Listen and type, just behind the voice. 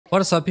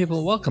What is up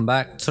people, welcome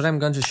back. Today I'm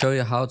going to show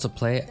you how to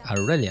play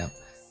Irelia.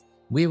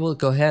 We will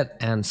go ahead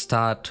and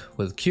start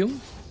with Q.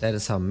 That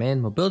is our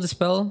main mobility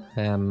spell.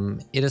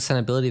 It is an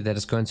ability that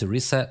is going to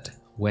reset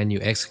when you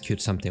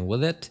execute something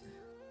with it.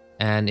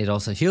 And it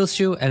also heals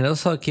you and it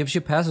also gives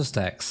you passive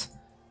stacks.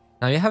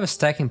 Now you have a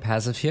stacking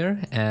passive here,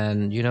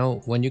 and you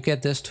know, when you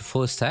get this to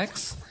full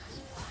stacks,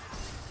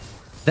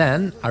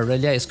 then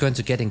Irelia is going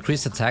to get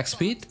increased attack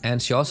speed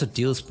and she also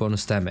deals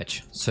bonus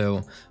damage.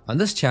 So on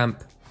this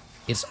champ,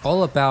 it's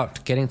all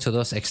about getting to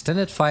those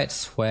extended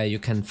fights where you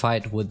can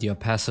fight with your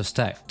passive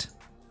stacked.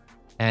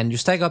 And you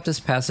stack up this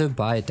passive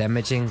by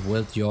damaging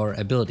with your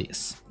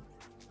abilities.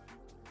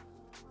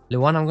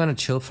 Lewan, I'm gonna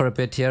chill for a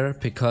bit here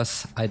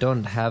because I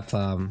don't have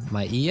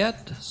my E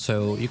yet,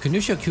 so you can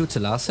use your Q to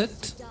last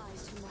it.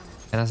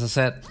 And as I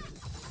said,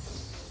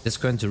 it's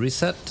going to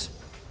reset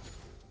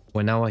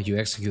whenever you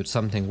execute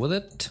something with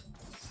it.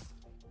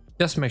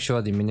 Just make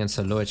sure the minions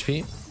are low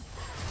HP.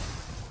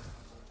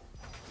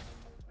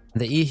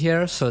 The E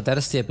here, so that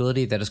is the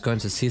ability that is going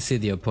to CC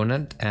the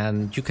opponent,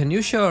 and you can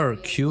use your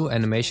Q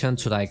animation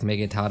to like make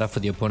it harder for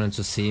the opponent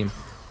to see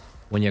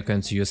when you're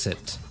going to use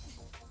it.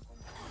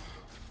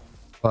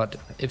 But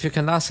if you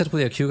can last it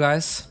with your Q,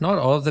 guys, not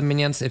all of the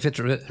minions, if it's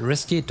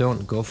risky,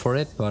 don't go for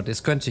it, but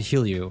it's going to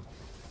heal you.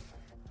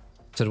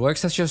 So it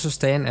works as your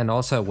sustain and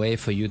also a way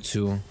for you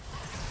to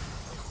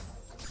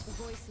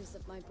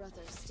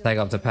stack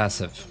up the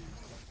passive.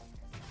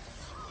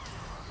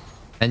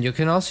 And you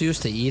can also use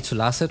the E to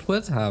last it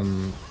with,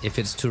 if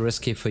it's too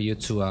risky for you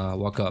to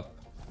walk up.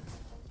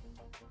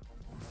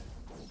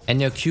 And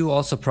your Q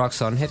also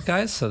procs on hit,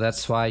 guys, so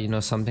that's why, you know,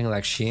 something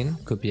like Sheen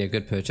could be a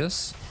good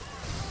purchase.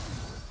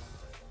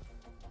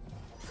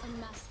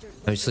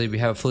 Obviously we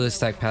have a fully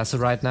stacked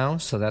passive right now,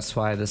 so that's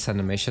why this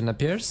animation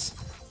appears.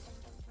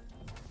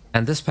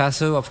 And this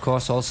passive of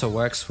course also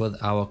works with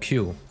our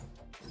Q.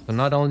 So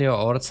not only your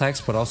auto attacks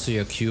but also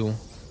your Q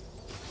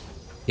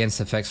gains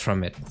effects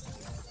from it.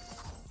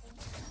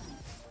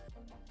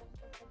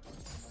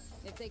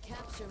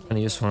 I'm gonna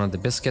use one of the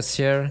biscuits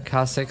here.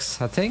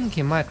 Kha'Zix, I think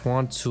he might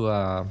want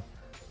to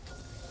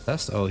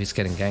test. Oh, he's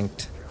getting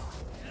ganked.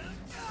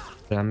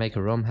 Did I make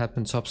a roam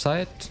happen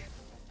topside?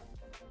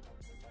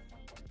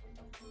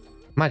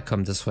 Might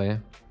come this way.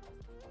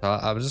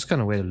 I'm just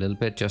gonna wait a little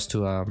bit just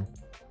to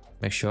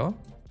make sure.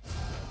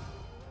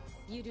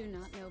 You do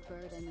not know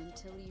burden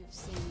until you've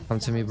seen. Come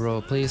to me,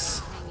 bro,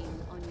 please.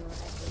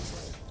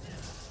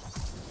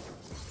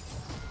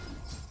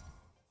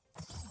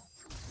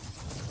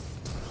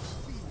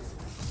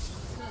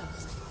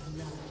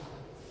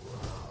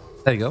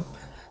 There you go.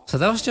 So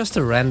that was just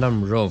a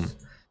random roam.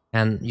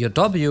 And your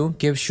W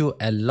gives you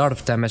a lot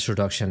of damage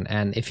reduction,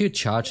 and if you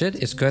charge it,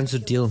 it's going to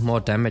deal more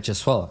damage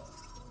as well.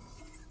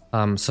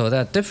 So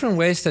there are different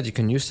ways that you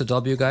can use the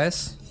W,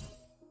 guys.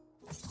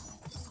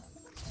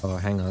 Oh,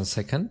 hang on a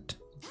second.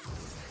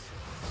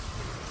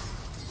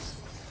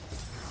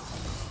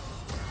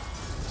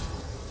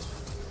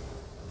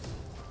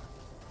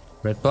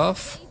 Red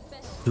buff,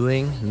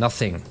 doing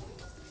nothing.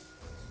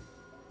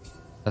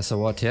 That's a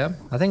what here.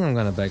 I think I'm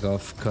gonna back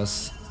off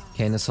because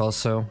Kayn is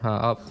also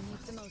up.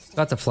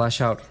 Got the flash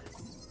out.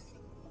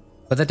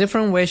 But the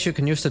different ways you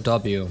can use the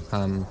W.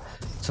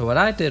 So what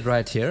I did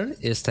right here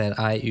is that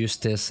I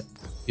used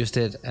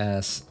it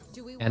as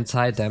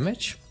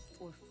anti-damage,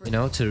 you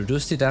know, to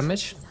reduce the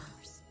damage.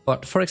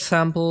 But for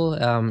example,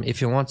 if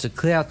you want to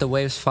clear out the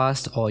waves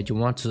fast, or you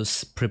want to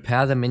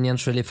prepare the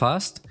minions really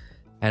fast,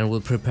 and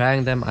with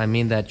preparing them I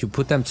mean that you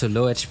put them to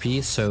low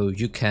HP so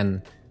you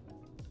can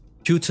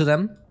Q to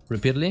them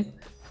repeatedly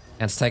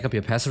and stack up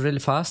your passive really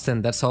fast,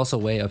 then that's also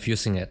a way of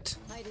using it.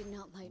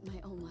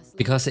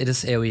 Because it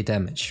is AoE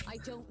damage.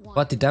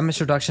 But the damage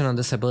reduction on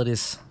this ability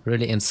is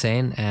really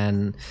insane,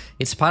 and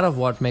it's part of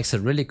what makes it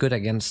really good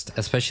against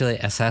especially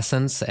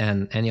assassins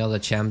and any other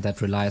champ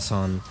that relies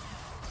on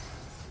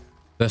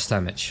burst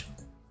damage.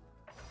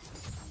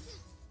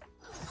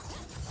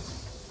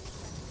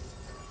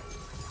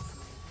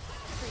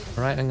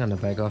 Alright, I'm gonna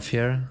back off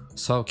here.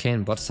 Saw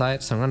Kayn bot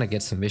side, so I'm gonna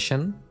get some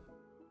vision.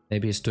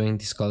 Maybe he's doing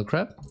the skull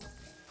crab.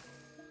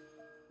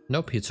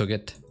 Nope, he took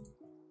it.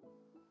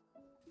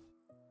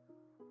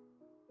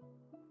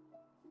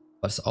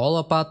 But it's all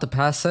about the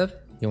passive.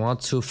 You want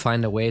to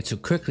find a way to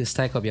quickly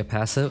stack up your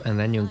passive and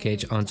then you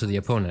engage onto the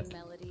opponent.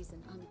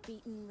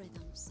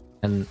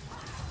 And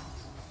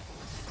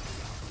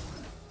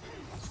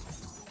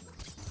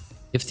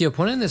if the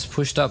opponent is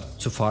pushed up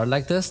too far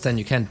like this, then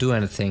you can't do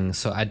anything.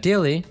 So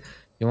ideally,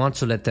 you want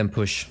to let them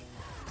push.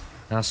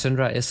 Now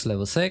Syndra is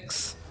level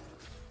 6.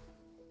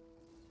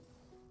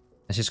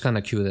 And she's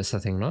gonna Q this, I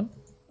think, no?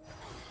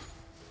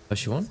 Oh,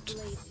 she won't?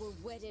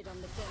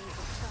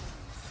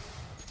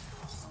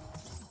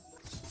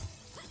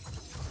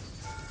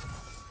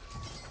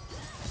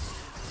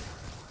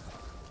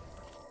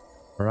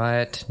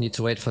 Alright, need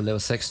to wait for level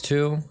 6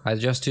 too. I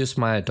just used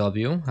my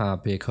W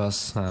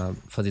because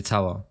for the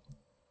tower.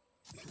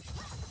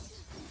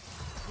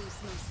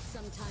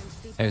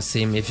 And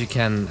see, if you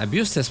can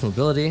abuse this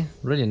mobility,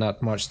 really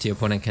not much the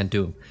opponent can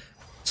do.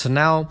 So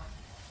now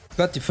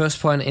Got the first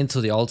point into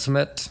the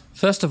ultimate.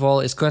 First of all,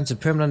 it's going to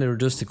permanently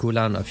reduce the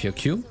cooldown of your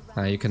Q.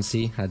 You can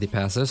see the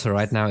passive, so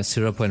right now it's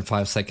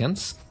 0.5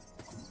 seconds.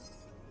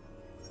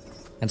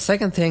 And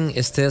second thing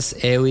is this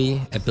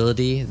AoE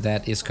ability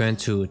that is going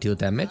to deal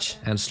damage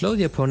and slow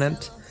the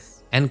opponent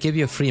and give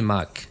you a free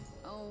mark.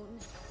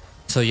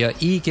 So your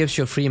E gives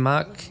you a free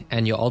mark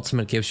and your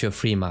ultimate gives you a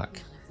free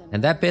mark.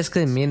 And that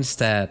basically means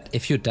that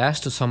if you dash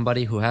to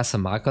somebody who has a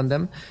mark on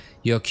them,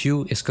 your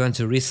Q is going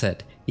to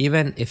reset,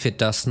 even if it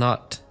does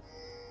not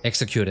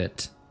execute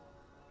it.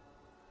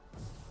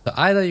 So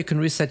either you can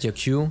reset your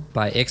Q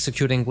by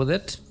executing with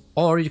it,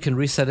 or you can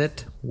reset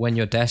it when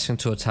you're dashing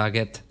to a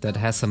target that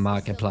has a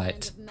mark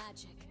applied.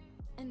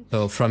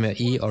 So from your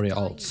E or your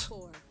ult.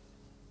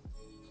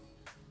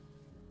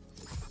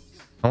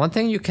 And one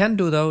thing you can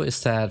do though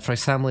is that, for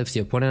example, if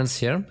the opponent is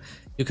here,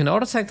 you can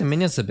auto attack the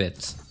minions a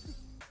bit.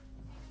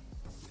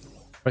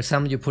 For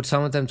example, you put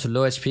some of them to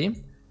low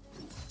HP,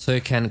 so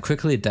you can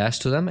quickly dash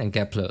to them and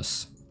get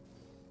close.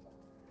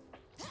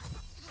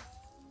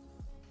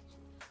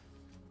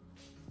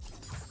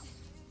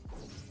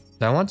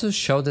 So I want to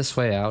show this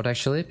way out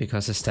actually,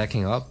 because it's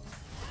stacking up.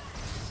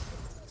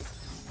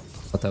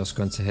 Thought that was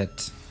going to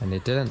hit, and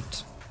it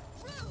didn't.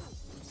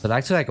 So I'd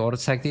like to auto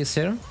attack these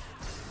here.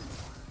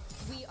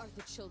 We are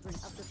the children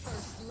of the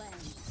first land,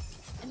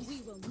 and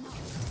we will not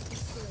be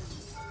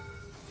slaves.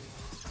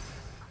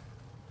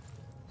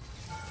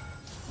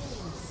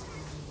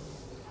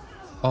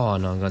 Oh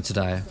no, I'm going to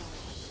die.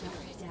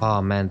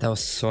 Oh man, that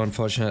was so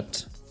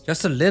unfortunate.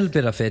 Just a little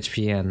bit of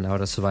HP and I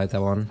would have survived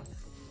that one.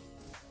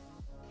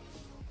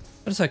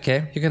 But it's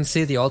okay, you can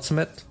see the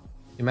ultimate.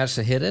 You manage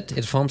to hit it,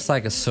 it forms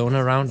like a zone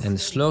around and it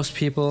slows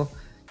people.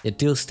 It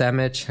deals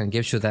damage and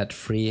gives you that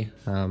free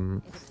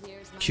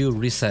Q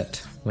reset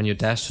when you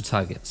dash to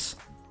targets.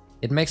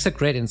 It makes it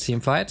great in team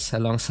fights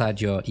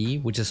alongside your E,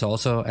 which is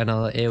also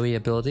another AoE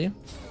ability.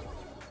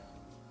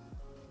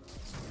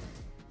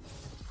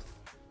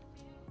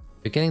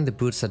 You're getting the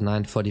boots at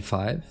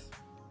 9:45,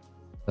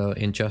 so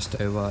in just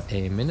over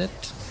a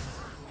minute.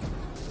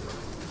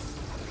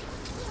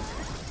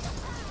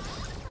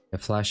 A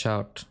flash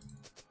out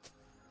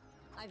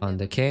on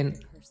the Kayn.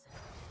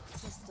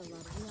 Just a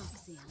lot of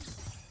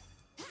Noxians.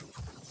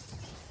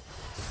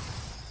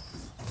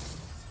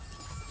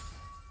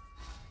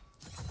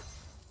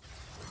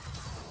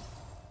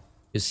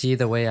 You see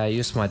the way I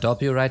use my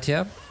W right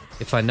here?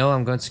 If I know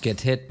I'm going to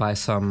get hit by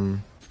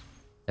some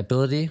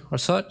ability or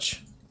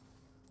such,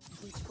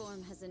 Each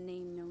form has a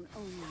name known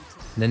only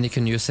to the then you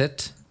can use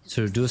it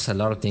to reduce a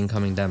lot of the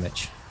incoming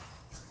damage.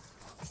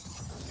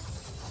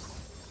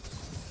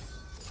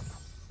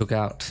 Took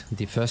out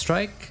the first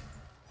strike,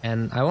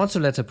 and I want to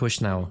let her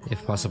push now,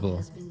 if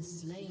possible.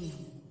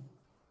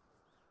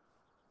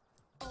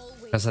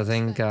 Because I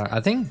think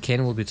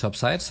Kayn will be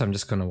topside, so I'm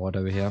just gonna ward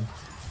over here.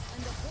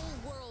 and the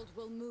whole world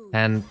will move.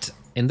 And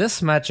in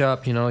this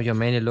matchup, you know, you're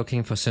mainly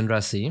looking for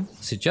Syndra C.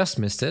 She just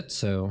missed it,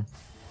 so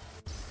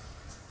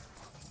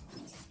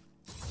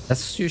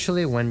that's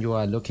usually when you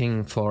are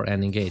looking for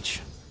an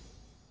engage.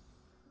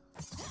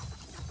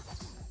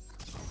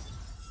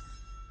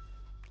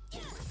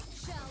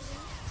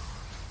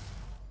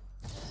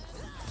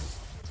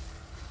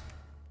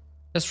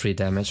 Just free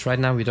damage. Right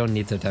now we don't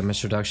need the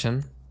damage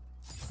reduction.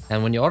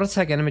 And when you auto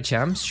attack enemy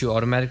champs, you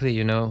automatically,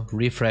 you know,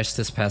 refresh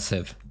this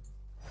passive.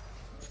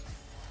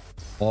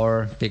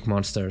 Or big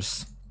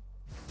monsters.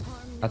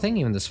 I think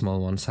even the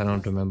small ones, I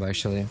don't remember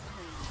actually.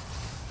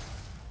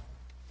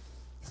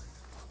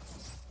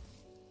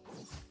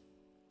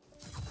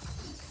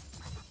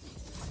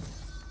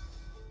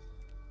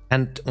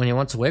 And when you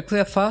want to wave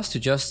clear fast,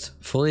 you just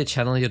fully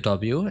channel your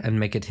W and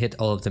make it hit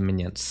all of the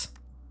minions.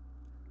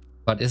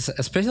 But it's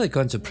especially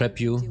going to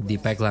prep you the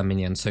backline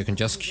minion, so you can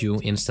just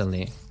Q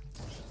instantly.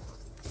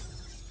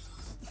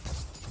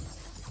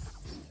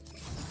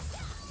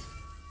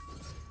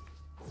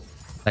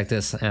 Like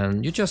this,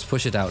 and you just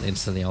push it out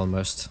instantly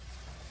almost.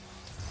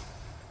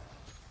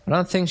 I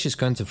don't think she's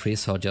going to freeze,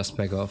 so I'll just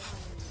back off.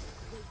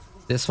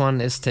 This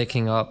one is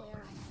taking up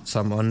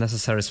some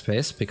unnecessary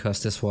space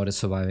because this ward is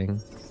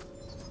surviving.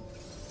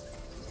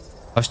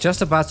 I was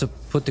just about to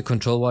put the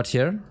control ward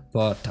here,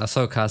 but I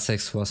saw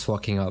Kha'Zix was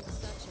walking up. Such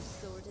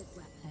a sordid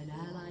weapon. An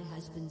ally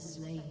has been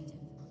slain.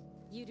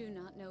 You do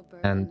not know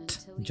burden And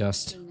until you've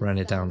just seen ran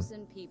it down.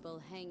 1,000 people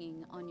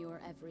hanging on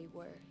your every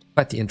word.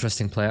 Quite the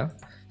interesting player.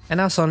 And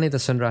now suddenly the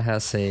Syndra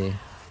has a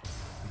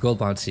gold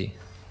bounty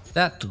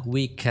that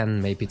we can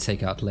maybe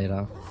take out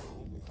later.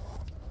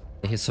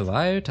 He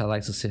survived, I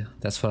like to see,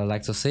 that's what I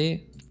like to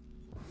see.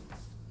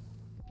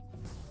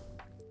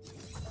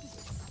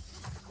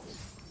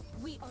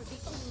 We are the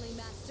only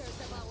masters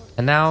of our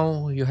And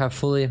now you have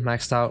fully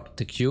maxed out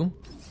the Q.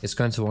 It's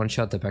going to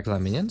one-shot the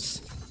backline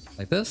minions,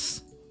 like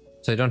this.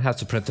 So you don't have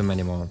to prep them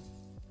anymore.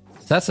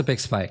 So that's a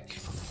big spike.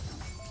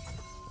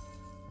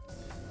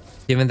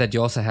 Given that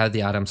you also have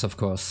the items, of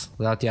course.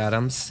 Without the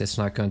items, it's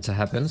not going to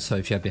happen, so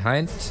if you're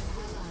behind...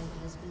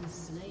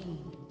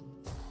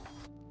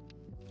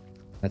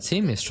 That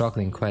team is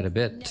struggling quite a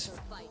bit.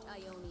 never fight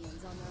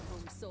Ionians on their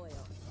home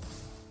soil.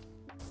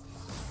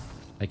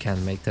 I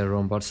can't make their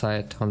own bot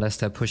side unless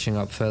they're pushing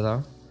up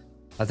further.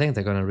 I think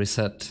they're gonna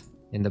reset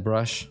in the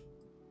brush.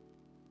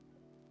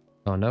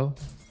 Oh no.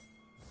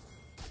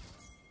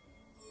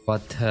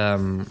 But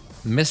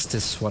mist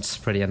is what's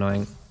pretty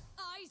annoying.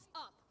 Eyes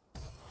up.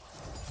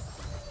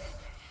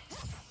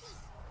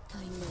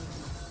 I know.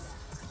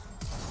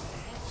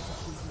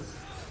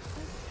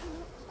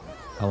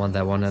 I want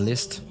that one at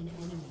least.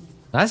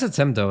 Nice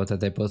attempt though that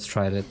they both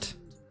tried it.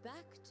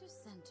 Back to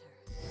center.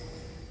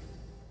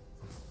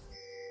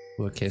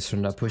 Okay, so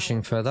they're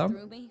pushing further.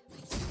 Through me.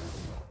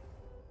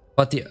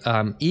 But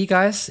the E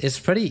guys, it's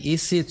pretty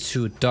easy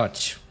to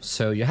dodge.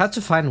 So you have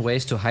to find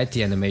ways to hide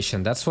the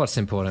animation. That's what's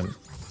important.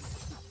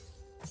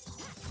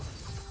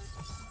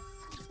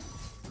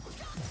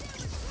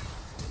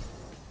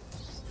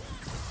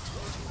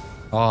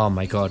 Oh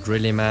my god,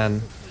 really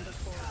man?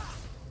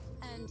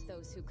 And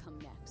those who come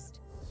next.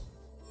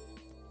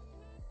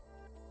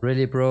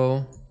 Really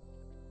bro?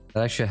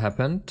 That actually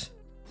happened?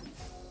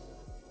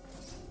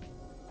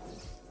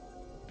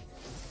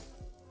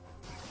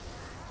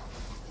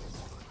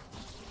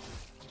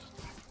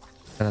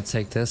 Gonna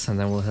take this and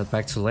then we'll head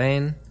back to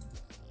lane.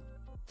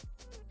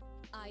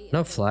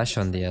 No flash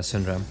on the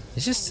Syndra.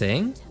 Is she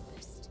staying?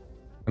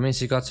 I mean,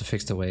 she got to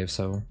fix the wave,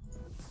 so...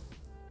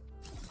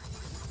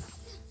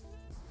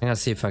 I'm gonna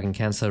see if I can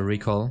cancel a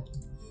recall.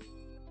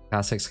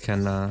 Kha'Zix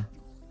can...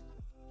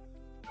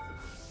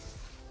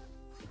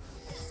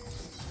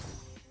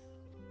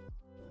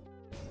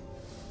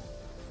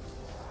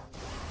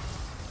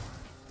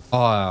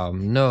 Oh,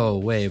 no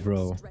way,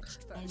 bro.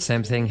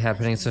 Same thing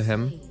happening to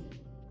him.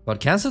 But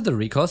cancel the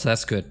recall, so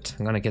that's good.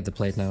 I'm gonna get the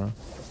plate now.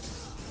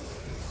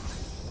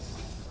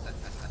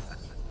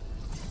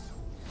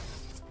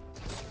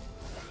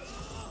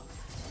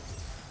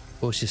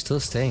 Oh, she's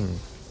still staying.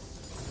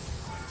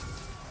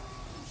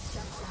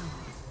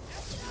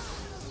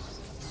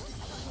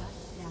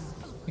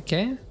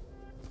 Okay.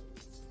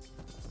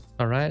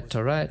 Alright,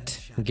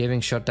 alright. I'm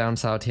giving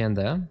shutdowns out here and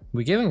there.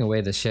 We're giving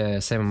away the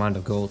same amount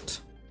of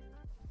gold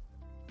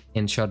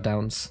in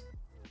shutdowns.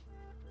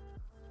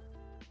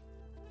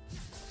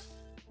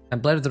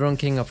 And Blade of the Rune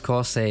King, of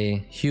course, a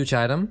huge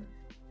item.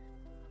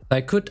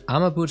 I could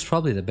armor boots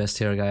probably the best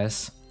here,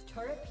 guys.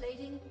 Turret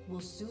plating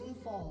will soon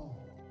fall.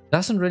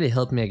 Doesn't really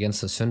help me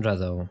against the Syndra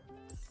though.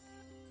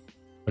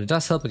 But it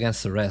does help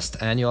against the rest,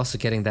 and you're also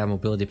getting that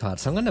mobility part,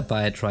 so I'm gonna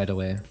buy it right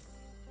away.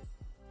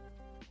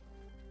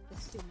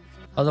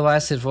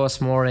 Otherwise, it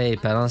was more a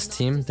balanced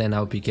team, then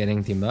I would be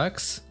getting the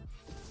Mercs.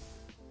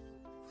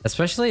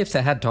 Especially if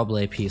they had double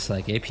APs,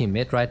 like AP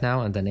mid right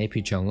now and then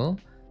AP jungle.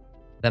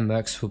 Then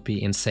Mercs would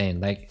be insane.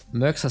 Like,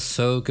 Mercs are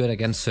so good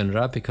against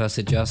Syndra because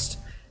it just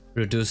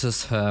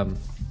reduces her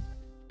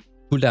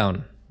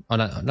cooldown. Or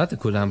not the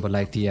cooldown, but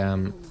like the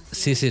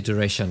CC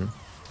duration.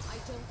 I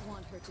don't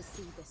want her to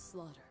see this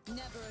slaughter.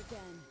 Never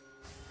again.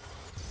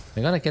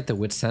 We're gonna get the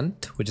Wit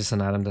Scent, which is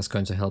an item that's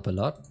going to help a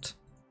lot.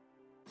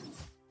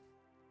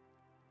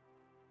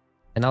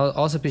 And I'll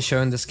also be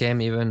showing this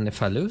game even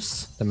if I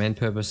lose. The main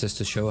purpose is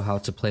to show how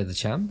to play the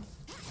champ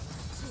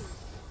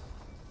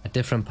at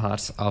different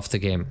parts of the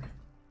game.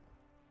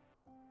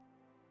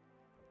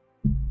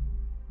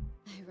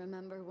 I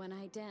remember when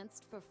I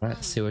danced for fun.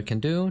 Right, see what we can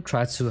do.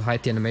 Try to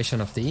hide the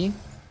animation of the E.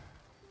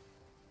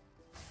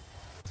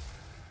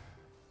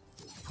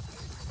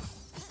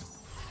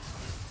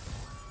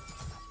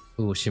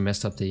 Ooh, she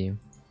messed up the E.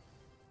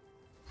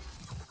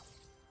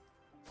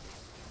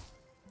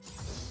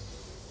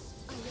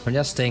 I'm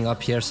just staying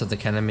up here so the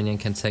cannon minion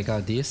can take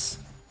out these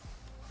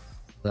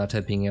without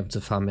her being able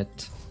to farm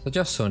it. So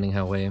just zoning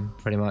her way,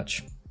 pretty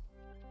much.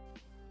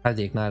 Have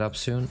the ignite up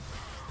soon.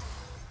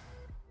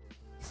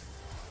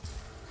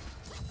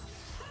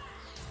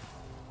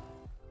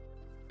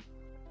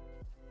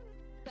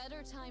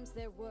 Better times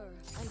there were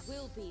and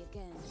will be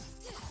again.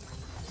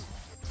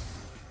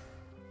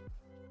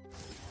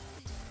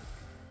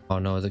 Oh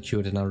no, the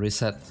Q did not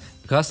reset.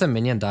 Because the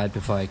minion died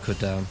before I could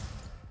do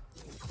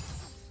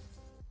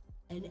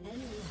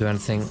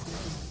anything.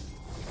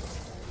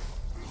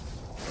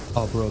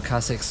 Oh bro,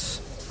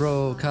 Kha'Zix.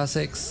 Bro,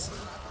 Kha'Zix.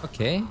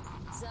 Okay.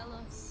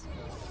 Zealous.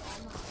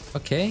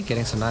 Okay,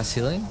 getting some nice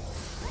healing.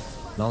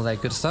 And all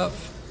that good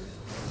stuff.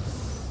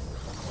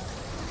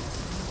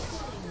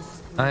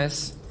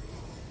 Nice.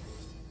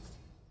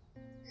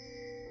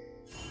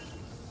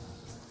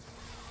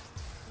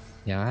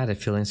 Yeah, I had a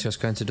feeling she was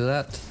going to do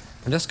that.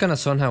 I'm just gonna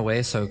zone her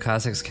away so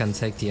Kha'Zix can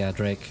take the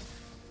Drake.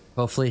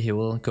 Hopefully he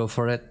will go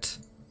for it.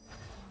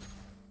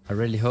 I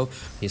really hope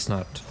he's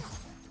not.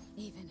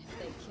 Even if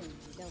they kill me,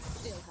 they'll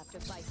still have to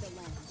fight the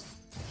land.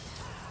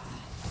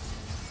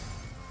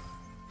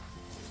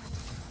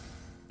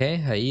 Okay,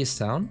 her E is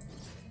down.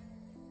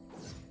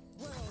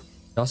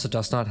 She also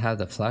does not have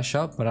the flash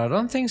up, but I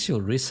don't think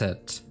she'll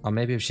reset. Or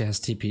maybe if she has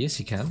TP,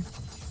 she can.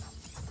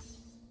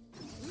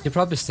 She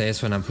probably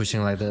stays when I'm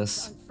pushing like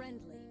this.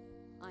 Unfriendly.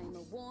 I am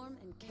a warm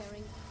and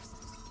caring person.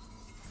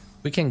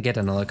 We can get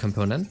another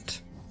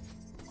component.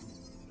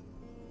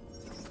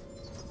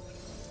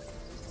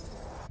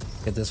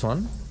 Get this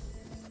one.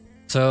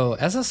 So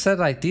as I said,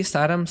 like these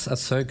items are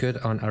so good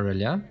on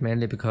Irelia,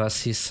 mainly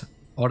because he's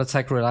auto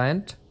attack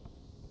reliant.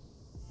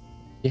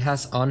 He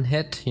has on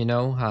hit, you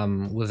know,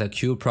 with a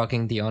Q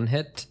proccing the on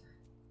hit.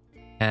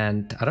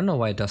 And I don't know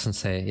why it doesn't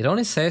say. It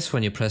only says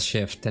when you press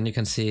shift, then you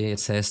can see it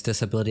says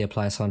this ability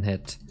applies on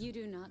hit.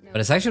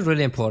 But it's actually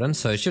really important,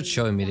 so it should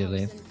show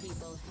immediately.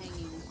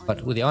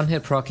 But with the on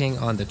hit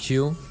proccing on the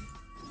Q,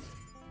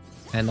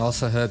 and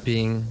also her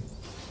being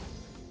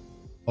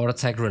auto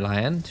attack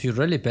reliant, you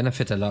really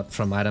benefit a lot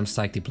from items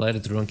like the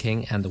Bladed Rune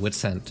King and the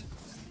Wit's End.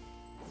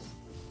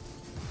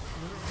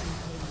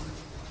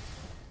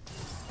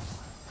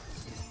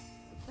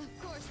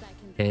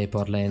 Okay,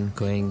 bot lane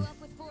going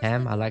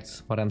ham. I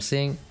liked what I'm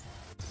seeing.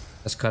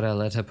 Just gotta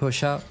let her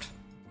push out.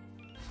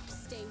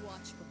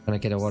 Gonna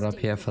get a ward up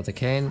here for the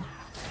Kayn.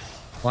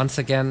 Once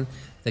again,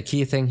 the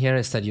key thing here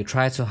is that you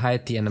try to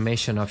hide the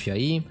animation of your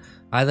E.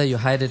 Either you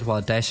hide it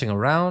while dashing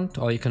around,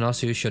 or you can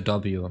also use your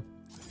W.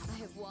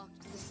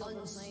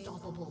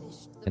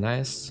 Okay,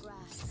 nice.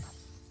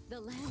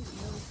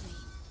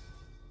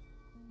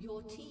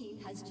 Your team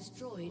has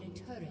destroyed a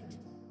turret.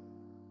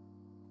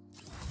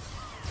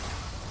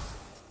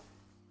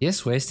 He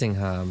is wasting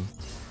her.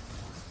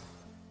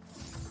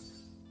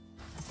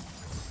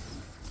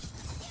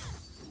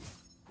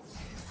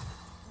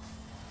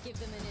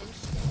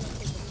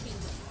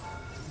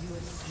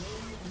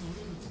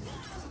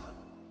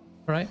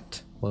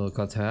 Alright, we'll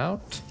got her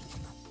out.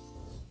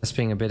 That's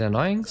being a bit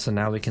annoying, so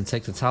now we can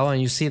take the tower, and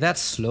you see that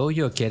slow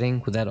you're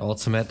getting with that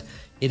ultimate.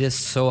 It is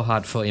so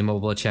hard for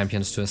immobile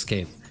champions to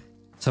escape.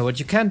 So what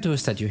you can do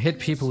is that you hit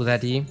people with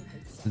that E,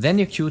 then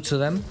you Q to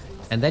them,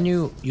 and then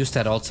you use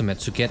that ultimate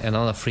to get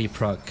another free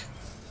proc.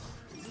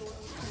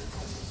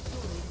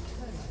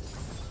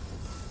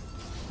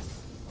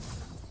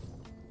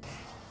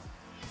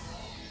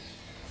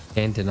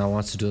 Kayn did not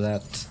want to do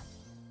that.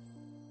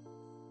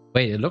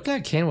 Wait, it looked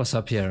like Kayn was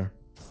up here.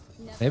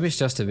 Maybe it's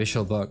just a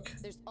visual bug.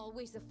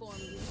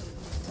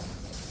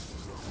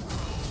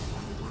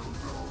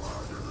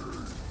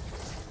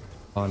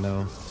 Oh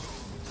no.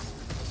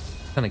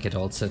 Gonna get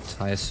ulted,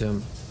 I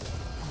assume.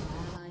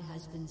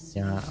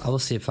 Yeah, I will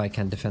see if I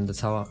can defend the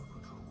tower.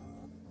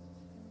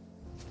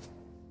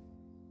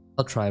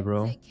 I'll try,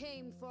 bro.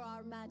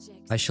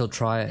 I shall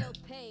try.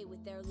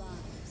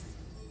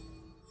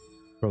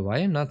 Bro, why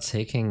are you not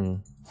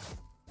taking...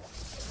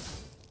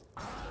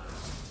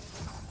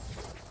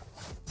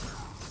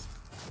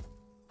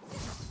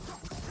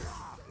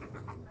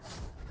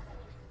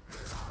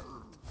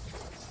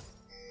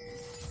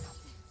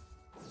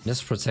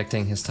 Just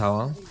protecting his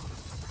tower,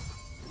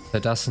 so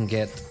it doesn't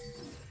get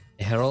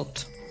a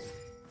herald.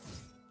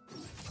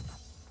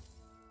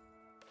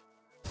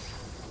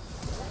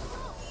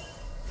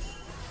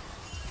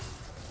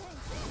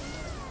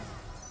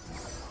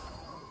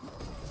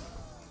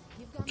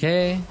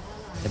 Okay,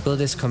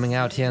 abilities coming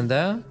out here and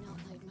there,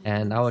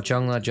 and our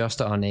jungler just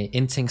on a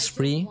inting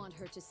spree.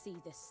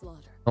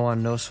 No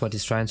one knows what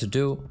he's trying to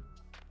do.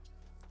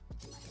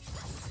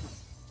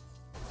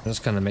 I'm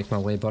just gonna make my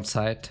way bot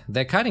side.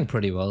 They're kiting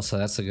pretty well, so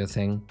that's a good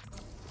thing.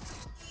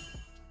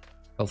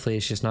 Hopefully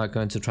she's not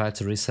going to try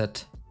to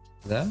reset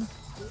there.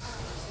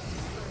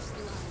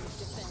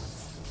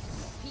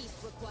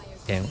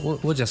 Okay,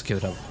 we'll just give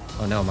it up.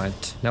 Oh, never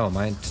mind. Never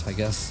mind, I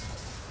guess.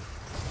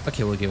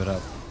 Okay, we'll give it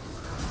up.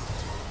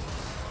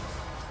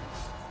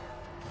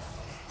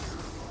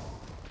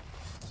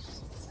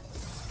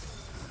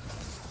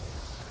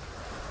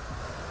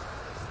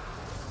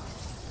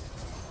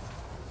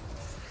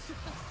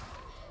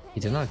 He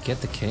did not get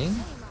the king?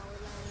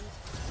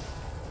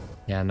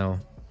 Yeah, no.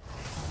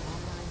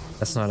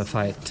 That's not a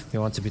fight we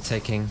want to be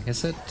taking,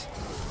 is it?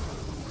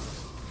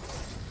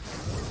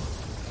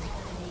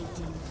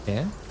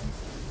 Yeah?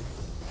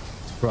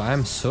 Bro,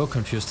 I'm so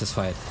confused this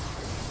fight.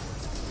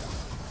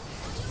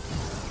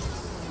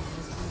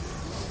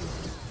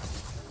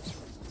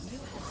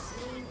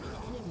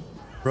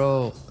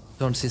 Bro,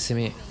 don't CC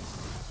me.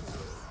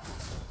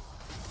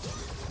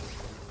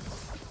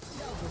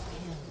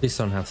 Please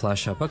don't have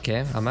flash up.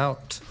 Okay, I'm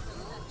out.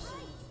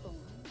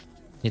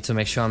 Need to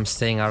make sure I'm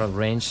staying out of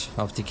range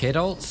of decayed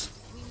ults.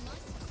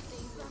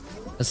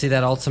 I see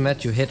that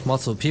ultimate, you hit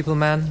multiple people,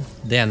 man.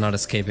 They are not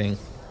escaping.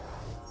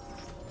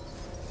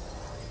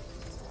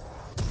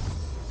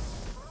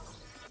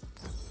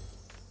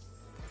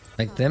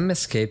 Like them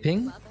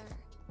escaping?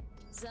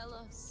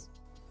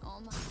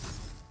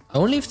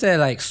 Only if they're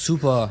like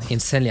super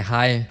insanely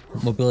high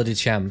mobility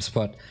champs,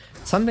 but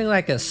something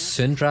like a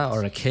Syndra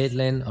or a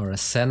Caitlyn or a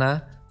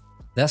Senna,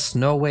 there's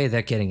no way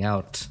they're getting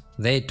out.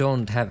 They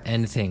don't have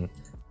anything.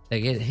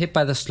 They get hit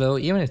by the slow,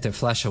 even if they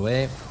flash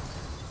away,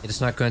 it is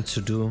not going to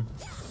do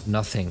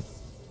nothing.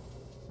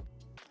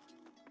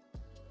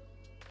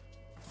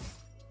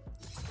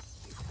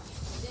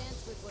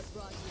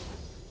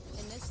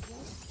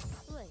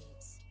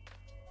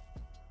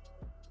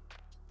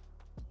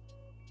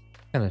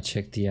 Gonna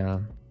check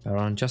the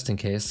Baron just in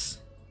case.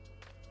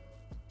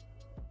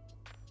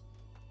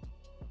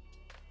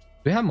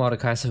 We have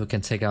Mordekaiser who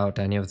can take out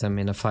any of them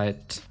in a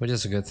fight, which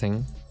is a good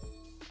thing.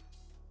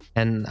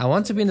 And I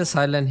want to be in the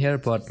side lane here,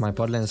 but my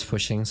bot lane is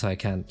pushing, so I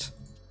can't.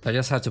 I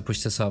just have to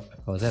push this up.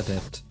 Oh, they're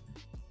dead.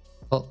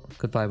 Well,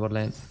 goodbye bot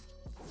lane.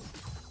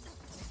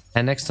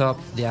 And next up,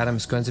 the item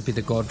is going to be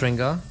the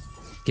Goredringer,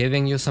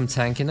 giving you some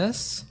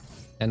tankiness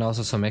and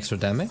also some extra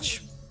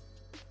damage.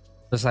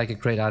 It's like a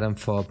great item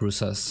for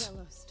bruisers.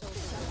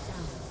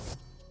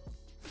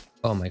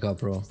 Oh my god,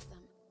 bro.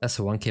 That's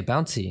a 1k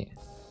bounty.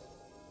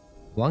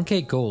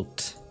 1k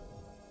gold.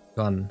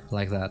 Gone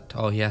like that.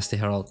 Oh, he has the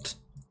Herald.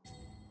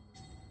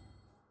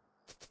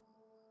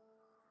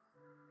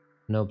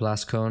 No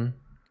blast cone.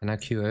 Can I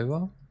Q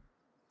over?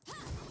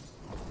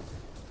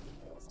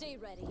 Stay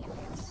ready.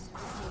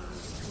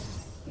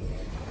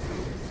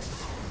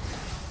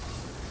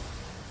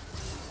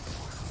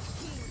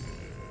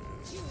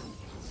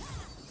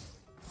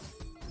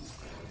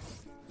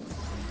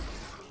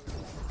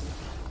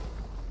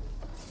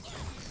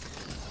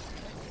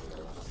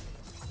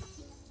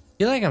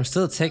 I feel like I'm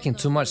still taking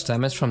too much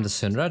damage from the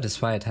Syndra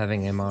despite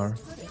having MR.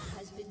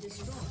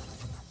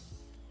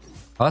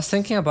 I was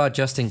thinking about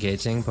just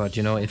engaging, but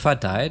you know, if I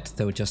died,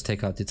 they would just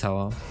take out the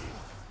tower.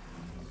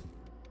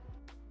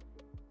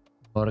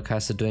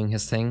 Mordekaiser doing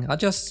his thing. I'll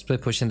just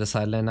split push in the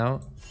side lane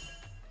now.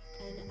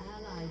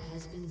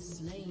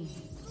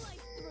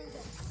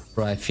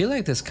 Bro, I feel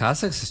like this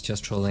Kha'Zix is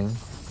just trolling.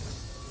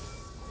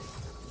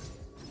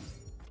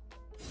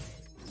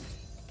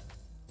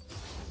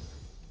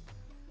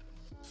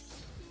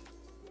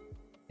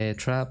 A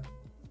trap.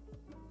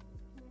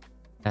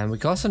 And we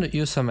can also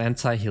use some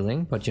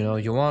anti-healing, but you know,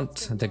 you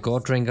want the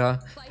Goredringer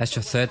as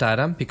your third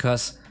item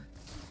because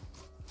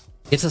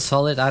it's a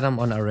solid item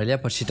on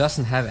Irelia, but she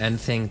doesn't have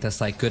anything that's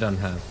like good on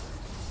her.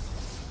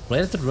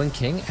 Blade of the Ruined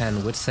King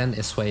and Witsend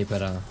is way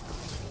better.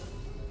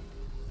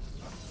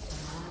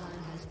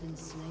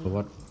 But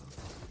what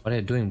are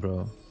you doing,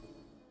 bro?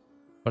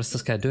 What is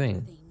this guy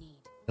doing?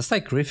 That's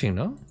like griefing,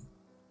 no?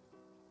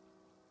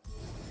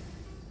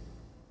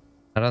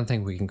 I don't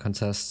think we can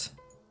contest,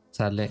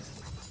 sadly.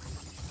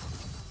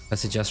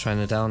 Because he just ran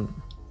it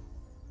down.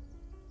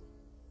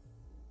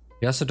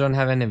 We also don't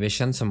have any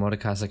vision, so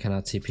Mordekaiser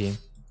cannot TP.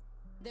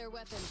 Their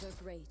weapons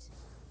are great,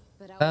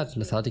 but That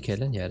lethality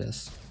Caitlyn? Yeah, it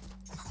is.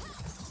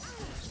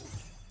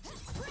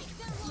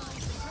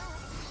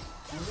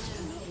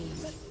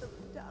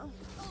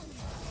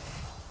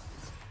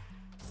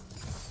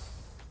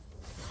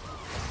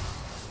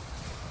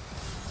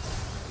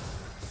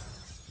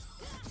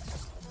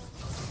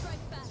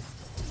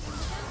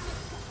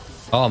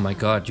 Oh my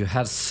god, you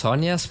had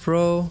Sonya's,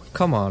 bro?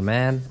 Come on,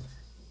 man.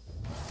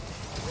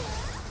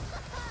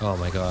 Oh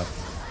my god.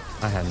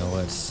 I have no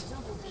words.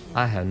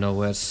 I have no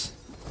words.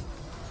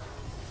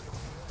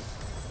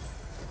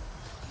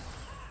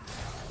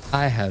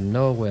 I have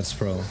no words,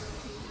 bro.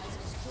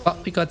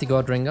 But we got the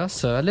Goredringer,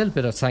 so a little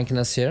bit of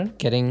tankiness here.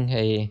 Getting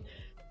a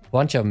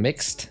bunch of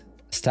mixed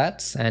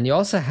stats. And you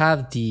also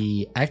have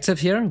the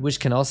active here, which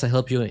can also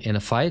help you in a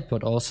fight,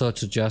 but also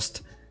to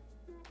just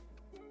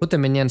put the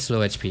minions low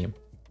HP.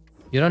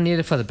 You don't need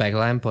it for the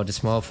backline, but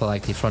it's more for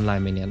like the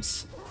frontline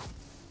minions.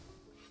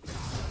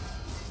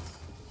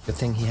 Good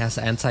thing he has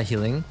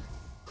anti-healing.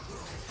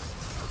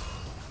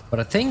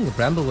 But I think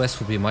Bramble West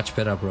would be much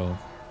better, bro.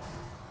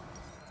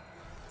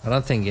 I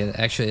don't think it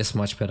actually is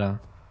much better.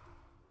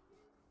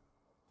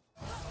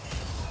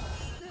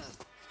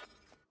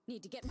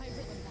 need to get my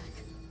rhythm back.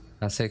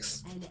 That's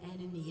 6. An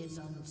enemy is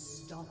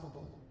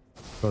unstoppable.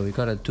 Bro, we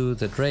gotta do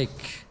the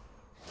Drake.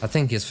 I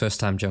think his first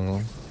time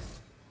jungle.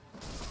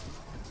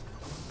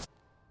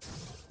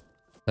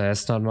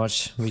 There's not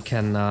much we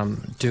can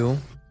do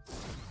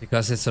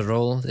because it's a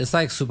role. It's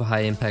like super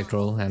high impact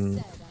role,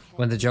 and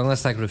when the jungle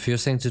is like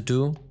refusing to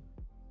do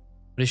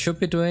what he should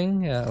be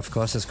doing, of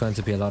course it's going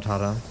to be a lot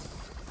harder.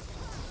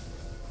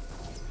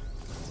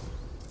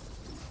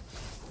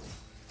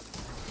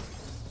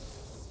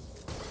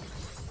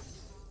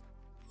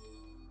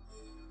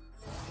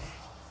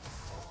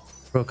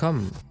 Bro,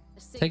 come,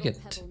 take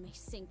it.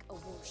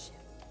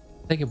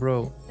 Take it,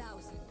 bro.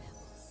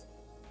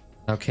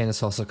 Now Kayn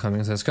is also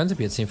coming, so it's going to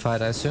be a team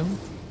fight, I assume.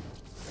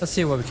 Let's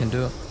see what we can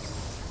do.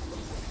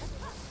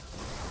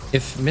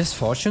 If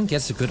Misfortune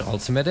gets a good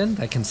ultimate in,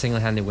 I can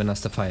single-handedly win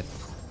us the fight.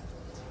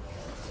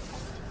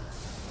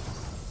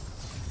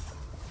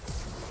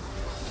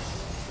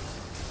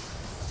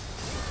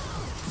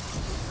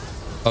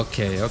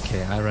 Okay,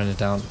 okay, I ran it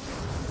down.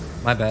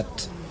 My bad.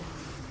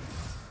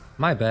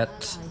 My bad.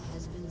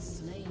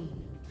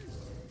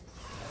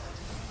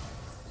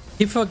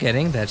 Keep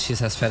forgetting that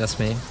she's as fat as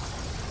me.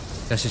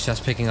 Because she's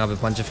just picking up a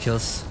bunch of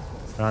kills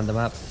around the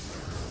map.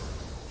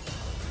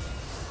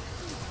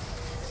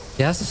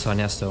 He has the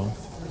Sonya's though.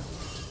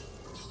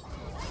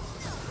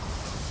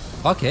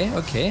 Okay,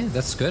 okay,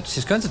 that's good.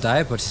 She's going to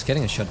die, but she's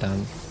getting a shot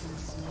down.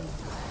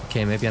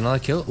 Okay, maybe another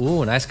kill.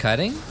 Ooh, nice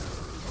kiting.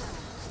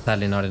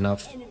 Sadly not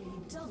enough.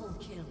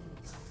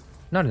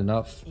 Not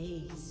enough.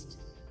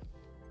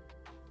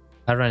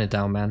 I ran it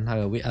down, man.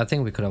 I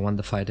think we could have won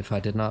the fight if I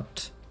did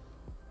not.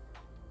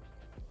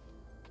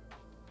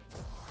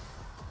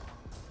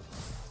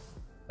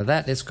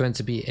 That is going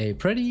to be a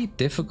pretty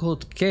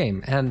difficult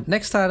game. And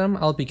next item,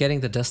 I'll be getting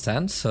the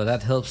distance, so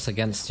that helps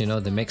against, you know,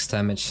 the mixed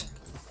damage.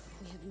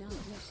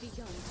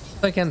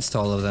 Against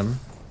all of them,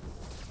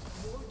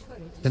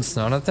 since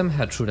none of them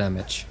had true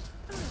damage.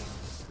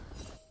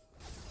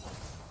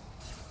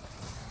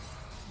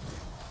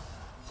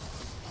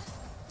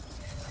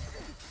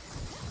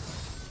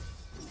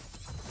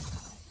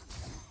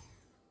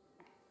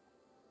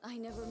 I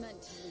never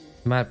meant to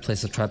leave, Might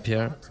place a trap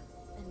here.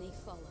 and they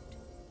followed.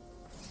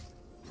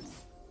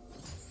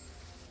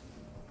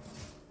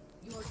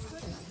 Your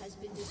turret has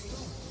been destroyed.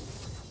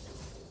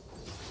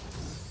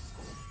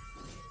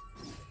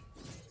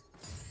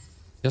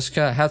 Just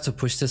have to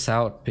push this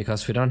out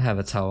because we don't have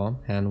a tower,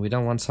 and we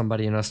don't want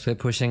somebody, you know, split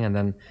pushing and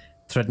then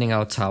threatening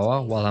our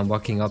tower while I'm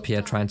walking up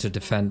here trying to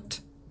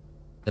defend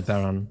the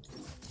Baron.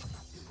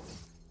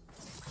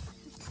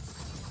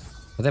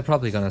 But they're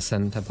probably gonna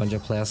send a bunch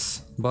of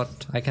players,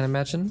 but I can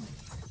imagine.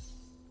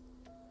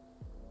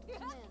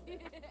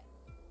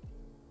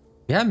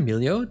 We have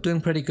Emilio doing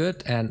pretty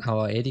good, and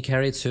our AD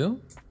carry too.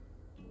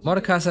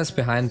 Mordekaiser's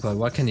behind, but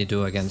what can you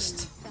do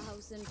against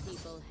 1,000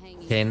 people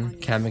hanging Kane on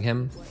your camping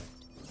him? word.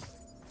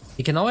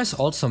 He can always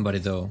ult somebody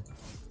though.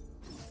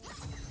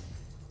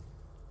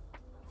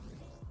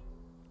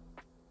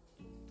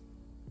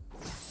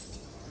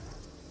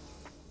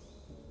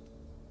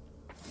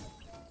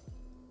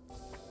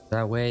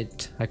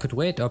 I could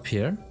wait up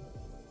here.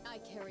 I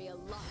carry a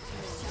lot.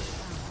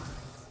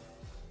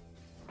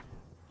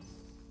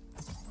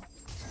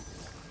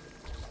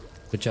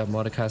 Good job,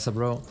 Mordekaiser,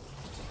 bro.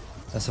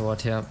 That's a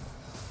ward here.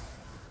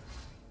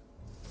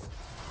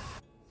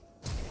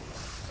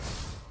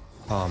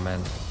 Oh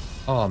man.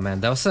 Oh man,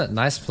 that was a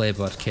nice play,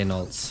 but Kane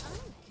ults.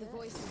 The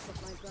voices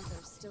of my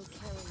brothers still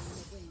carry in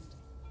the wind.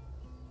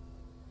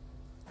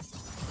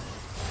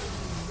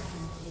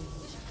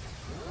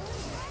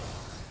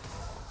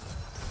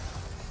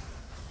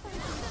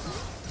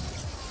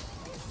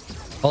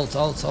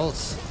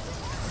 Ults.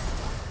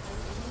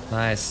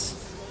 Nice.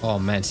 Oh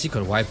man, she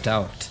got wiped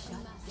out.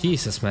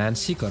 Jesus man,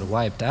 she got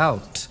wiped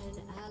out.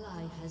 An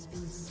ally has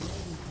been slain.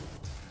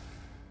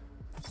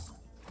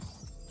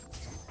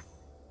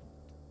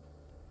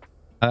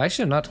 I'm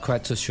actually not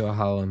quite too sure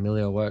how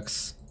Emilio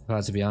works, if I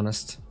have to be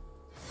honest.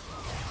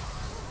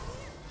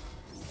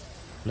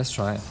 Let's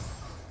try it.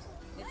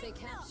 If they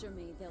capture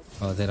me, they'll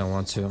Oh, they don't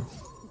want to. if.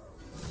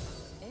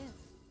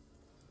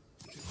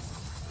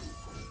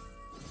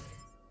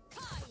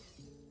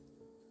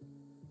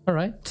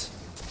 Alright.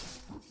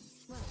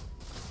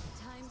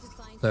 Time to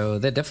find So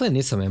they definitely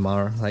need some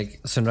MR,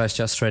 like Syndra is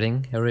just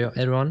shredding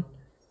everyone.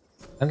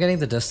 I'm getting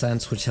the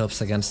distance, which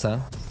helps against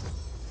her,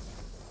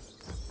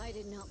 I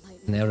did not like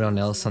and everyone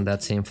else on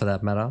that team for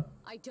that matter.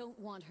 I don't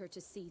want her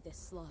to see this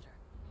slaughter.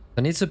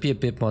 I need to be a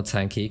bit more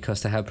tanky,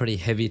 because they have pretty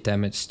heavy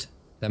damage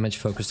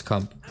focused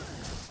comp.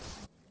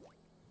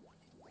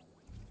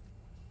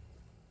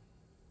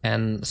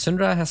 And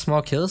Syndra has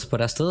more kills,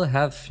 but I still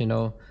have, you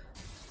know,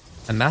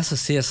 a massive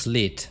CS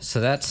lead,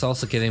 so that's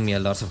also giving me a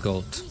lot of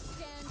gold. We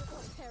stand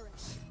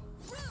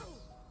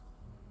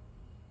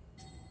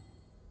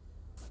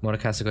or perish.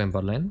 Mordekaiser going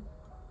bot lane.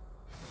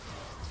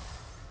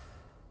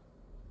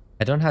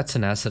 I don't have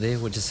tenacity,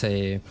 which is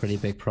a pretty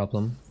big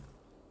problem.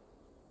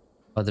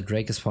 Oh, the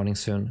Drake is spawning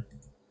soon.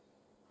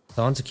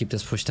 So I want to keep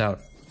this pushed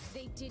out.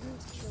 They didn't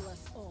kill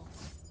us all.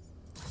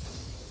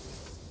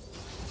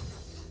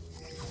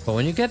 But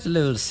when you get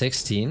level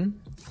 16,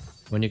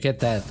 when you get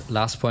that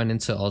last point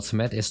into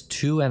ultimate, is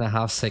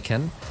 2.5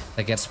 seconds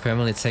that gets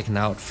permanently taken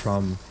out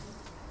from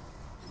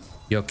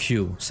your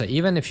Q. So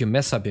even if you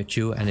mess up your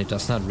Q and it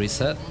does not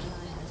reset,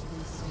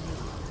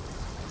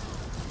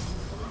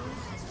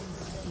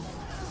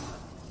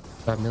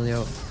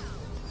 Emilio,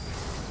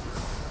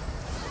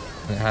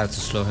 I have to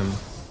slow him.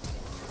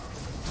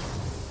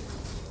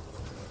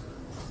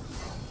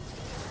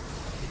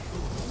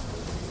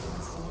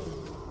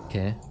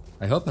 Okay,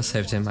 I hope I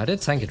saved him. I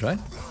did tank it, right?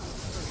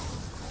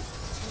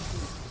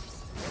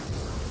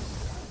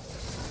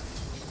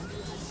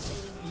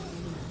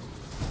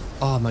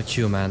 Oh, my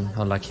Q, man.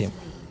 Unlucky.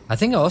 I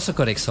think I also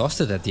got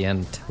exhausted at the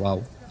end.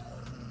 Wow.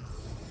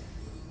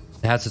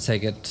 I had to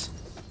take it.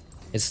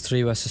 It's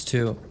 3 versus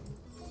 2.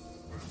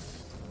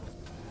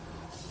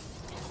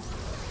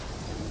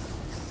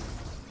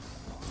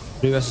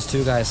 Three versus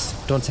 2, guys.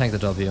 Don't tank the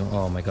W.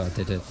 Oh my god,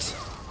 they did.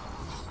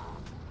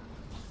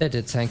 They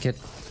did tank it.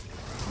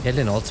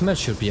 Alien ultimate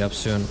should be up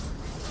soon.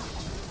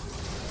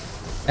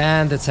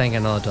 And they tank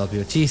another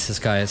W. Jesus,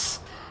 guys.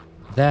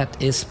 That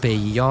is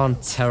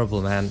beyond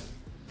terrible, man.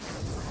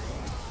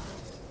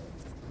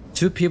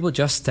 2 people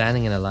just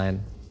standing in a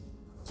line.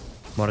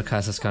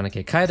 Mordekaiser's gonna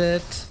get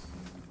kited.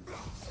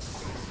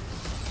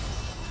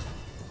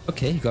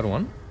 Okay, he got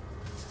one.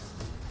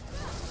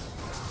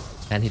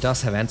 And he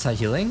does have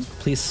anti-healing.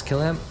 Please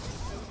kill him.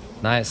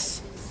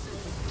 Nice.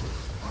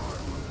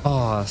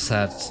 Oh,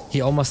 sad.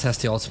 He almost has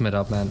the ultimate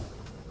up, man.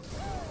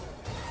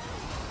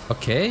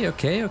 Okay.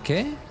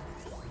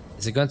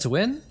 Is he going to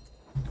win?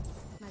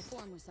 My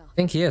form was off. I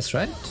think he is,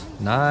 right?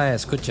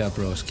 Nice. Good job,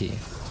 Broski.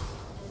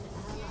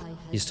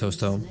 He's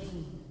Toasto.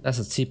 That's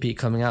a TP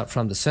coming out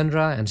from the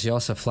Syndra, and she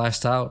also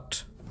flashed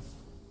out.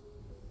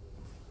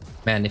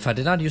 Man, if I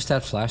did not use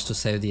that flash to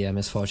save the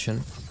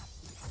Misfortune,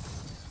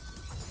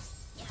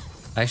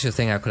 I actually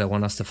think I could have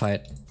won us the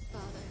fight.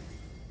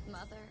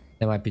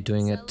 They might be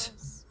doing it.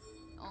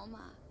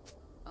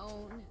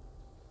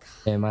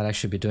 They might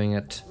actually be doing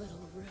it.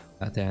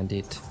 Out there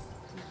indeed.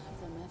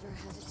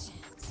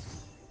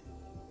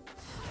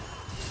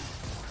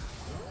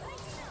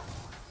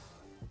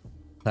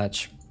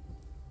 Clutch.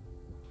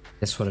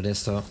 That's what it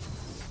is though.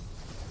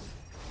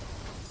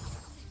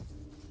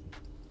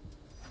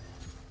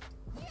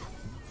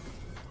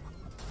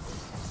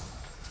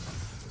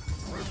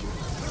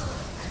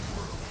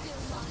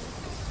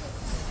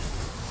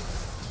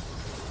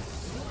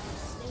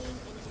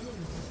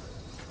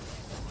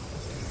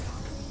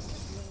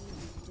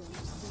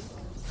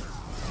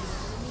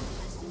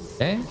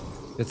 Okay,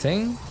 good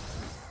thing.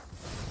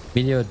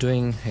 Emilio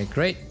doing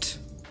great.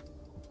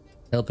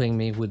 Helping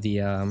me with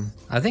the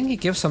I think he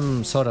gives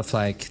some sort of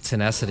like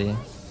tenacity.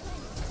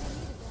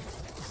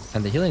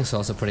 And the healing's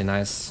also pretty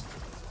nice.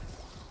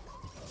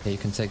 Okay, you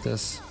can take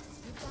this.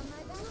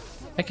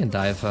 I can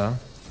dive her.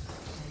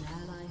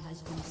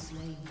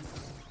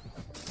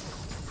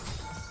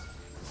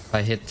 If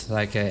I hit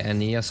like a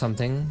knee or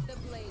something.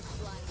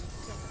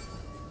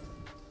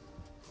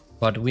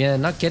 But we are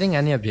not getting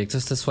any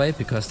objectives this way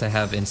because they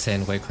have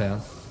insane wave clear.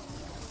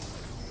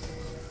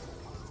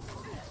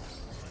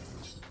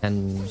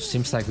 And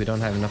seems like we don't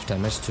have enough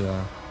damage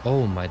to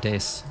oh my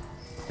days.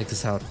 Take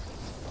this out.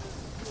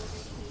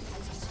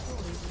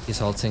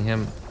 He's ulting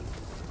him.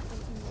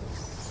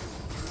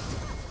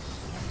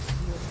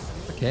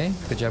 Okay,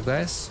 good job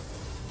guys.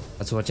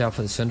 Let's watch out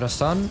for the Syndra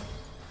stun.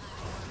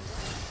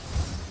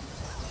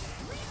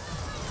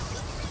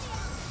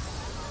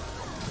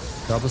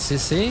 Double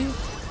CC.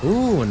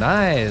 Ooh,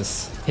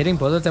 nice! Hitting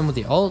both of them with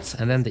the ult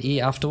and then the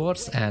E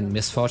afterwards, and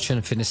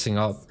Misfortune finishing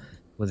up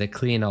with a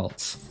clean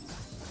ult.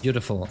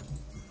 Beautiful.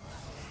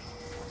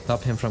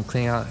 Stop him from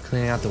cleaning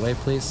out the way,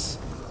 please.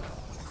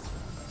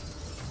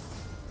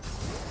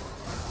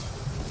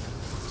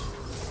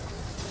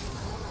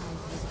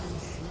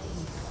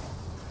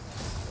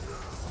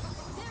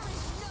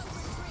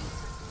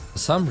 For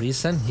some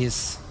reason,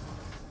 he's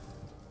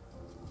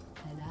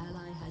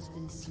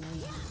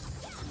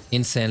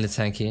insanely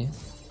tanky.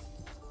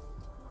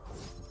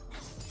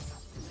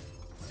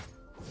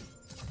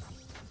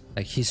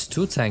 Like, he's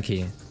too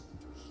tanky.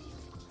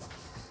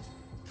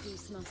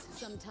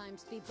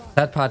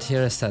 That part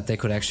here is that they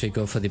could actually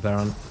go for the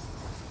Baron.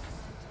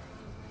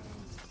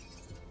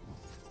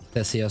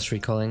 They see us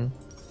recalling.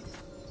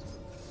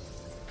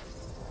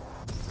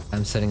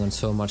 I'm sitting on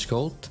so much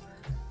gold.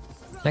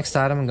 Next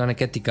item, I'm gonna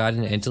get the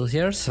Guardian Angel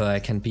here, so I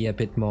can be a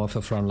bit more of a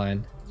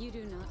frontline.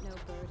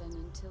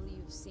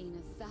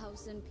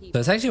 So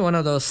it's actually one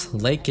of those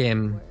late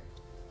game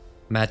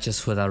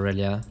matches with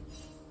Irelia.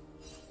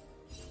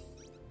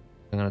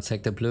 I'm gonna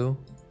take the blue.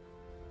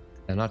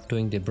 They're not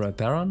doing the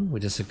Baron,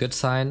 which is a good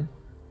sign.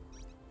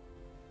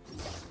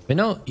 You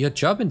know, your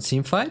job in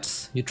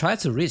teamfights, you try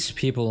to reach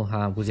people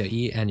with your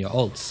E and your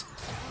ults.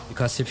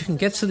 Because if you can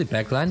get to the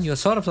backline, you're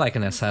sort of like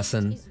an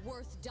assassin.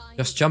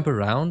 Just jump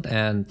around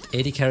and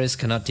AD carries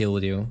cannot deal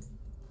with you.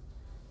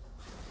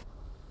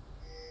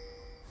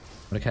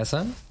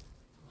 Mordekaiser,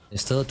 they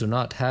still do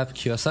not have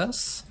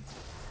QSS.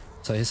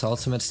 So his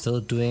ultimate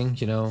still doing,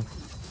 you know,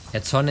 a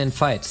ton in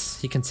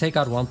fights. He can take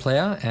out one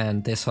player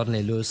and they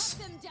suddenly lose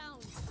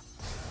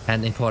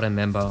an important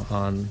member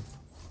on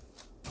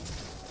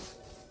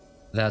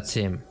that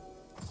team.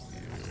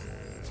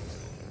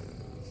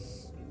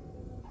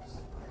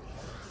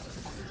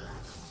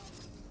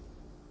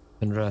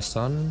 And rest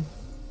on.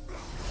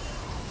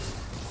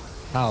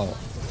 How?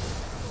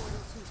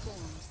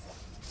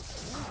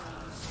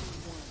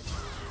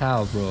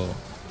 How, bro?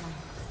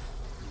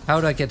 How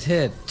do I get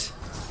hit?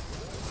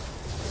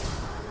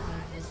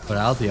 But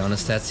I'll be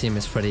honest, that team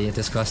is pretty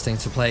disgusting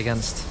to play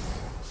against.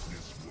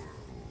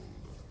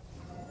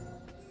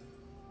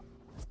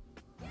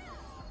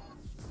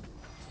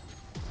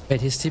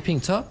 Wait, he's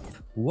TPing top?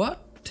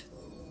 What?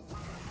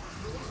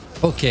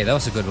 Okay, that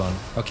was a good one.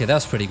 Okay, that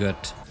was pretty good.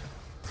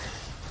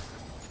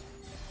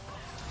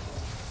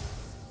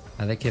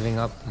 Are they giving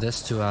up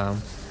this to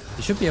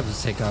you should be able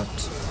to take out.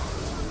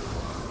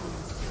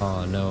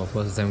 Oh no,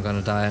 both of them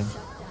gonna die.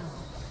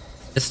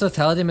 It's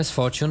Lethality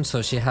Misfortune,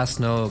 so she has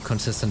no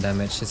consistent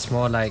damage. It's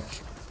more like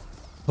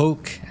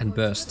poke and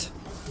burst.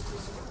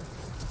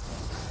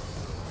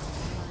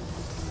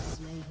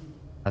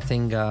 I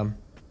think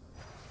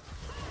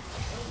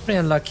pretty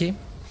unlucky.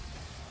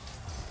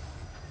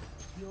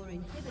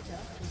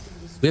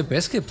 We're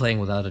basically playing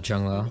without a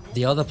jungler.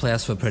 The other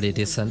players were pretty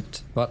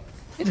decent, but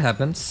it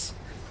happens.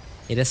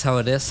 It is how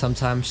it is.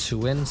 Sometimes you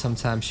win,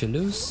 sometimes you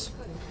lose.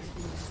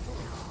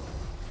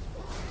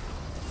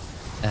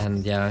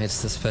 And yeah,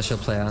 it's the special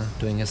player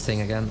doing his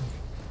thing again.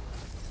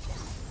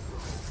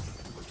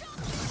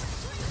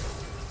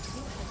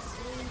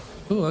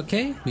 Ooh,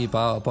 okay, we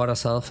bought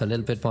ourselves a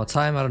little bit more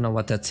time. I don't know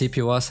what that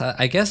TP was.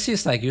 I guess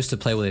he's like used to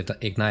play with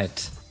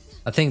Ignite.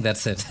 I think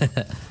that's it. The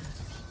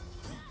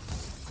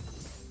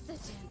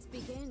dance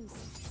begins.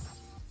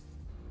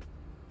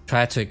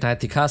 Tried to ignite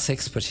the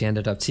Kha'Zix, but she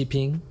ended up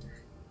TPing.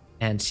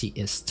 And she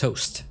is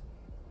toast.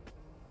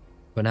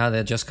 But now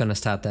they're just gonna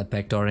start that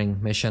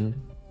backdooring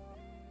mission.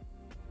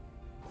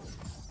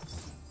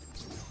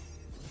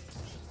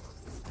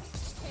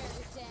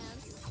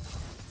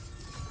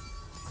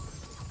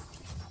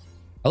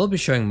 I will be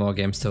showing more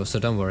games though, so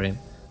don't worry.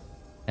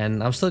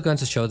 And I'm still going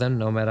to show them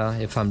no matter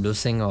if I'm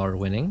losing or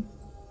winning.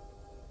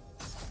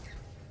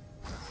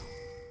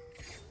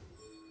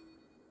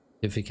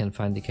 If we can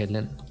find the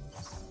Caitlyn.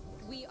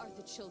 We are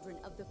the children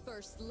of the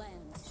first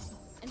land,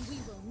 and we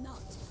will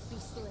not be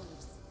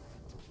slaves.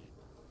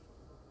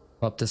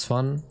 Pop this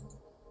one.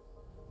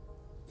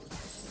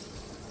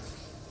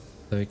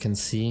 So you can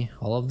see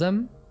all of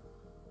them.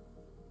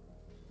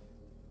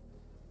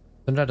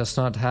 Syndra does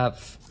not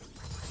have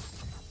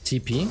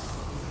TP.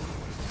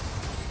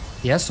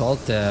 He has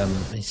ult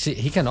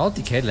he can ult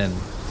the Caitlyn.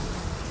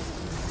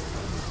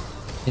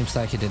 Seems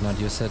like he did not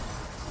use it.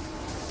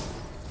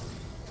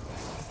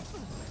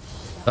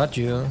 Got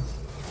you.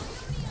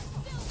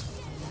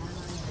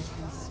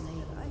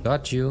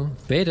 Got you.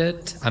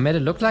 Baited. I made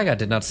it look like I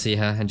did not see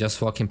her and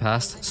just walking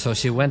past. So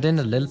she went in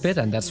a little bit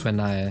and that's when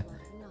I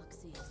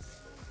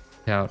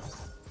out.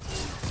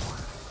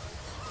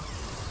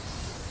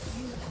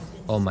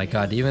 Oh my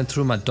god, even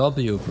through my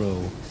W,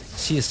 bro.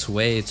 She is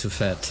way too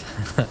fat.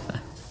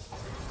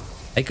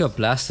 I got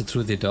blasted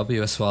through the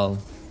W as well.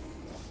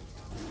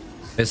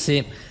 You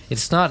see,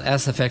 it's not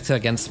as effective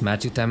against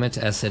magic damage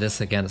as it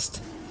is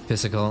against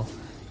physical.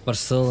 But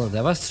still,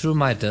 that was through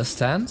my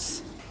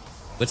distance,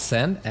 with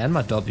sand and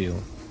my W.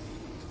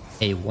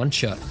 A one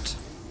shot.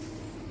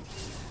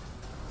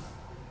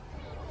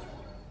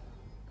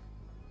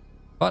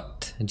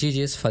 But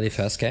GG's for the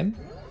first game.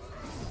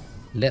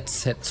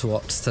 Let's head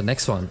towards the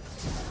next one.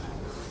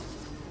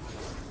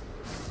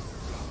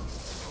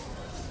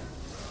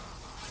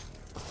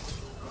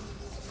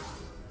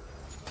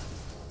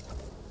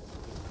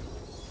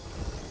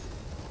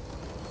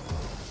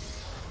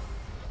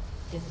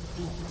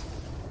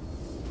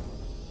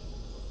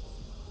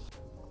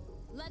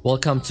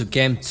 Welcome to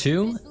game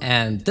 2,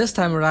 and this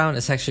time around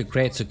it's actually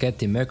great to get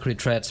the Mercury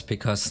Threads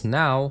because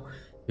now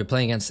you're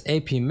playing against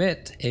AP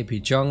mid,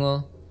 AP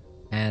jungle,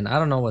 and I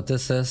don't know what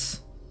this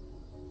is.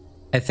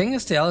 I think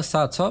it's the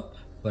Alistar top,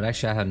 but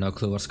actually I have no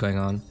clue what's going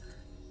on.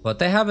 But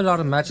they have a lot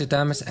of magic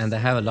damage and they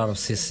have a lot of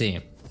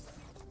CC.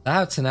 I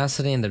have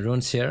tenacity in the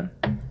runes here.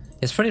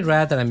 It's pretty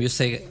rare that I'm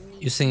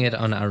using it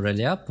on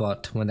Irelia,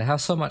 but when they have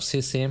so much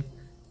CC,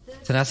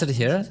 tenacity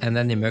here and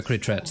then the Mercury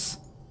Threads.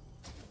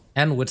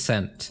 And with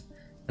scent.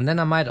 And then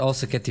I might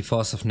also get the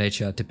Force of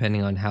Nature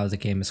depending on how the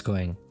game is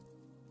going.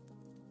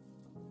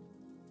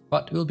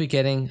 But we'll be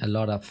getting a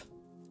lot of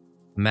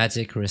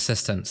magic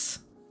resistance.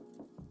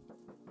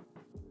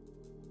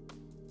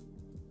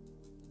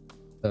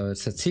 So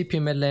it's a TP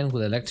mid lane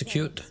with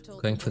Electrocute,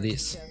 going for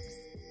these.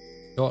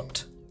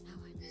 Short.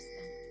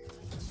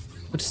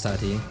 Good start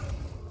here.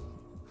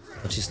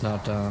 But she's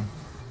not I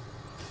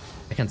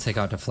can take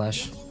out the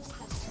flash.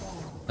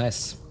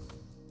 Nice.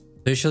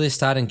 Usually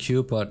start in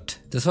Q, but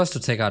this was to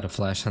take out a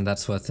flash and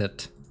that's worth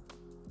it.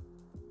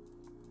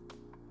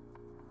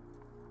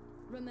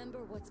 Remember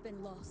what's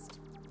been lost.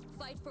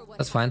 Fight for what.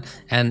 That's fine.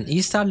 And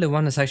E-Star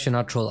one is actually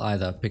not troll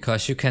either,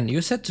 because you can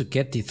use it to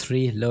get the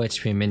 3 low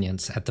HP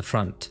minions at the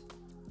front.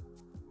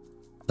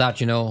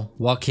 Without, you know,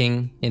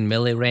 walking in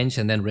melee range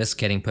and then risk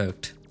getting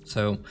poked.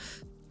 So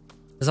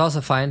it's also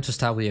fine to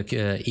start with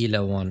your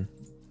Elo one.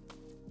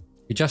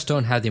 You just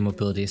don't have the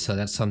mobility, so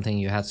that's something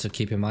you have to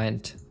keep in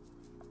mind.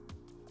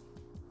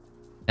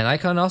 And I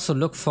can also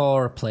look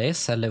for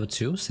plays at level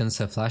 2 since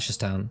the flash is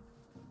down.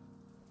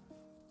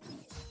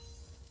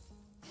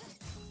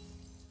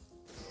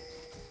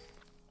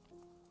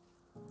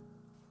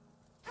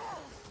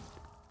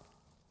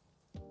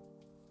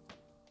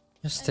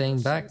 Just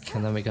staying back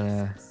and then we're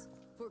gonna...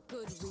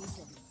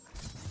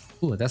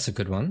 Ooh, that's a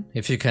good one.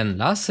 If you can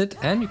last it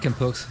and you can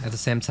poke at the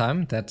same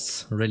time,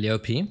 that's really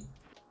OP.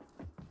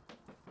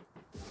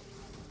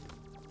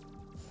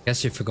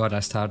 Guess you forgot I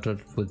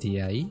started with the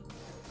E.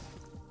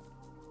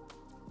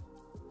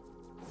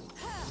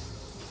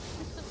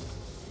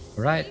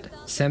 Right,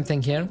 same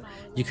thing here.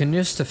 You can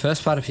use the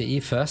first part of your E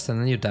first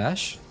and then you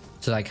dash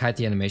to like hide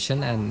the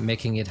animation and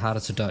making it harder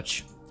to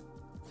dodge.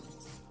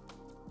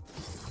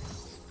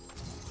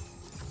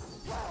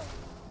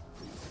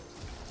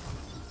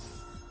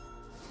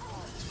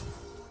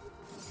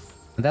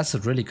 And that's a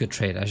really good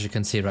trade, as you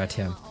can see right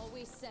here.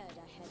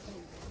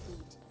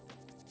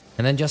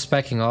 And then just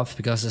backing off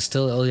because it's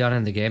still early on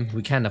in the game.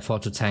 We can't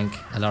afford to tank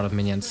a lot of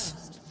minions.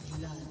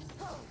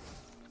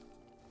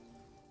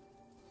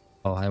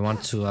 Oh, I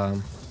want to, I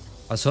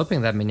was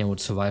hoping that minion would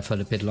survive for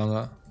a bit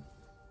longer.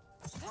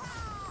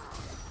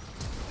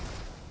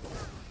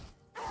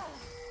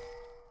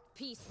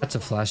 That's a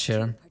flash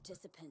here.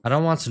 I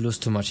don't want to lose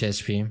too much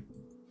HP.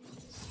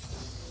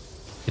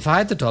 If I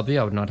had the W,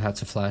 I would not have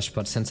to flash,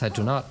 but since I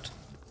do not,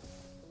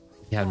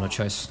 you have no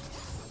choice.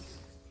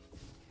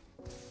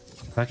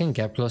 If I can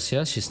get close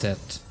here, she's dead.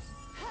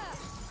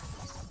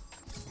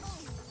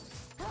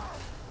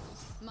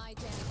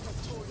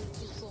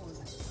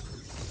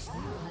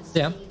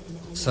 Yeah,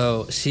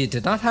 so she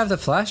did not have the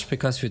flash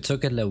because we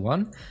took it level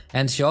 1,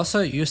 and she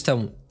also used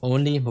the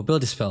only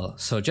mobility spell,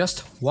 so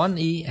just 1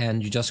 E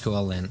and you just go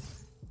all in.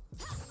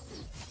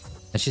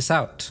 And she's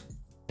out.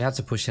 We have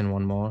to push in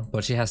one more,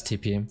 but she has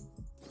TP,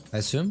 I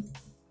assume?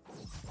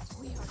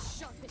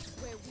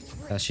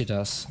 Yeah, she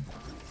does.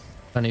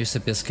 Gonna use the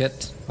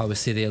biscuit, while we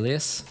see the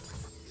Elias.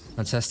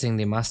 I'm testing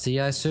the Master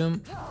E, I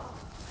assume.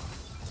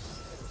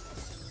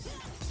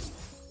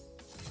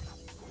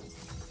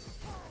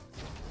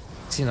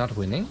 Is he not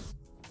winning?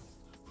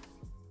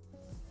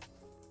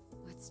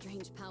 What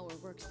strange power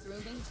works through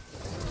me?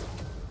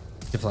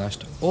 He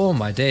flashed. Oh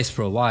my days,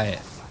 bro, why?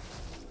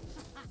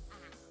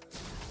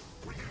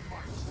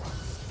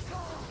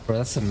 Bro,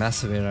 that's a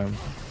massive ARAM.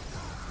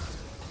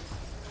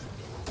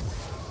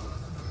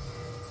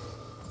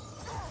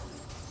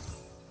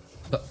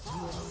 But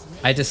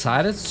I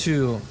decided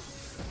to...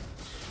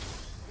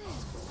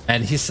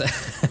 And he's...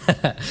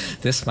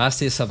 This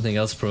Master is something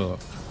else, bro.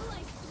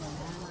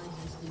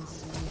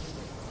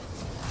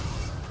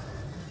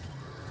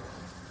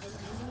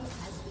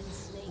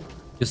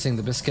 Using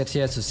the biscuit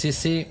here to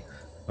CC.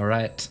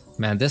 Alright.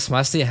 Man, this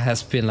Master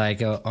has been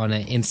like on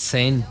an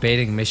insane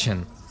baiting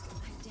mission.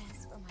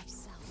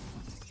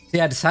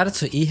 See, I decided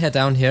to E her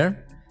down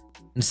here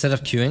instead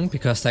of queuing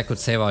because that could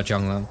save our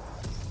jungler.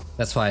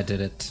 That's why I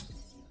did it.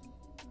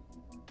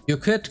 You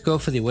could go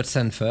for the Wit's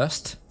End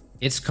first.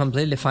 It's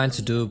completely fine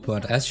to do,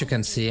 but as you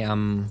can see,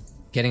 I'm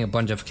getting a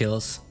bunch of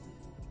kills.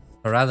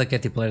 I'd rather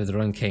get the Blade of the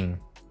Ruined King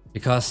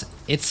because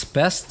it's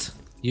best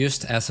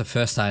used as a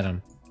first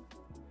item.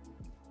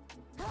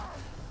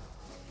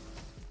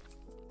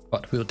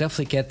 But we'll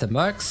definitely get the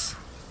Mercs,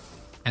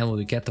 and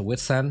we'll get the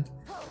Wit's End,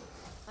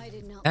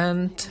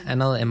 and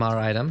another MR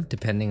item,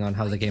 depending on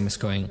how the game is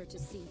going.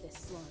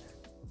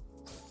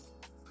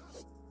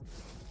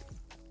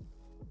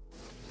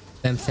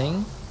 Same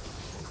thing.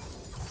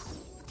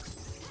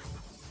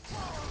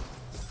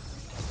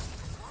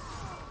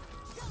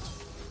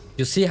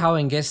 You see how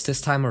I engaged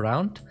this time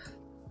around?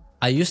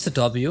 I used the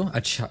W, I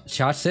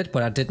charged it,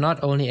 but I did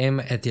not only aim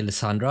at the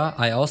Lissandra,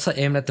 I also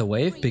aimed at the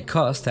wave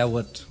because that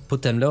would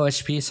put them low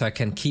HP so I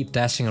can keep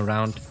dashing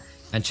around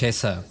and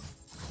chase her.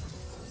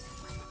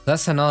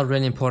 That's another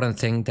really important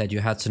thing that you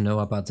had to know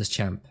about this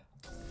champ.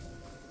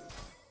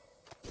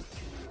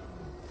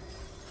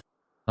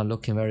 Not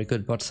looking very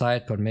good bot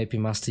side, but maybe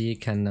Master Yi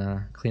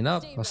can clean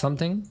up or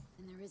something.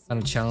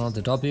 Gonna channel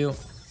the W.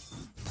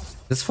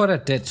 This is what I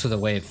did to the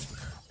wave.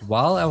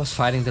 While I was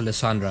fighting the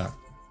Lissandra,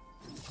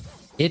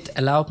 it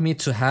allowed me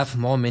to have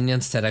more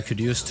minions that I could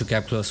use to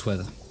get close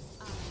with.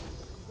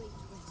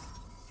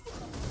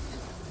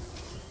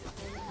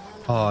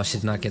 Oh, she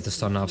did not get the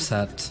stun off.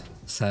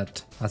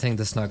 Sad. I think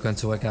this is not going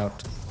to work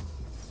out.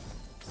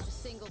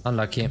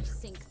 Unlucky.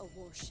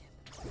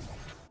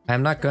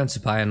 I'm not going to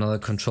buy another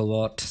control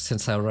ward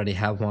since I already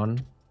have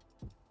one.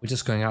 We're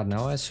just going out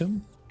now, I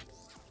assume.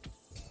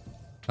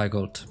 Buy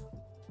gold.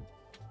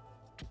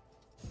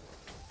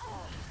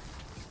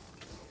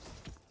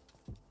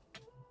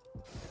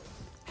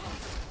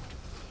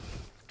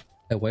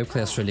 The wave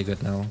clear is really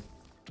good now.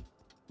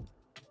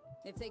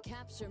 If they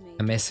capture me,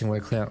 Amazing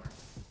wave clear.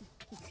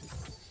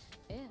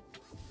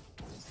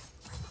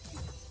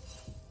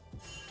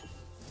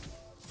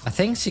 I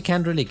think she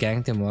can't really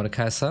gank the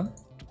Mordekaiser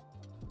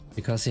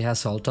because he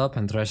has ult up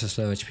and Thresh is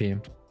low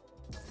HP.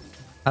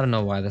 I don't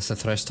know why there's a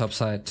Thresh top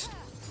side.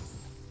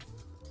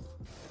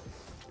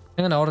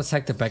 I'm gonna auto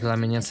attack the backline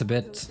minions a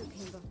bit.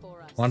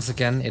 Once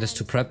again, it is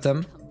to prep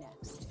them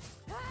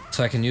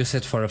so I can use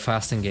it for a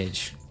fast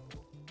engage.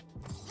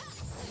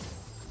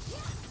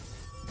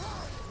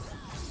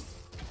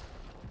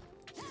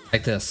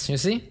 Like this, you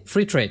see?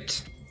 Free trade.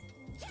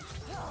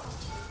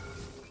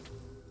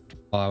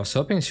 Oh, I was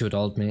hoping she would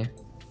ult me.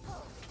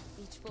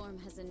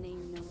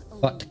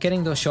 But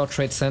getting those short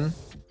trades in,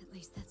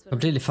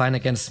 completely fine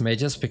against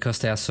mages because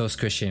they are so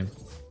squishy.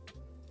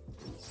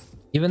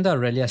 Even though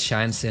Irelia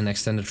shines in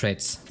extended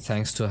trades,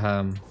 thanks to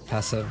her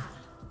passive.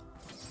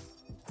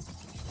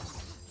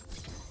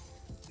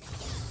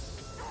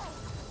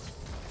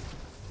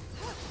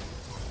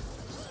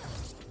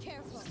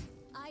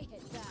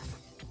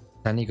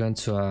 Danny going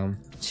to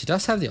she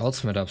does have the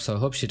ultimate up, so I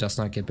hope she does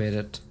not get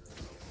baited.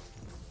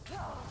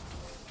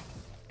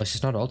 But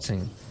she's not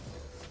ulting.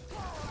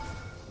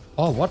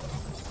 Oh, what?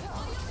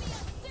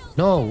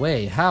 No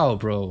way, how,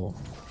 bro?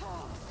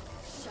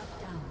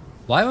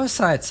 Why was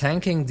I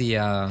tanking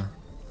the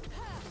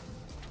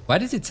why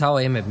did the tower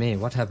aim at me?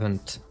 What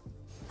happened?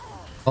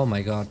 Oh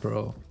my god,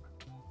 bro.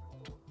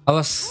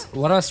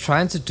 What I was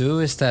trying to do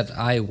is that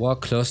I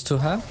walk close to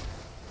her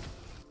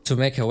to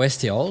make her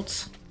waste the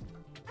ult.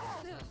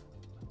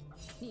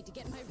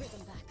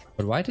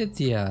 But why did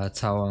the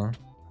tower...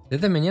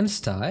 Did the minions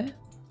die?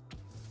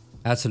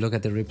 I had to look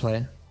at the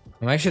replay.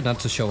 I'm actually not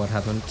too sure what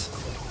happened.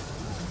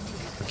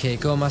 Okay,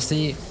 go Master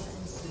Yi.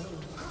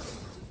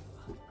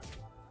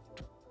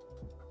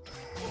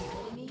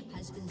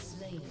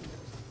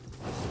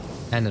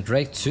 And a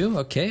Drake too.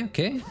 Okay,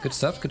 okay. Good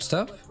stuff, good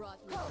stuff. Brought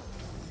you.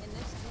 In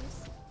this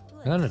case,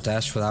 I'm gonna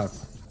dash without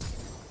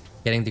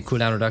getting the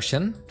cooldown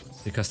reduction,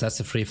 because that's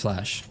a free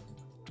flash.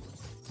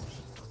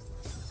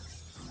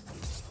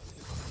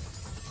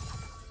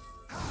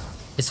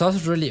 It's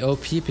also really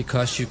OP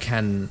because you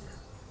can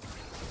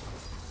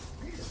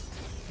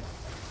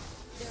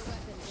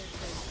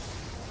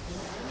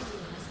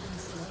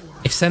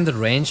extend the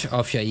range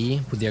of your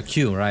E with your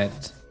Q,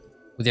 right?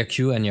 With your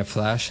Q and your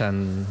flash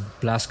and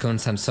blast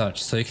cones and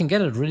such. So you can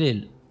get a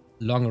really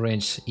long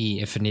range E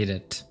if you need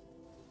it.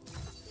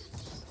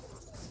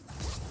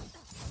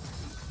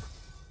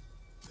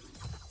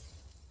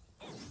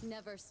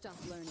 never stop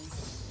learning.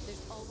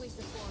 There's always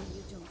a form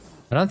you don't know.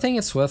 I don't think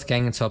it's worth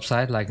ganking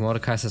topside, like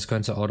Mordekaiser is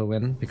going to auto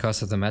win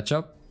because of the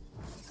matchup.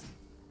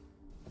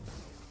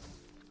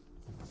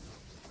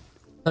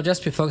 So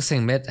just be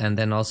focusing mid and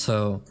then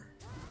also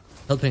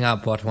helping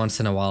out bot once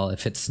in a while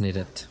if it's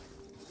needed.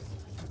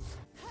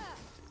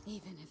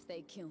 Even if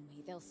they kill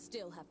me, they'll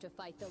still have to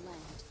fight the land.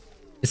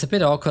 It's a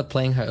bit awkward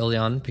playing her early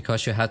on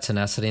because you had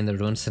tenacity in the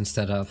runes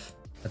instead of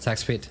attack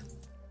speed.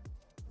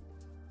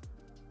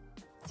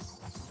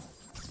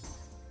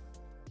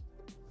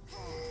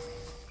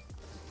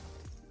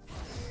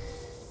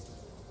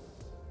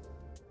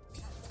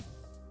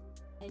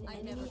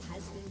 An enemy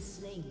has been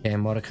slain. Okay,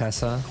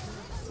 Mordekaiser.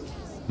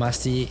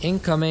 Masti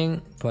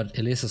incoming, but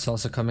Elise is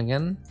also coming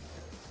in.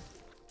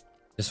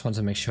 Just want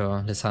to make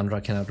sure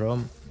Lissandra cannot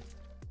roam.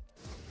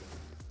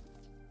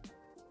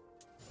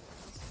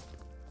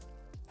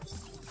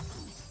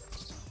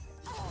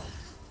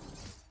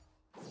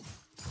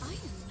 I am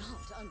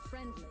not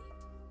unfriendly.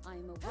 I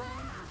am a warm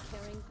and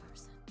caring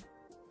person.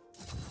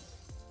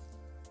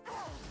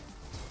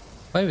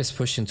 Wave is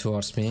pushing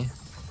towards me.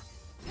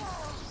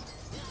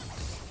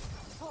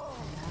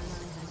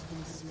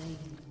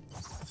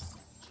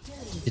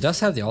 She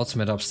does have the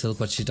ultimate up still,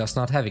 but she does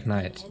not have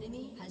ignite.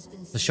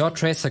 The short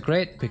trades are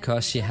great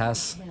because she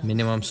has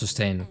minimum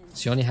sustain.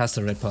 She only has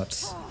the red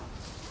pots.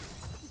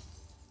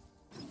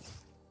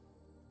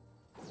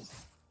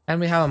 And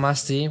we have a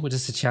Masti, which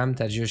is a champ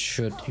that you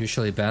should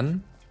usually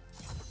ban.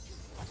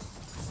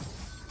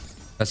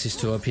 Because he's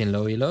too OP in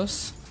low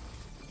elos.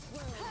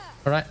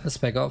 Alright, let's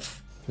back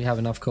off. We have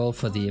enough gold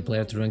for the Blade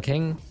of the Rune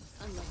King.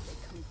 Unless they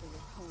come for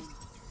your home.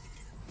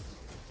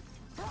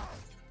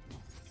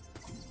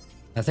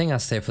 I think I'll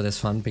stay for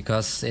this one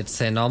because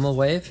it's a normal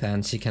wave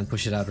and she can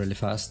push it out really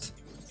fast.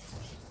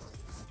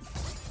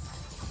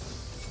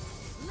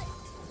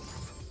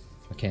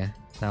 Okay,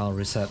 now I'll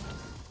reset.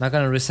 Not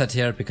gonna reset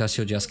here because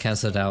she'll just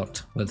cancel it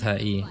out with her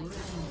E.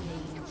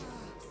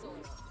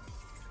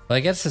 But I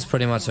guess it's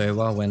pretty much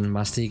over when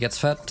Masti gets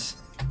fed.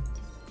 Such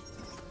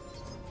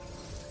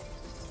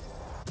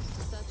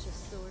a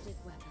sordid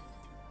weapon,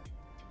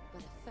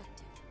 but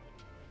effective.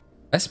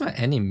 Where's my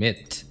any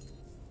mid?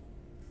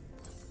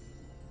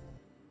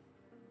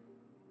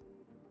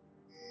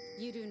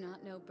 You do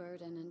not know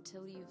burden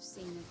until you've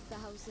seen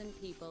 1,000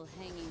 people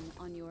hanging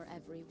on your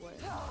every word.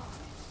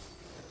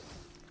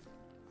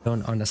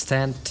 Don't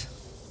understand.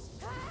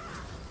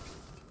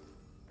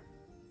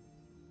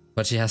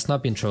 But she has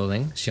not been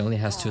trolling, she only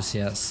has 2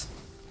 CS.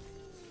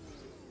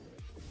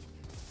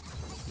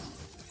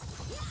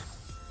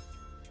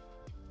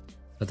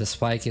 But the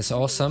spike is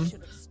awesome.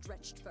 Should have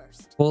stretched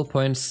first. Full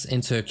points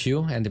into a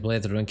Q and the Blade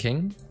of the Rune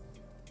King.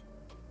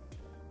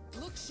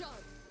 Look sharp.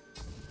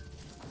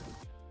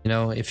 You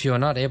know, if you are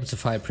not able to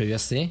fight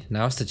previously,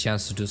 now's the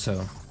chance to do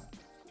so.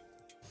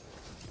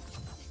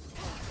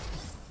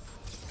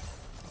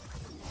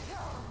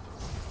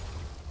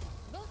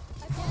 Look,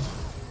 I get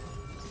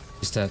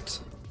it. Is that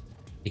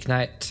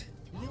ignite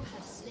You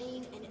have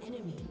slain an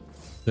enemy.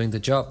 doing the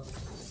job?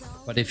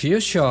 But if you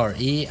shore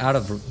E out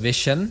of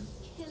vision,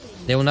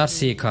 they will not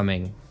see it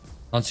coming.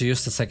 Want to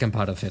use the second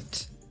part of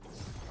it.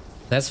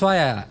 That's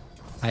why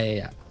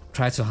I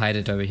try to hide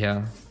it over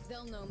here.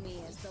 They'll know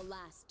me as the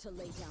last to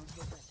lay down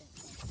her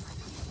weapons.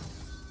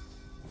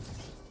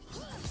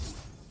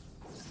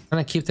 I'm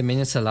gonna keep the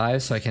minions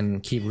alive so I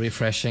can keep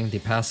refreshing the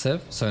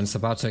passive. So it's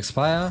about to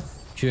expire,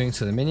 queuing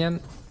to the minion.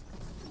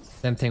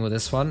 Same thing with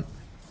this one.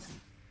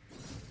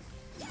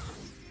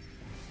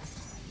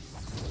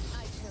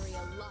 I carry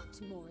a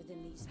lot more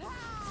than these weapons.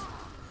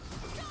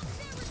 Stop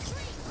their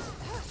retreat!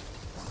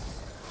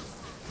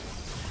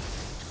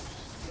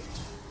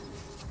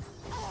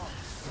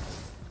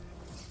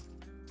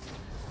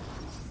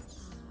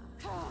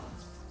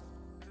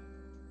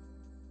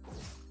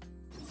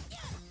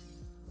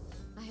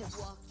 I have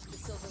walked the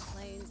silver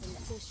plains and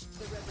fished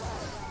the river.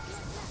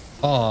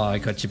 Oh, I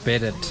got you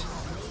baited.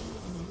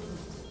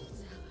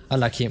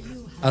 Unlucky.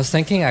 I was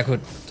thinking I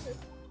could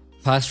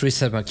fast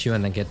reset my Q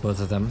and then get both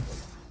of them.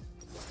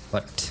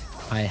 But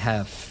I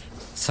have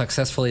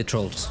successfully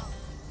trolled.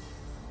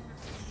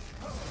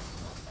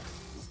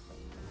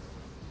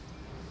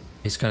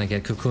 He's gonna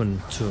get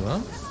Cocoon too,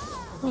 huh?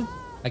 Well,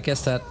 I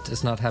guess that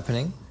is not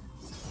happening.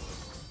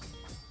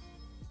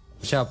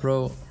 Watch out,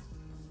 bro.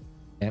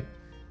 Yep.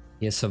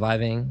 He is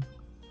surviving.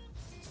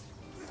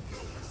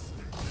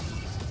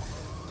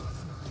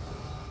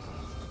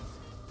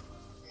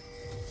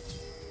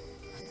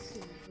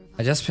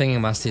 I just pinging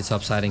Musty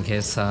topside in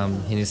case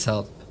he needs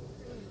help.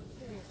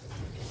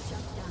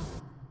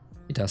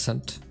 He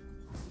doesn't.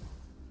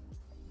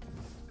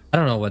 I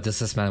don't know what this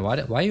is, man.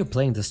 Why are you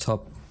playing this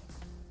top?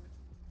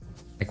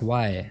 Like,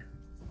 why?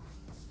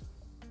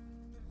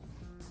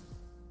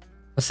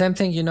 The same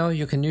thing, you know,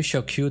 you can use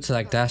your Q to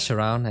like dash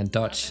around and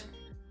dodge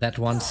that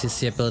one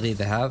CC ability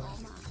they have.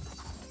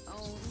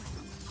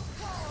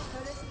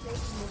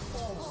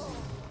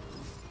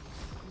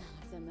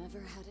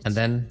 And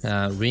then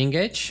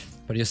re-engage.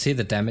 But you see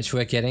the damage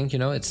we're getting, you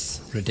know,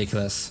 it's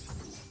ridiculous.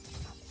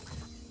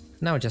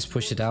 Now just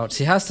push it out.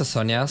 She has the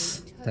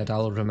Sonias that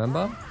I'll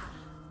remember.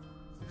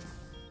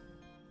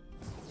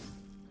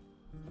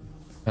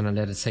 Gonna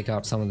let it take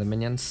out some of the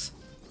minions.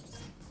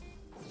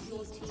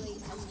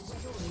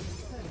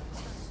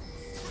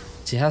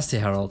 She has the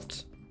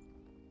Herald.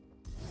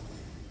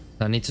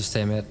 I need to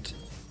stay mid.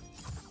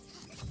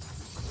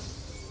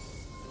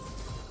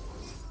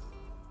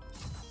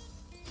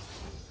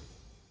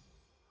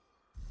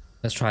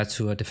 Let's try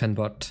to defend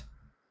bot.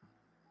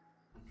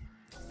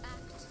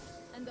 Act,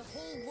 and the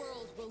whole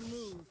world will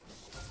move.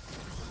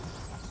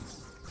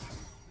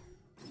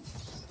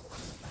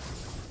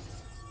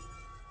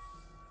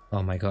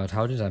 Oh my god,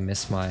 how did I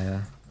miss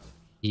my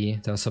E?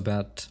 That was so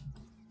bad.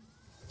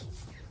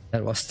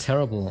 That was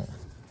terrible.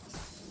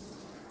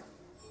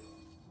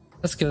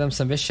 Let's give them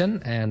some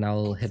vision and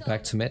I'll hit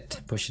back to mid,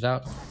 push it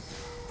out.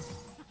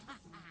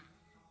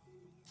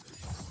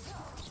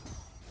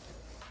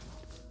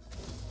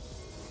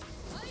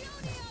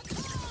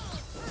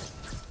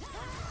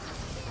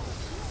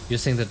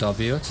 Using the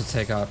W to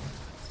take out.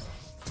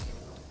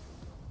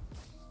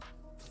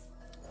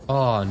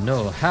 Oh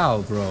no,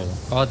 how, bro?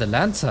 Oh, the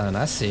lantern,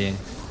 I see.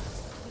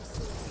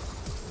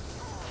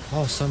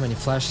 Oh, so many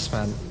flashes,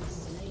 man.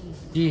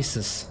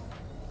 Jesus.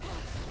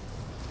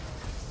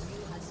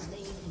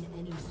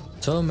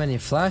 So many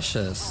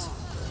flashes.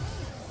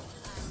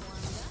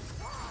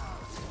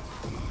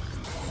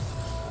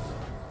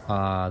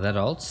 That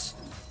ults.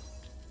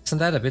 Isn't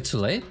that a bit too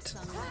late?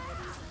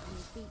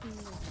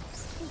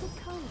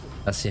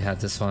 As he had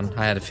this one.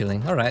 I had a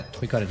feeling. Alright,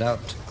 we got it out.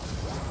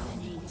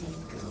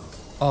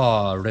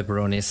 Oh,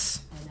 Ripperonis.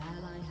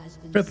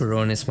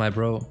 Ripperonis, my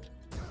bro.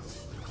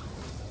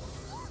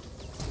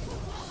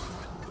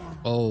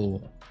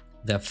 Oh,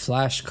 the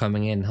flash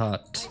coming in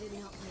hot.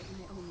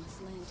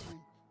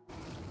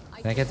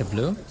 Can I get the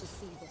blue?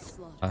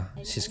 Ah,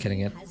 she's getting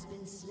it.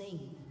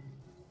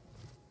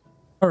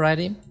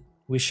 Alrighty,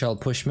 we shall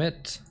push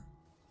mid.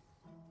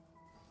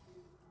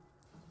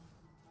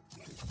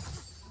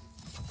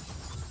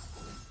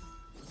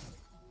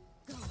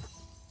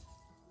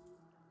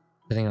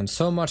 Sitting on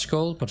so much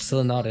gold, but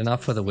still not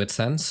enough for the wit's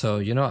end, so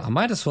you know, I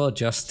might as well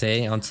just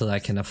stay until I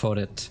can afford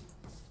it.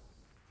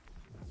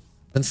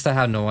 Since I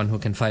have no one who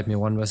can fight me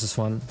 1 versus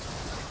 1.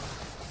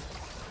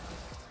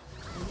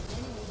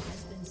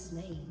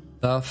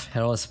 Stuff,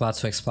 Herald is about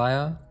to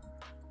expire.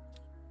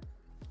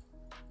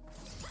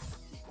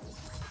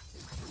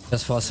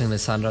 Just forcing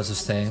Lissandra to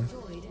stay.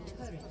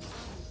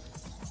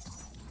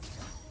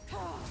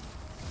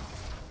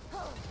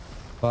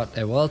 But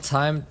a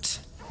well-timed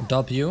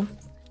W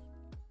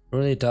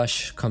really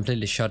does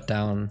completely shut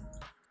down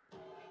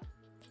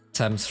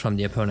attempts from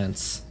the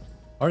opponents.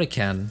 Or it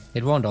can,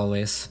 it won't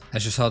always.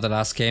 As you saw the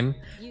last game,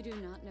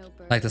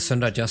 like the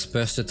Sundar just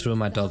bursted through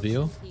my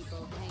W,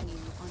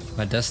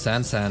 my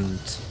distance and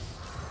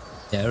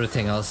yeah,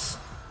 everything else,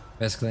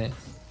 basically.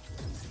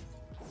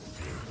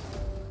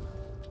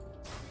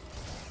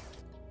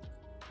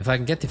 If I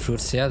can get the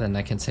fruits here, then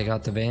I can take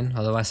out the Vayne,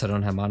 otherwise I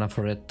don't have mana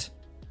for it.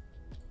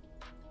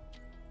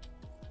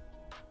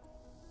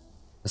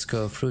 Let's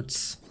go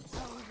fruits.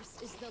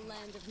 Is the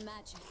land of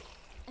magic,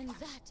 and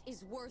that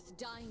is worth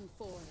dying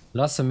for.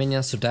 Lots of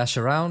minions to dash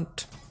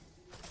around,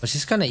 but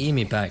she's gonna E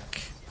me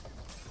back.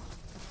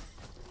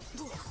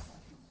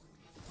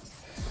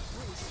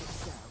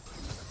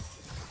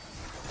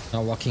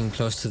 Now walking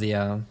close to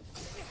the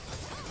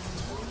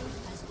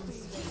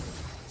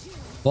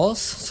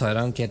walls, so I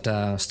don't get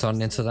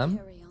stunned into them.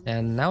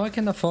 And now I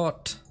can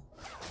afford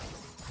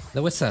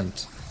the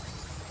Withstand.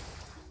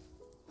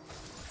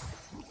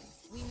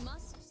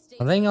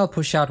 I think I'll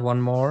push out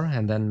one more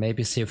and then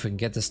maybe see if we can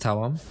get this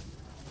tower.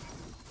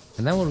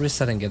 And then we'll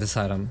reset and get this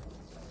item.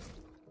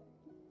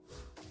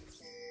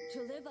 To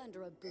live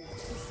under a boot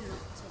is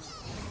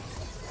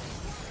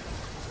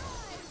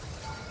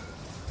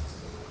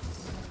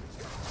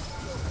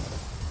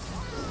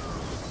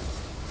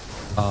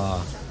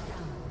not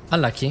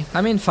Unlucky.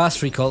 I mean,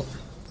 fast recall.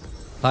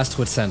 Fast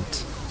Withstand.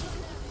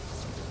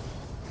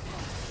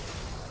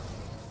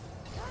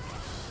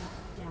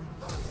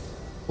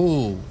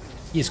 Ooh,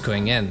 he's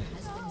going in.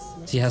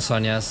 She has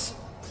Sonya's.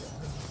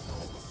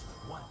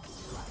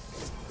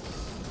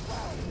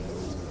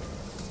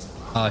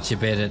 Oh, she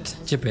baited.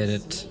 She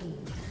baited.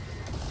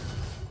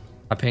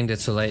 I pinged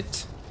it too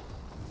late.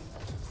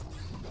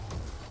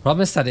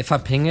 Problem is that if I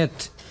ping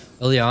it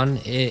early on,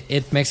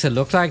 it makes it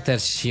look like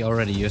that she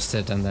already used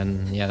it, and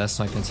then yeah, that's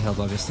not going to help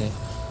obviously.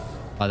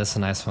 Oh, that's a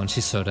nice one.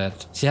 She's so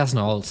dead. She has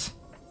no ult.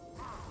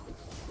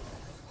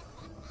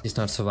 He's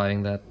not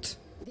surviving that.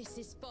 This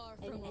is far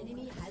An from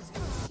enemy has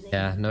been slain.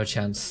 Yeah, no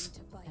chance.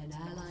 An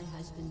ally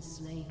has been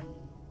slain.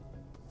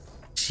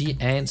 She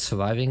ain't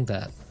surviving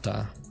that.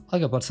 I'll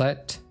go bot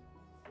side.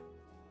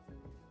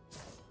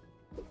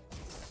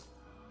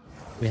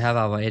 We have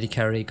our AD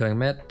carry going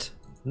mid.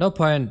 No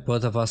point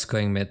both of us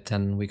going mid,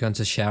 and we're going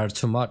to share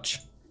too much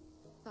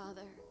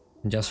Father.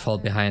 and just fall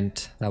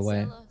behind that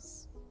way.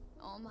 Zelos,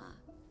 Oma,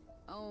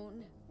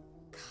 Own,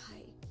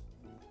 Kai,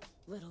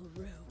 Little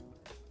Rue.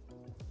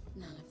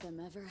 None of them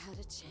ever had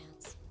a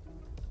chance.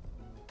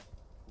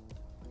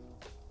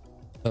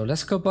 So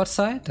let's go bot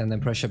side and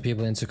then pressure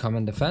people into come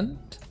and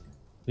defend.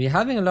 We're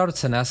having a lot of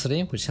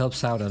tenacity, which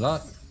helps out a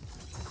lot.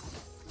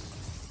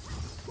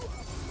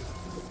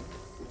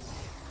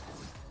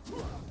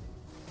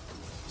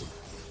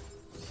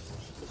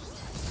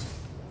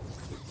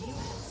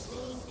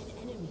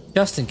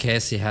 Just in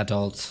case he had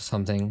ult or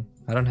something.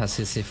 I don't have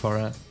CC for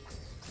it.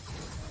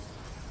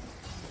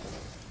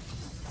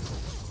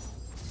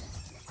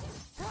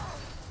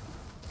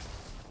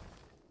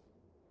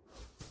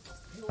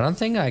 I don't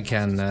think I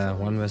can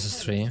 1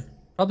 versus 3.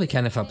 Probably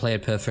can if I play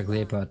it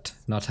perfectly, but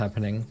not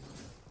happening.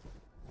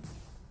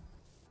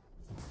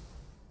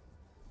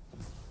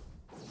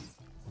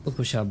 We'll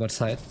push our bot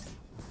side.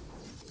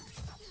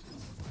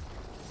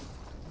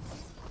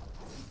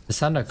 The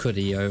Thunder could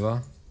E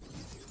over.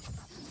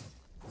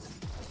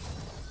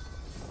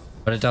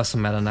 But it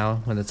doesn't matter now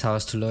when the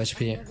tower's too low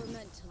HP. Never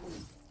meant to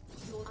leave.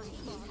 Your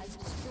team has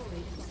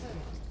destroyed a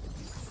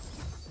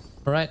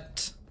turret.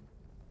 Alright.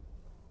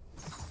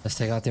 Let's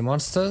take out the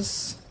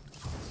monsters.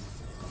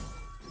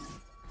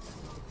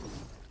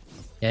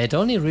 Yeah, it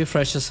only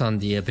refreshes on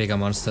the bigger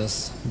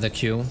monsters. The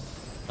Q.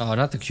 Oh,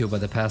 not the Q, but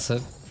the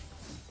passive.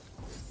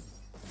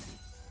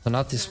 So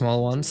not the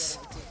small ones.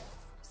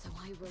 So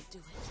I will do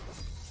it.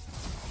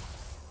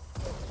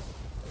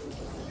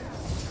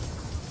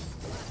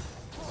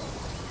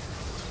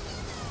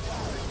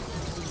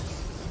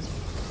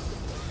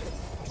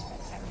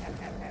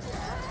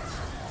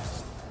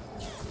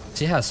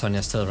 She has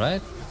Sonya still, right?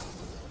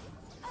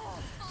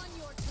 On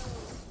your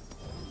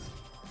toes.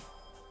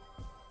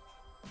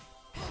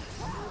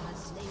 Has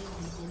slain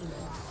an enemy.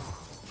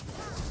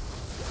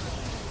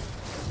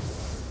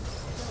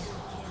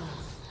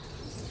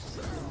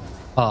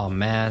 Oh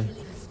man,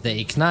 the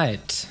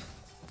ignite.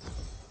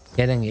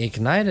 Getting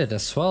ignited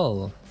as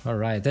well.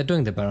 Alright, they're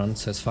doing the Baron,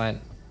 so it's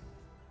fine.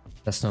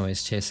 There's no way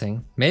he's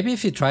chasing. Maybe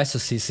if he tries to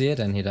CC it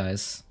and he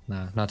dies.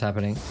 Nah, not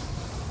happening.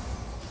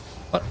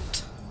 But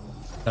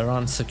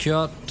Baron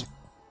secured.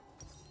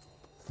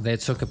 They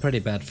took a pretty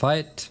bad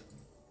fight.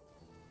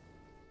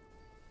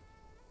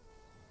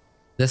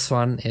 This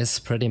one is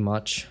pretty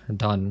much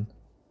done.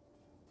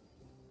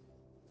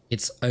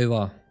 It's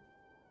over.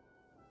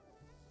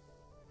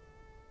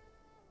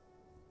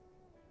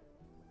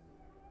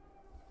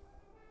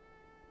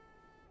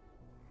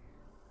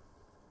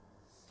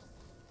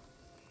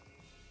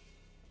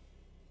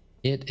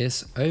 It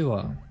is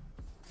over.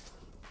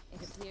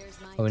 It appears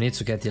my Oh, we need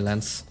to get the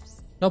lens.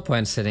 No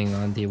point sitting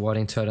on the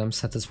warding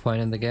totems at this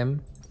point in the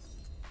game.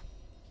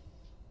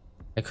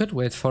 I could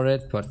wait for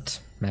it, but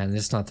man,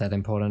 it's not that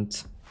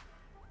important.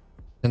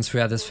 Since we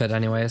are this fit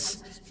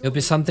anyways. It'll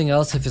be something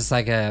else if it's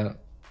like a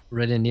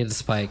really needed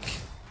spike.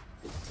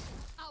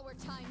 Our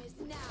time is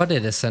now. But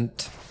it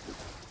isn't.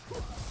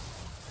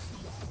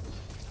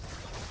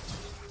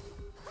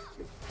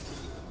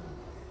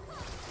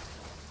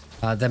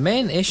 The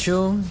main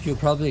issue you're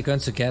probably going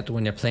to get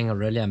when you're playing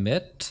Irelia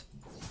mid.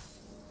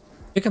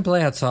 You can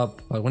play her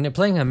top, but when you're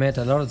playing her mid,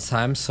 a lot of the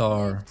times,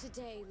 or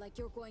Today, like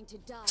you're going to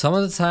die. some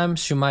of the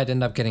times, you might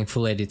end up getting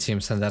full AD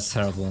teams, and that's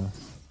terrible.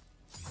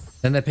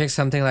 Then they pick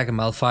something like a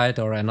Malphite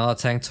or another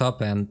tank top,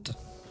 and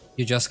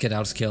you just get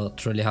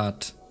outskilled really hard.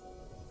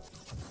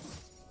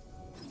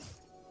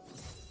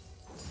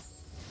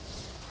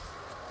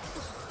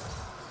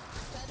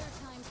 Better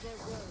times there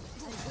were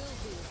and will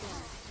be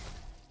again.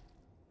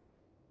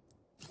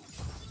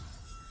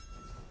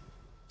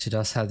 She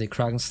does have the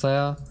Kraken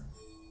Slayer.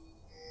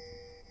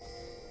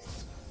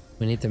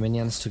 We need the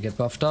minions to get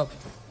buffed up.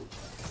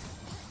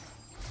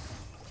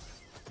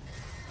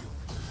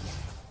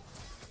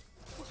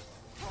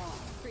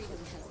 Freedom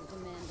has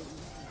demanded me.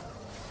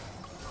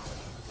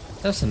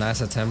 That's a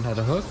nice attempt at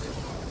a hook.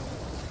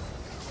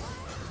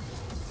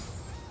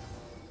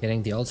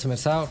 Getting the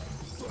ultimates out.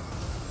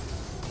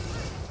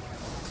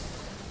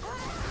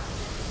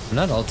 I'm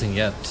not ulting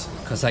yet,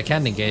 because I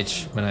can't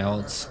engage when I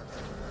ult.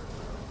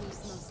 These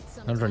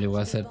must Not really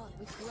worth it. bought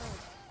with blood.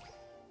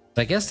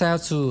 But I guess they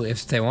have to,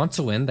 if they want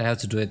to win, they have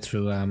to do it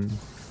through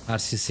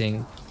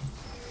RCCing.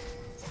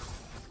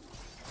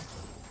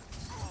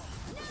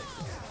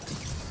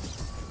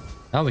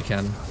 Now we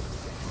can.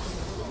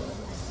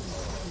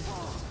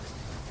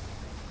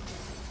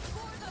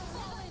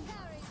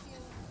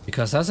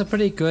 Because that's a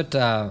pretty good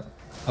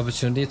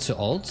opportunity to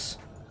ult.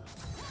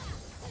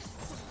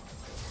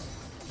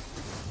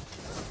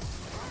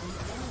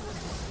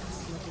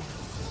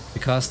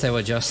 Because they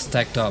were just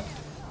stacked up.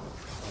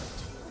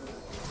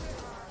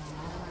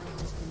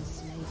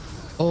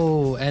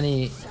 Oh,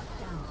 any...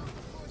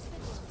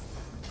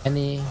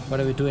 Any, what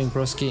are we doing,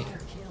 broski?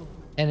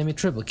 Enemy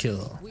triple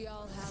kill. We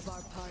all have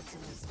our parts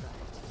in this fight.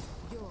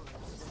 Yours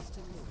is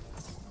to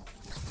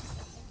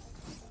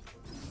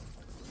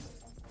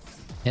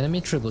lose.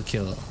 Enemy triple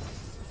kill.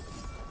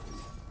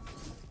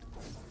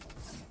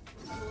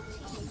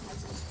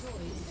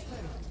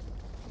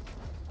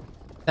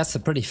 That's a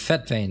pretty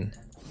fat vein.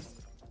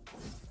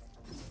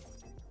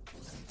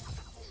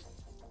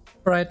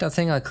 Alright, I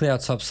think I'll clear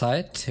out top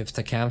side if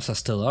the camps are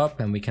still up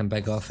and we can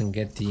back off and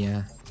get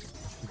the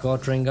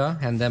God Ringer,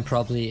 and then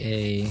probably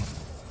a...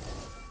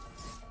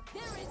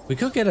 We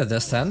could get a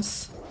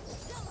distance.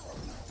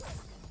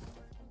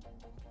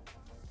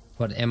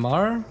 But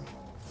MR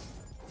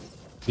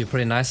be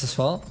pretty nice as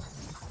well.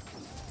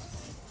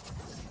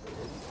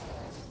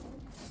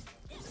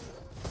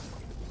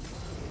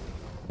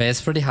 But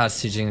it's pretty hard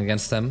sieging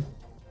against them.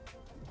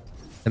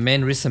 The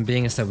main reason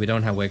being is that we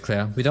don't have wave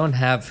clear. We don't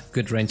have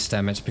good range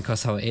damage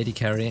because our AD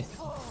carry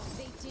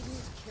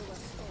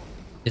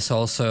is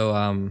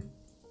also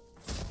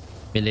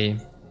melee.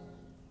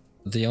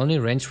 The only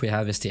range we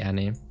have is the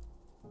Annie,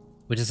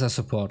 which is a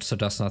support, so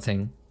does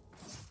nothing.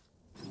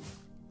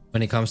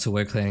 When it comes to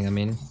wave clearing, I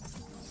mean.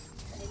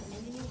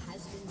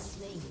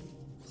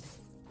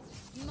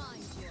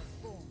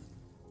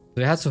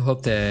 We have to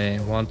hope they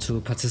want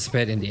to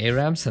participate in the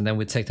A-ramps and then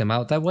we take them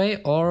out that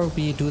way, or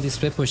we do the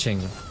split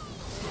pushing.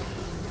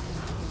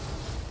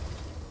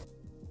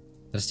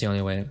 That's the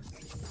only way.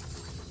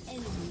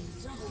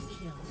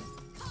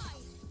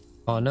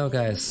 Oh no,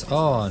 guys.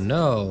 Oh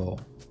no.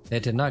 They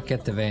did not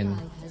get the vein.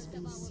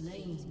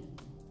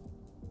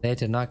 They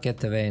did not get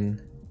the vein.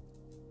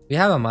 We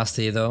have a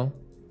Master though.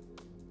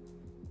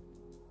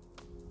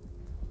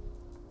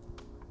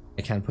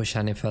 I can't push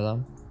any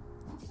further.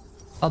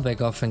 I'll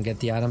back off and get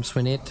the items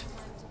we need.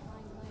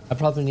 I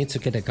probably need to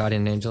get a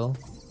Guardian Angel.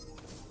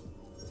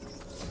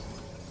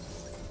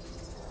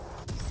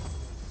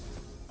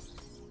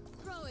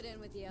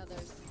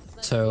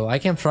 So I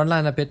can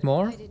frontline a bit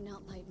more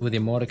with the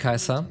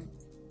Mordekaiser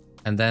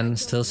and then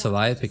still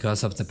survive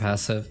because of the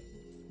passive.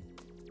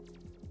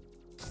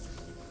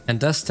 And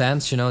does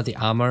stance, you know, the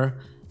armor.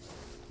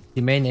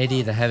 The main AD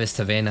they have is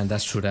the vein and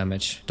that's true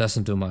damage.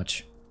 Doesn't do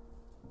much.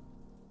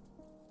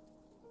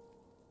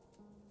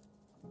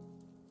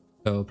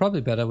 So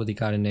probably better with the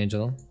Guardian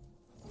Angel.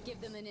 Give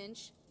them an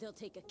inch, they'll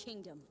take a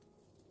kingdom.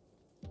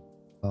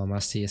 Oh,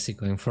 Musty, is he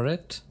going for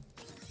it?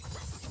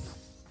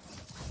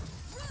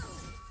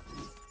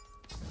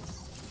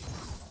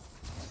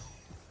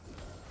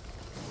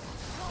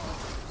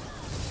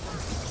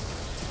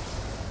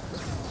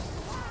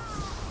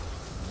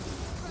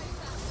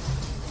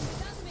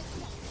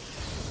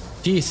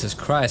 Jesus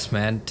Christ,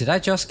 man. Did I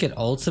just get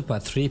ulted by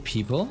 3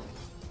 people?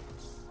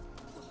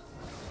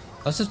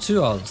 Also 2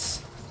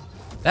 ults.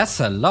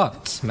 That's a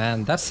lot,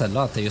 man. That's a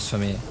lot they use for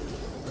me.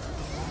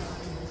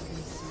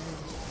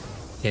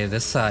 Okay,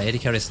 this AD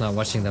carry is not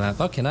watching the map.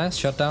 Okay, nice.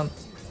 Shut down.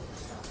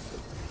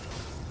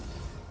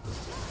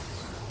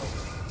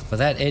 But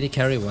that AD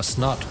carry was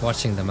not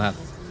watching the map.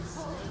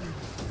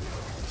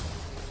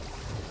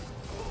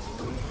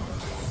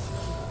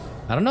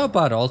 I don't know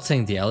about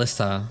ulting the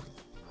Alistar.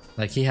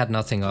 Like, he had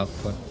nothing up,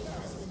 but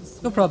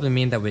it'll probably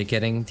mean that we're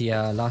getting the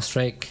last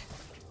Drake.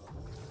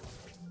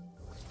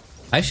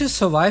 I actually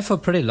survived for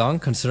pretty long,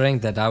 considering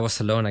that I was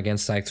alone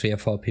against like 3 or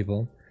 4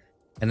 people.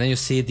 And then you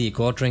see the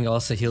God Ring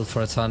also healed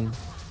for a ton.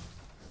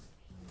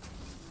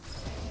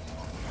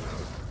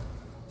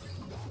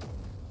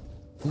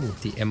 Ooh,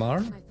 the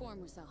MR.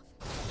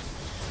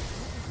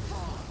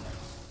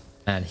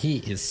 And he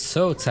is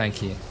so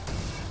tanky.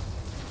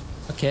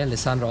 Okay,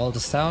 Lissandra ult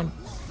is down.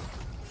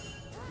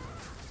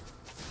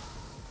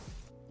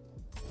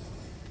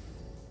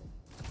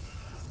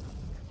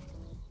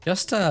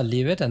 Just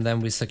leave it and then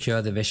we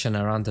secure the vision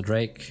around the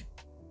Drake.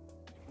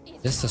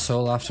 This the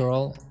soul after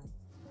all.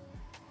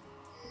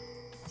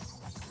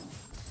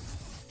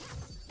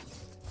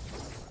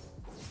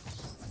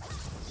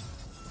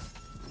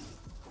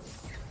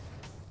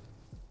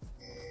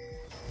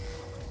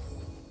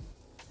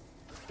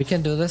 We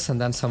can do this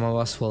and then some of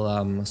us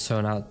will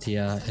zone out the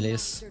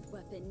Elise.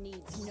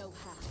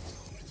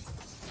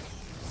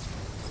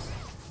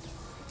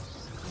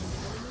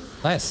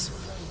 Nice.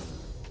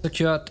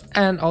 Secured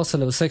and also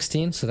level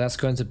 16, so that's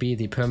going to be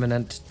the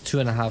permanent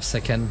 2.5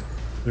 second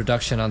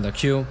reduction on the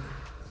Q.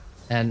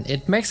 And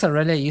it makes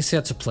Irelia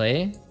easier to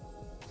play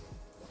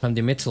from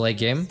the mid to late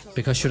game,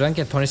 because you don't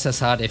get punished as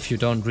hard if you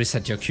don't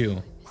reset your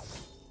Q.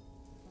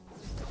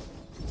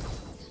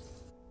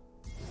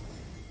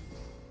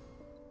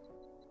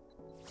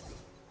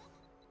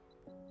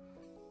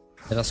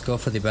 Let us go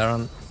for the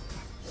Baron.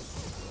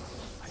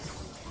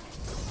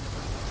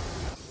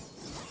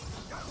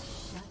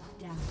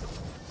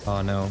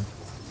 Oh no,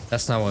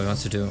 that's not what we want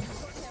to do.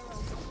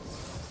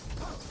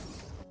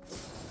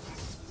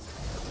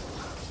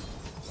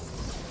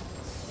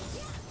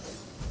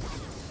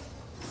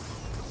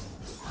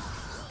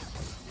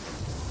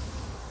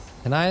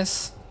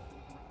 Nice.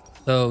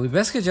 So we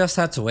basically just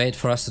had to wait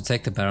for us to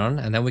take the Baron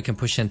and then we can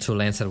push in 2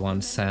 lanes at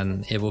once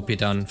and it will be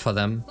done for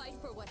them.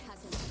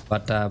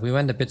 But we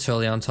went a bit too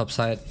early on top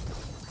side.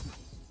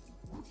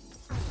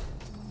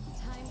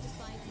 Time to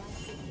find my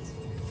feet.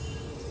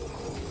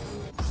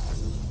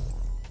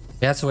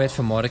 We had to wait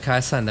for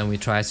Mordekaiser and then we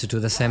tried to do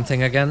the same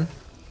thing again.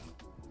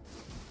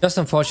 Just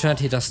unfortunate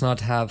he does not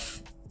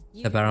have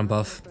the Baron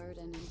buff.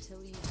 Burden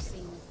until you've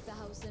seen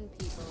 1,000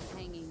 people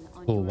hanging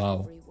on Oh, your wow.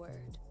 every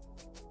word.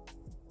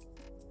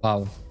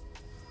 Wow.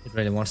 He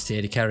really wants the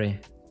AD carry.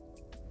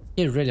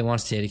 He really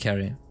wants the AD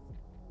carry.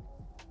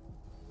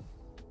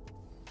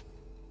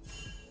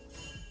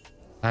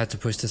 I had to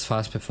push this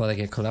fast before they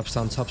get collapsed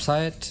on top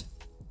side.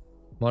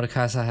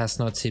 Mordekaiser has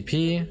no TP,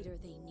 Leader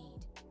they need.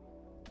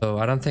 so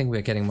I don't think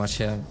we're getting much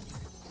here.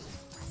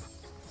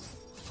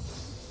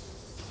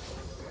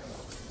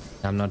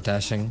 I'm not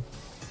dashing.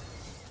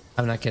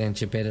 I'm not getting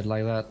G-baited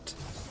like that.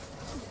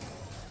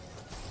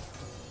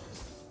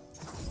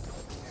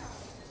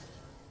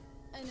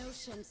 An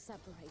ocean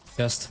separates.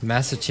 Just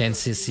massive chain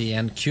CC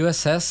and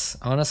QSS,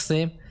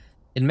 honestly,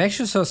 it makes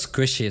you so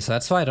squishy, so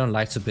that's why I don't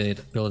like to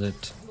build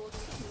it. Your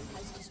team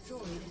has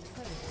destroyed a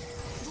turret.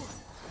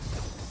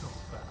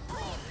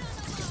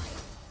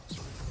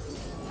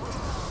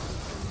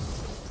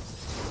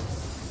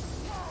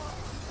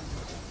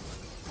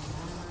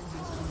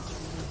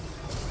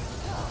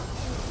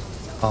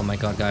 Oh my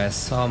god,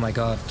 guys. Oh my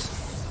god.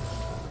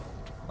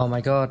 Oh my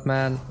god,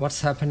 man.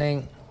 What's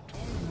happening?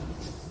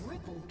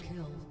 Triple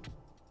kill.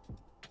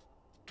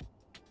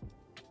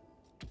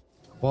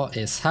 What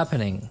is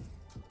happening?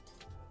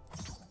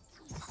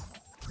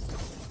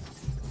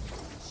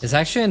 It's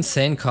actually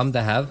insane comp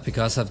they have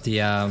because of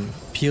the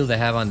peel they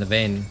have on the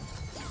Vayne.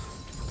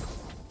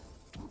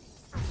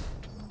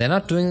 They're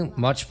not doing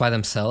much by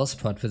themselves,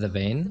 but with the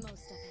Vayne. Most of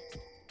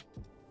it.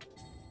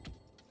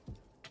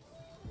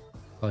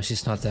 Oh,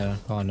 she's not there.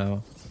 Oh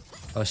no.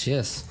 Oh, she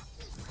is.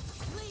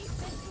 Leave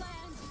this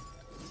land.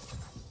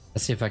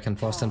 Let's see if I can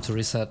force them to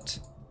reset.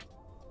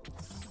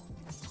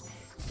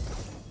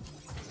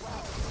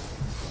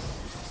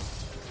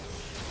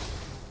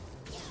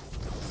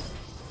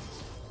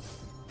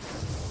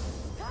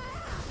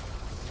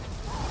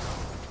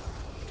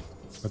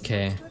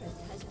 Okay. Turret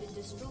has been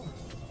destroyed.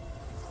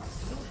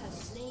 You have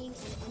slain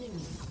an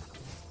enemy.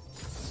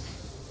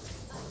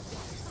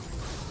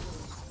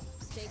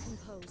 Stay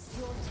composed.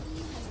 Your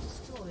team has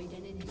destroyed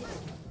an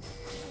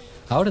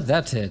inhibitor. How did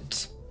that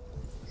hit?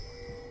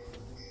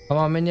 Come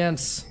on,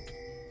 minions.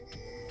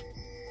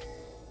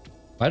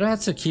 Why do I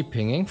have to keep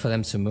pinging for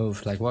them to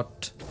move? Like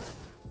what?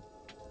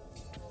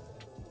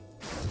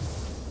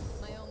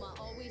 My Oma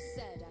always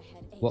said I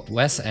had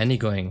Where's Annie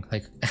going?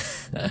 Like, You have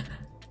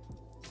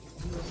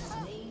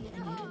slain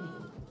an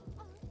enemy.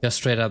 just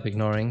straight up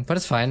ignoring. But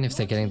it's fine if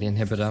they're getting the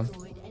inhibitor.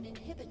 Destroyed an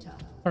inhibitor.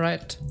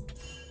 Alright.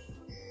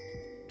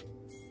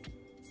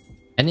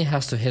 Annie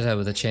has to hit her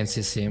with a chain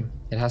CC.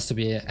 It has to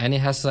be... Annie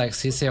has to like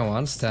CC her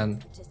once, then...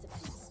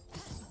 participants.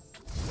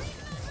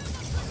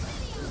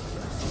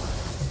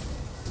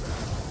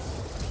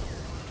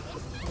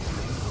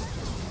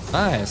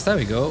 Nice, there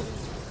we go.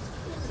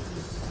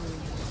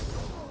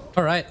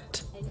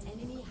 Alright. An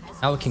enemy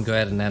has Now we can go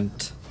ahead and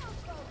end.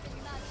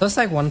 Just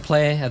like one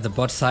play at the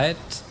bot side,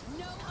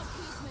 No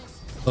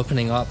appeasement.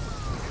 opening up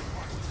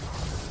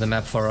the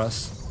map for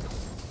us.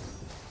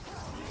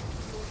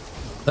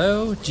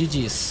 So,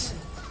 GG's.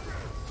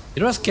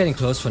 It was getting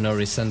close for no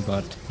reason,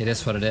 but it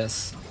is what it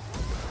is.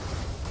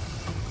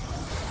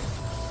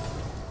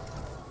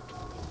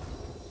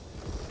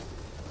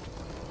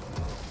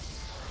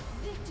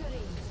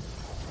 victory.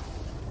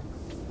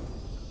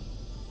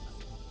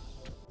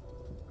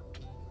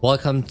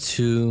 Welcome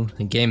to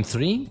game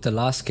 3, the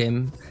last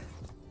game.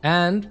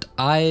 And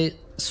I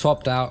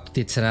swapped out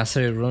the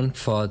tenacity rune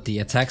for the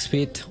attack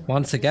speed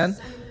once again.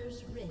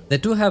 They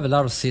do have a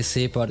lot of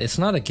CC, but it's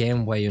not a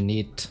game where you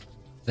need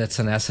the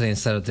tenacity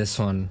instead of this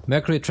one.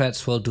 Mercury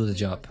Treads will do the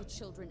job. The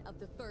children of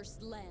the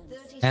first land.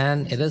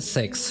 And it is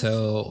 6,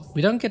 so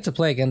we don't get to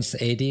play against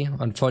AD,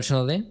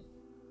 unfortunately.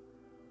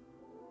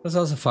 That's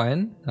also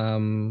fine.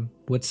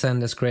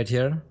 Woodsend is great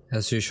here,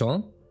 as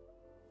usual.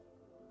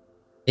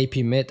 AP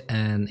mid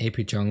and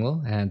AP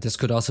jungle, and this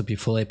could also be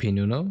full AP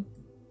Nuno.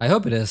 I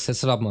hope it is,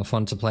 it's a lot more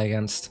fun to play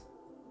against.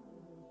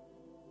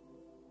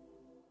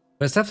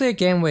 But it's definitely a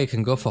game where you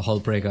can go for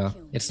Hullbreaker.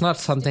 It's not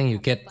something you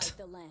get Fight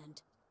the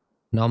land.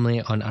 normally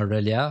on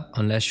Irelia,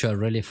 unless you are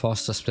really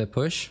forced to split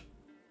push.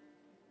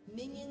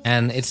 Minions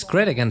And it's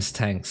great against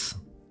tanks.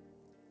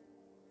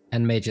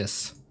 And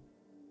mages.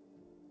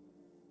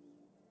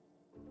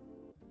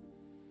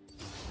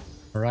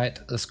 Alright,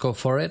 let's go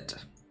for it.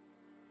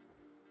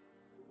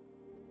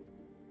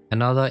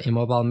 Another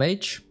immobile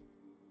mage.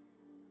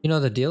 You know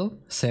the deal,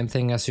 same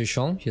thing as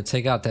usual. You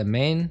take out their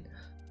main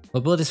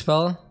mobility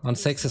spell. On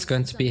 6 is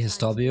going to be his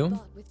W.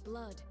 Fought with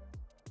blood.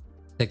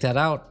 Take that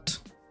out.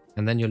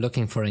 And then you're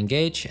looking for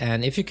engage.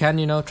 And if you can,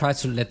 you know, try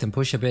to let them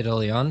push a bit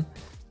early on.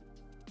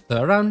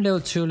 So around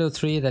level 2, level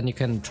 3, then you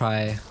can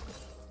try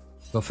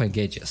go for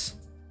engages.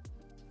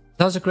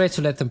 It's also great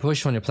to let them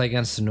push when you play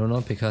against the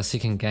Nuno because he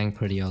can gank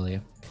pretty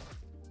early.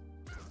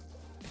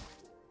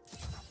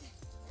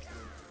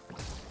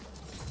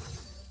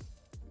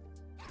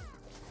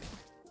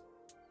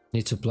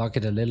 Need to block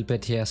it a little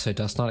bit here so it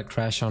does not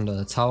crash under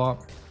the tower.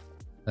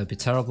 That'd be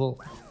terrible.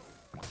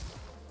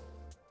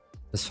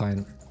 It's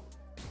fine.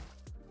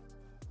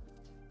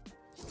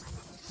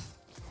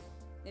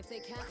 If they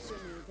capture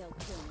me, they'll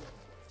kill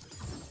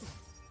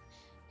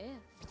me.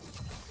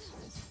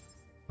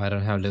 I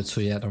don't have level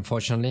 2 yet,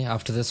 unfortunately,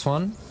 after this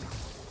one.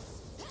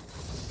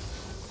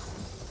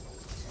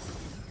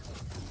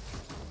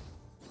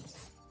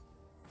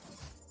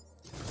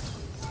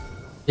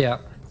 Yeah.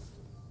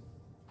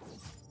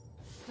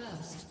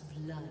 First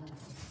blood.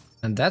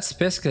 And that's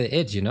basically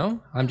it, you know?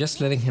 I'm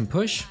just letting him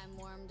push. I'm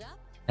warmed up.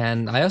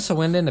 And I also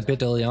went in a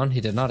bit early on.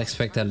 He did not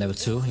expect that level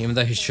 2, even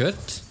though he should,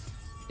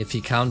 if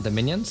he count the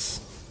minions.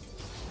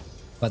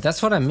 But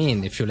that's what I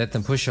mean, if you let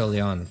them push early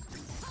on.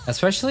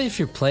 Especially if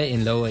you play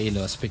in lower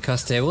elos,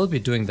 because they will be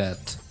doing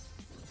that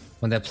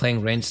when they're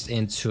playing ranged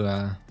into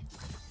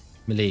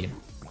melee. When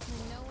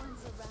no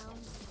one's around,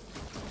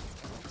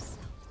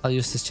 I'll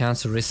use this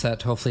chance to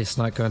reset. Hopefully it's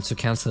not going to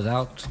cancel it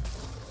out.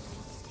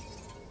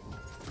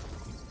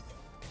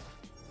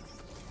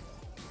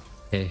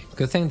 Okay,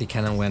 good thing the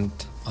cannon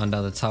went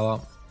under the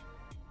tower.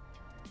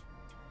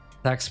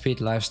 Attack speed,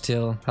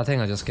 lifesteal. I think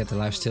I'll just get the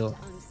lifesteal.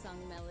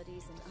 unsung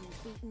melodies and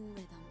unbeaten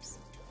rhythms.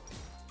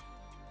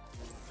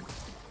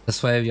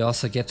 This way we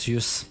also get to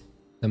use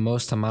the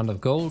most amount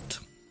of gold.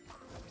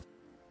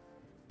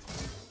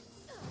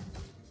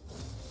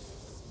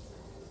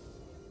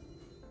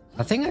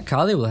 I think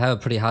Akali will have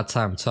a pretty hard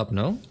time top,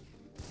 no?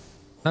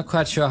 Not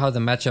quite sure how the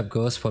matchup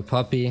goes for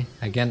Poppy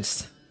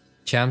against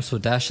champs who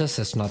dashes.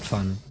 It's not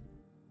fun.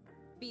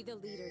 Be the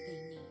leader they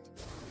need.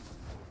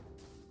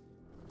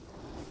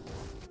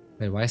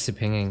 Wait, why is he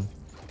pinging?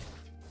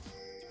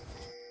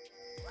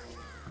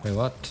 Wait,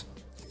 what?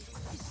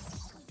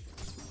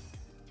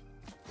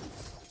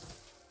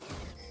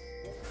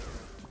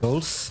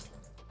 Goals?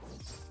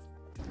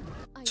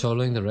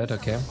 Soloing the red,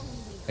 okay.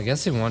 I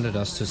guess he wanted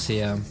us to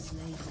see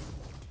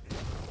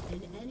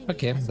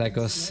okay, there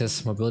goes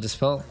his mobility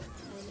spell.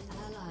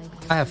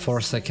 I have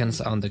 4 seconds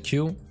on the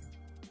Q.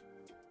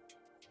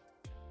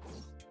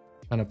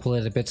 Gonna pull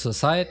it a bit to the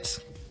side.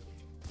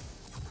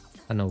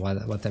 I don't know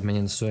what that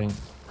minion's doing.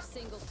 A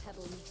single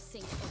pebble may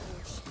sink an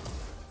ocean.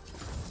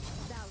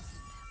 1,000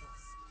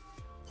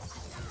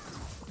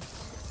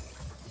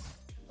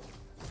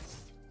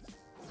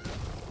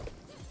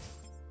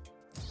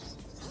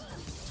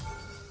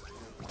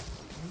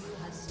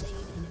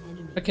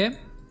 pebbles. Okay.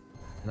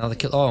 Another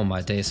kill. Oh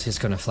my days, he's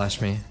gonna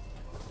flash me.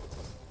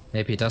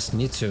 Maybe he doesn't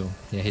need to.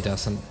 Yeah, he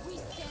doesn't. We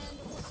stand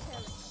or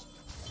perish.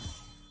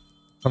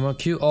 Come on,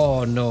 Q.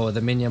 Oh no,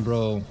 the minion,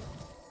 bro.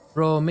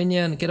 Bro,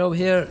 minion, get over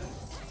here.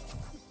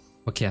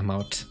 Okay, I'm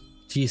out.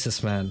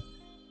 Jesus, man.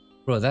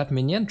 Bro, that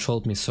minion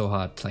trolled me so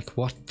hard. Like,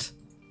 what?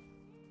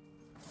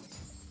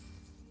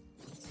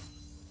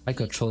 I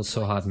got trolled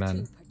so hard,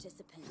 man.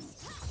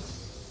 Participants.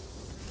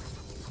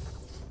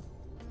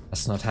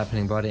 That's not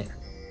happening, buddy.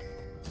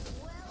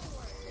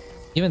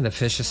 Even the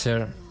fish is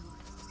here.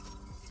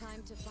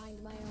 Time to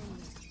find my own.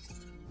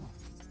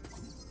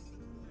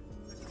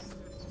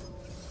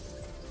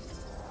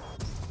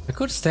 I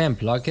could stay and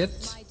block it,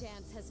 My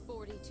dance has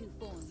 42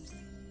 forms.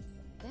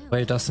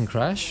 where it doesn't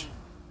crash.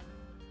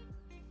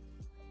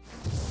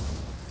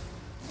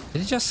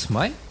 Did he just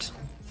smite?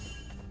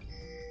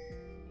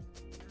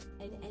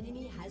 An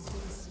enemy has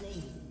been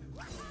slain.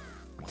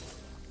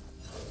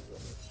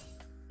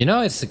 You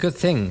know, it's a good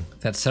thing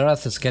that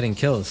Serath is getting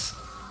kills.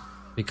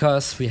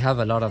 Because we have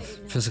a lot of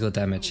physical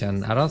damage,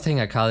 and I don't think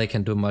Akali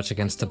can do much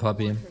against the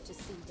Poppy. Her to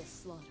see the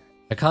slaughter.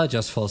 Akali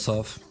just falls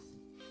off.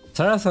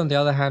 Serath, on the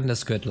other hand,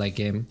 is good late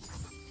game.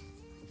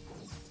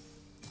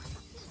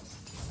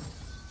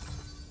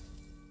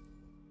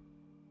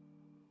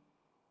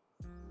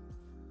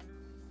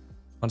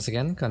 Once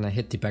again, gonna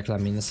hit the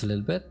backline minions a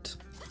little bit.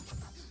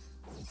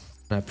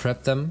 Gonna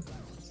prep them.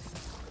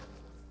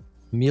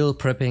 Meal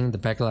prepping the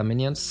backline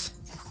minions.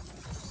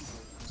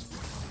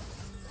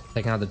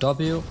 Taking out the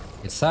W.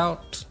 It's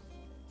out.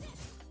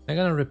 I'm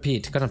gonna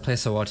repeat. Gonna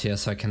place a ward here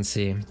so I can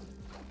see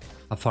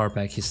how far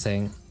back he's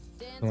staying.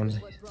 Dance One- is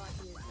what brought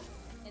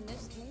you. In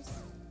this case,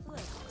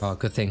 Oh,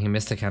 good thing he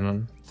missed the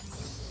cannon.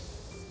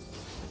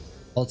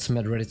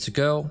 Ultimate ready to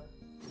go.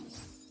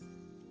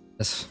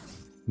 Let's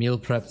meal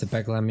prep the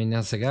backline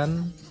minions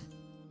again.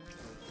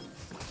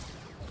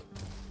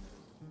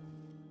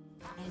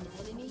 An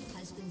enemy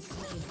has been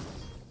slain.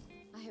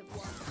 I have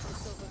walked the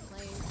silver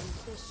plains and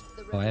fished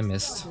the Oh, I rivers.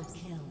 missed. Double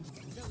kill.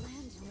 The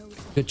land knows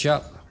me. Good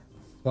job.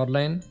 Bot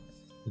lane.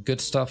 Good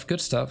stuff,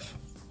 good stuff.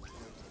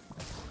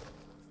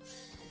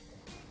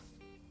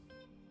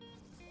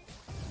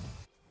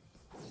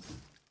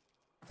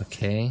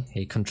 Okay,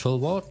 a control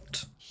ward.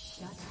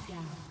 Shut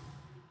down.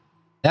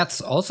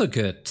 That's also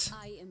good.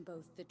 I am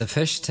both The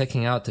fish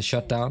taking out the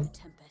shutdown.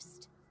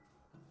 tempest.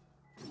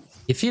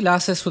 If he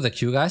lasts this with a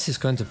Q, guys, he's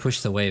going to push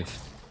the wave.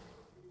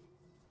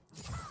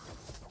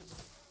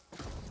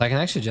 I can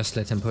actually just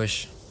let him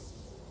push.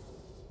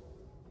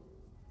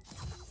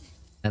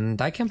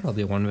 And I can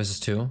probably 1 versus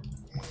 2.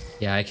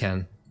 Yeah, I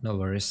can. No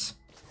worries.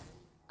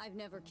 I've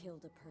never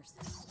killed a person.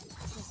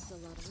 Just a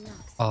lot of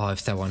knocks. Oh,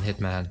 if that one hit,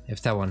 man.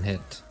 If that one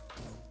hit.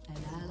 An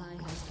ally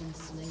has been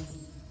slain.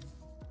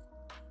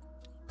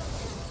 An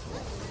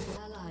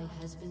ally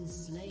has been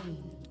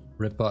slain.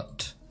 Rip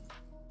bot.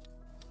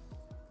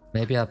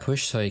 Maybe I'll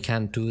push so he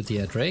can't do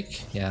the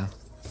Drake? Yeah.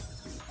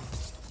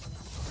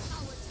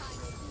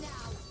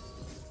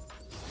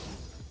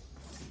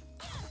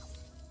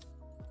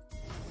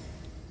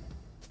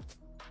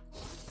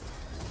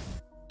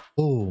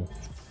 Oh.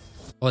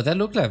 Oh, that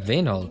looked like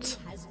Vayne ult.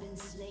 Has been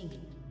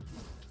slain.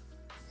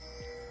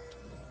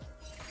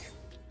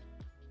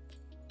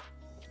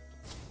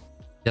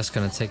 Just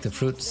gonna take the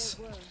fruits.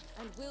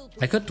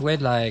 I could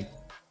wait like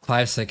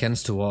 5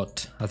 seconds to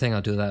ward. I think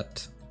I'll do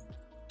that.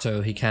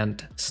 So he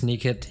can't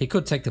sneak it. He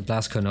could take the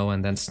blast Kono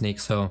and then sneak,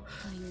 so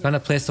I'm gonna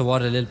place the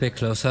ward a little bit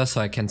closer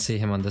so I can see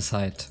him on the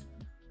side.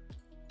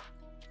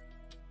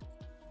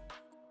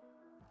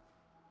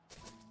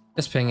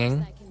 Just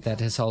pinging that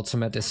his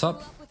ultimate is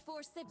up.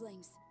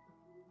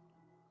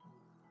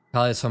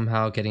 Kyle is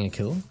somehow getting a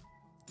kill.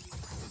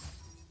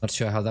 Not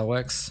sure how that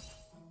works.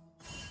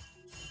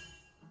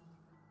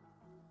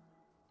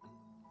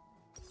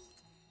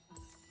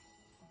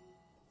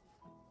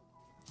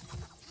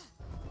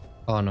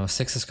 Oh no,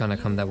 6 is gonna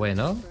come that way,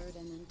 no?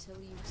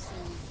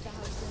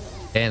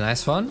 Okay,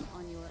 nice one.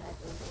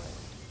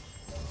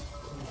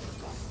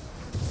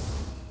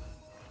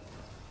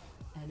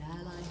 An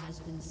ally has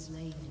been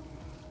slain.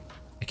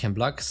 I can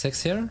block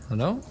 6 here, or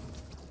no?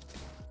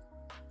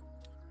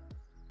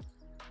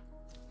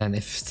 And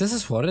if this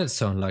is what it's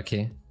so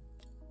unlucky.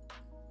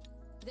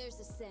 There's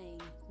a saying,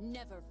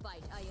 never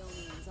fight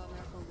Ionians on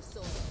their home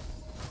soil.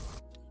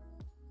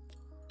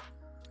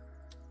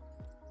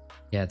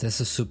 Yeah,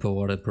 this is super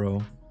warded,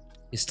 bro.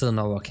 He's still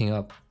not walking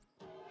up.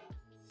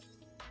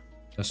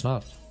 It's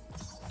not.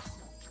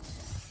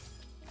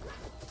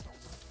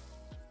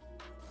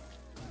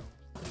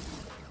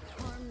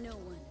 Harm no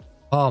one.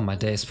 Oh my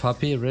days,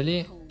 Poppy,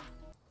 really?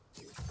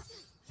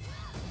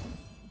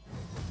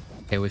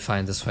 Okay, we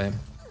find this way.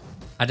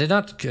 I did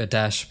not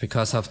dash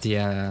because of the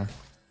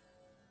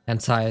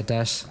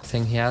anti-dash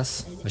thing he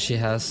has, or she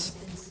has.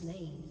 Been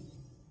slain.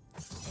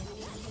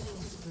 Enemy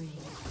killing spree.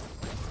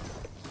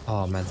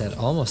 Oh man, that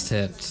almost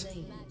hit.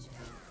 Slain.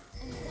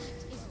 And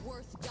that is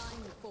worth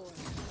dying for.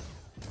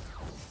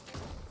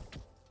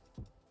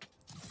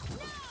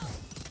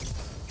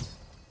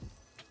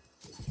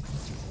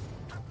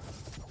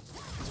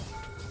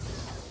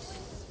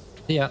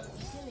 Yeah.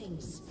 Killing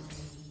spree.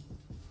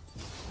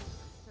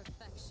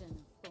 Perfection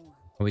form.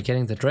 Are we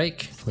getting the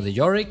Drake with the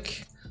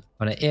Yorick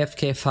on an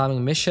AFK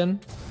farming mission?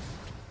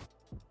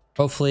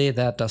 Hopefully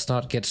that does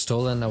not get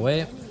stolen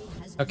away.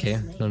 Okay,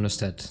 Nuno's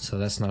dead, so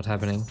that's not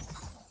happening.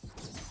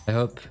 I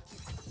hope.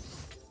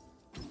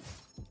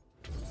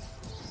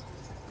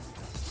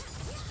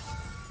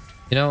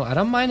 You know, I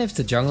don't mind if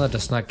the jungler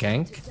does not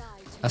gank,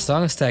 as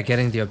long as they're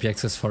getting the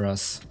objectives for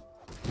us.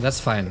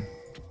 That's fine.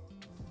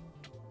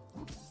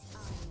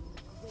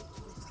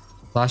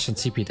 Flash and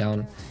TP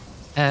down.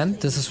 And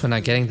this is when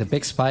I'm getting the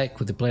big spike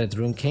with the Bladed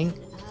Rune King.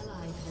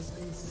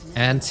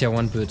 And tier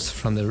 1 boots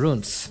from the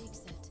runes.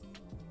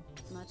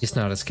 He's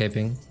not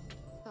escaping.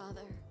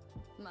 Father,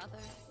 mother,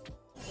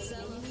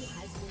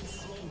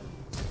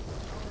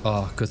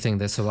 Oh, good thing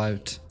they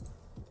survived.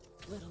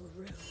 little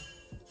Rue.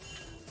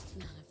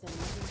 None of them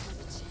ever had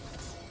a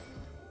chance.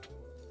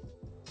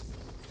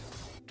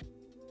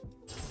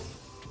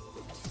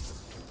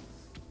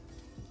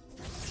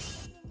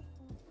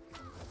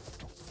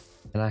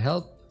 Can I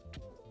help?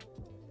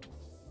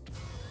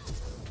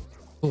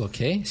 Oh,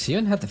 okay.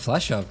 Sion had the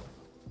flash up.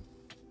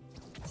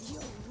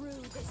 You'll rue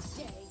this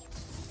day.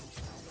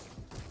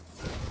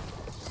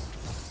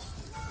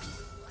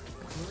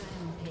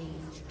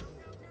 Rampage.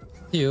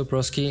 See you,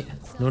 broski.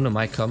 Nuno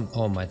might come.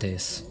 Oh my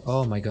days.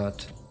 Oh my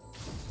god.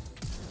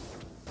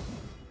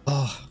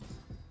 Oh.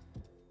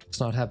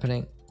 It's not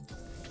happening.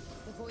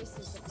 The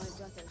voices of my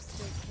brother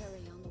still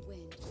carry on the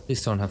wind.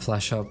 Please don't have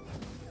flash up.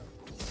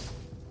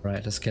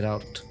 Right, let's get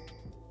out.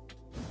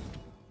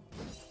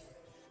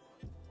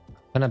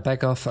 Gonna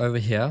back off over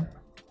here.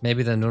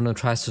 Maybe the Nuno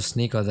tries to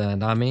sneak or the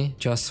Nami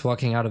just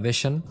walking out of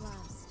vision.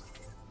 Last.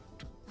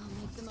 I'll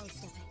make the most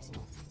of it.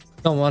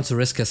 Don't want to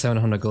risk a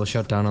 700 gold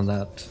shot down on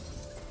that.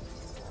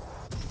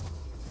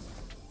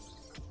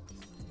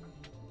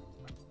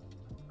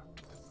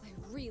 I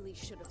really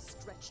should have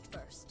stretched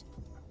first.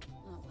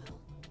 Oh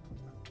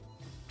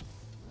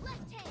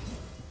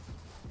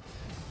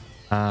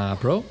well.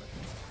 Bro?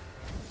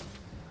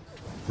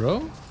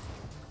 Bro?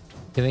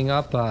 Giving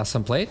up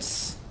some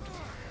plates?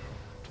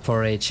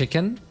 For a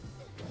chicken?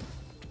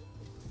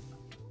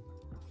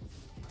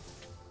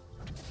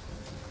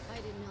 I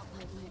did not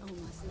light my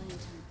Oma's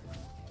lantern.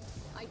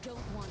 I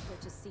don't want her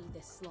to see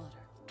this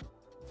slaughter.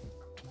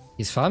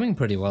 He's farming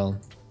pretty well.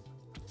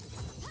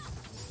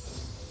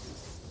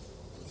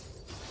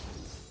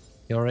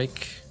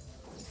 Yorick.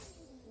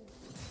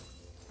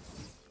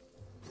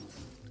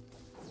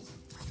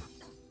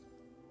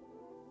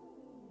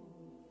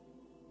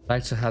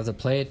 Like to have the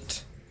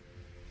plate.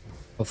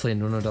 Hopefully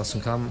Nuno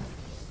doesn't come.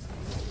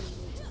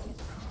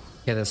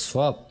 Okay, they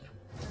swap.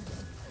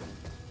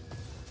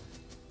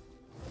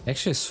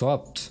 Actually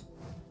swapped.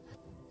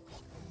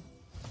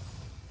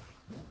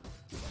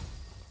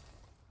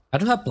 I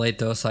do have Blade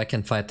though, so I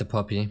can fight the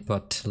Poppy,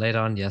 but later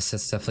on, yes,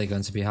 it's definitely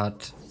going to be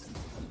hard.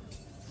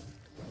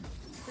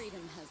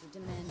 Freedom has a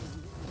demanding.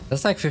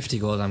 That's like 50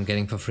 gold I'm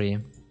getting for free.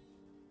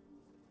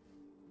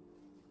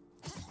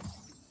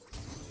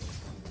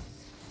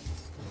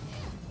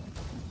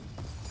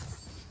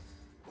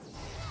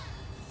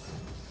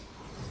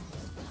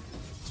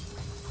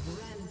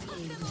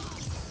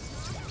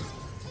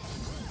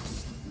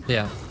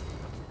 Yeah.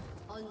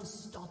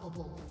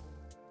 Unstoppable.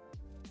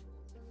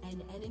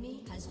 An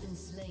enemy has been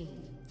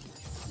slain.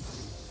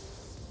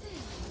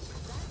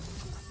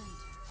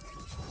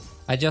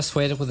 I just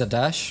waited with the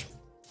dash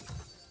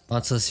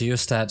until she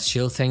used that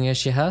shield thingy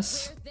she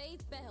has. They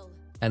fell.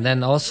 And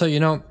then also, you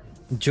know,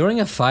 during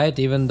a fight,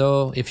 even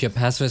though if your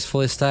passive is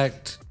fully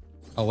stacked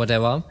or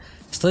whatever,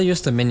 still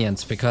use the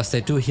minions because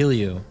they do heal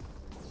you.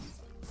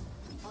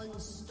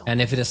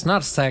 And if it is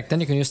not stacked,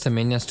 then you can use the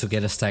minions to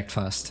get it stacked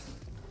fast.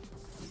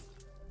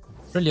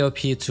 Really OP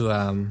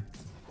to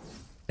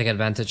take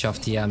advantage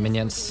of the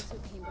minions. Who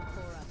came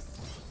before us,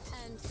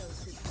 and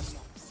those who come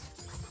next.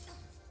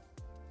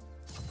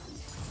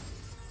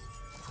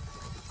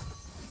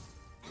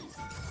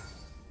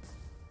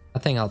 I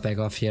think I'll back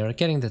off here,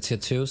 getting the tier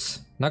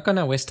 2s. Not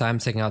gonna waste time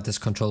taking out this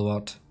control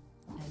ward.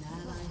 An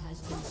ally has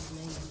been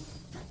slain.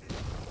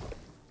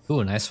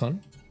 Ooh, nice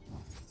one.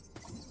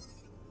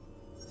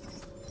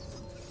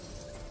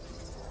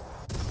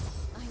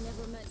 I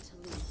never meant to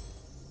leave.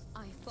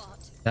 I fought.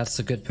 That's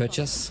a good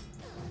purchase.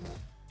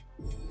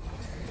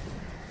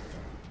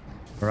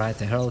 Alright,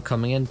 the Herald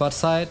coming in bot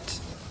side.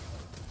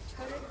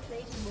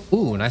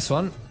 Ooh, nice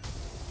one.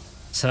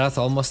 Serath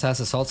almost has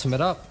his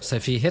ultimate up, so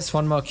if he hits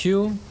one more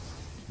Q,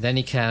 then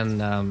he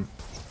can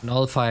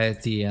nullify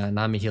the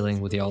Nami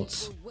healing with the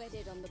ults. We're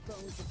wedded on the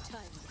bones of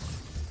time.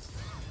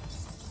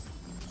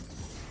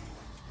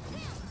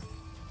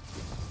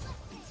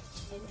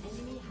 An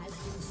enemy has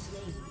been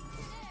slain.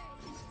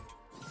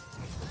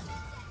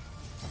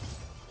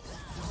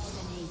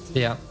 Dominating.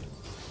 Yeah.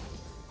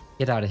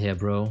 Get out of here,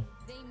 bro.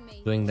 They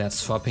made Doing that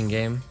swapping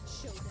game.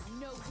 show them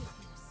no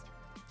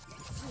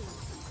weakness.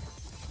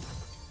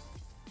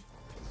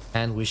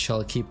 And we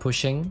shall keep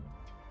pushing.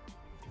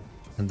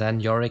 And then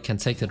Yorick can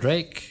take the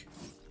Drake.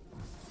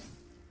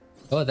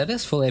 Oh, that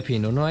is full AP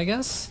Nuno, I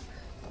guess.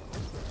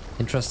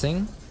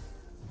 Interesting.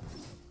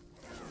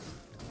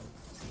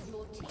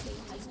 Your team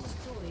has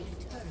destroyed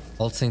a turret.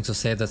 Ulting to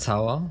save the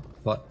tower,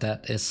 but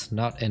that is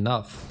not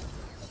enough.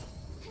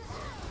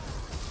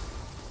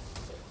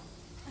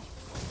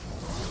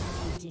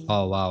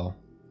 Oh, wow.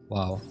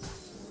 Wow.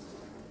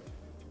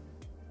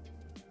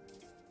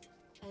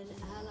 An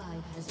ally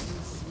has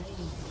been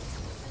slain.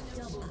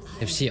 Double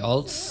If she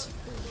ults,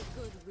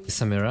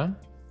 it's a mirror.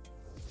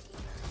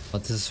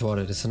 But this is what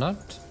it is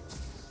not.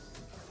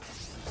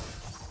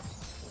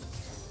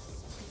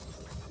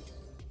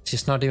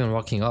 She's not even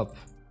walking up.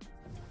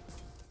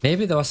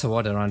 Maybe there was a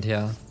ward around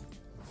here.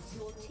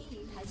 Your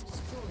team has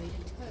destroyed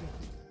a turret.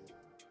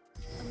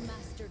 A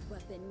mastered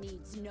weapon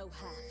needs no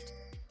haft.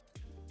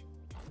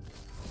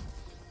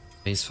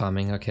 He's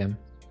farming, okay.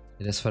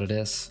 It is what it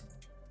is.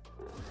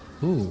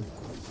 Ooh.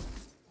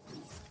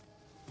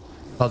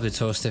 Probably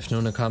toast if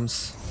Nuno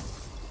comes.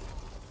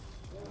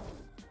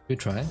 Good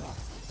try.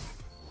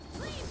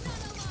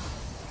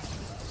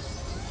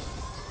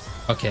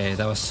 Okay,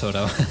 that was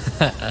Soda.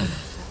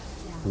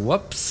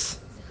 Whoops.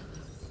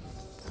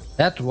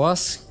 That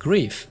was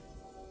grief.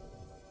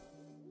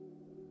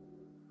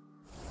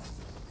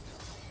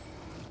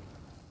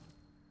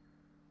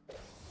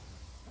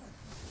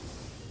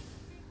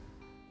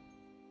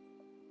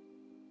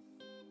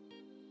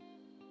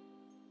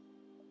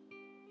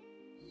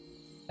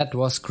 That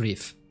was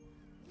grief.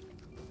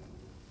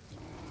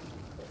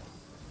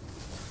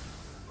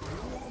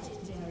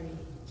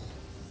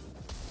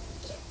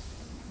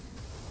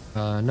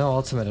 No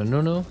ultimate on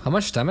Nunu. How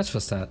much damage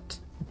was that?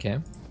 Okay.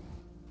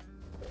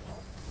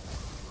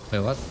 Wait,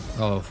 what?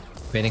 Oh,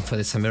 waiting for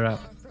the Samira.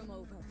 From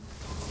over.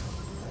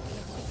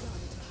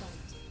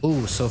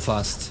 Ooh, so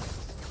fast.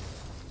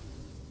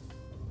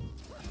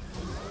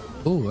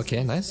 Ooh,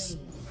 okay, nice.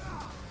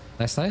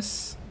 Nice,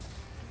 nice.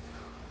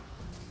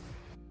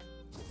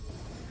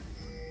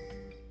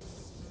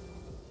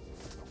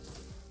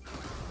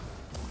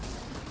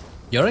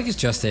 Yorick is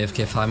just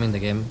AFK farming the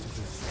game.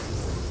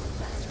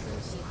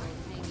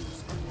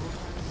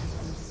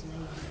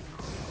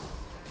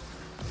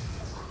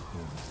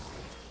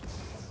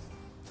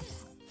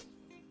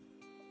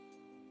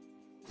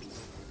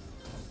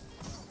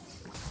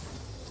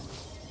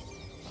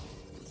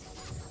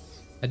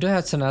 I do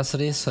have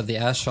tenacity, so the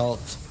Ash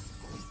ult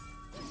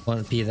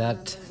won't be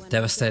that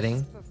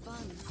devastating. For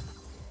fun.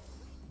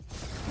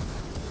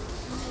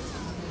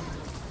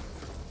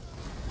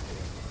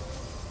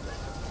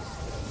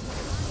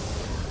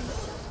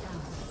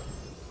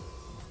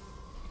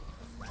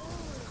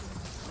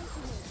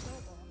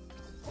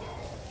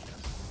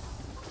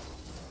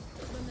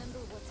 Remember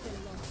what's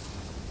been lost.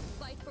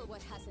 Fight for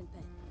what hasn't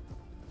been.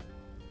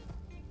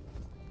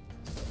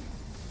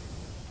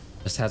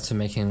 Just had to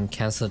make him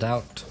cancel it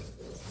out.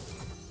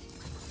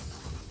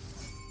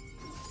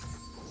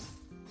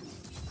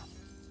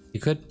 He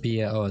could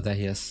be. Oh, there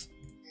he is.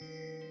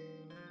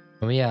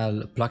 Can we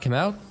block him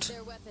out?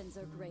 Their weapons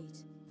are great,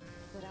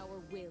 but our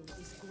will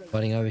is great.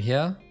 Running over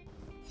here.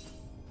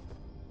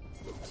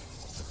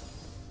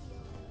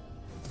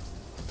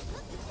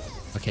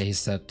 Okay,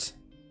 he's dead.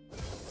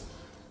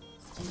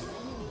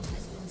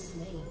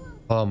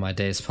 Oh my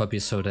days,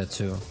 Poppy's so dead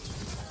too.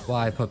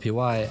 Why, Poppy,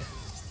 why?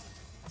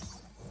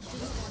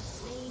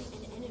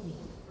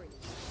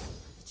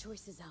 The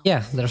choice is out.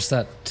 Yeah, there's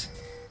that.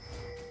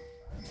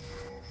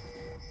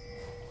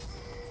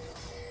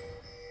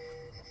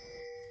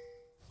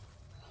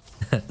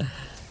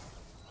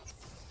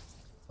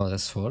 Oh,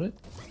 that's for it.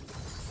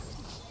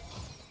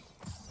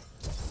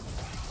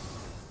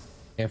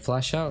 Okay,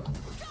 flash out.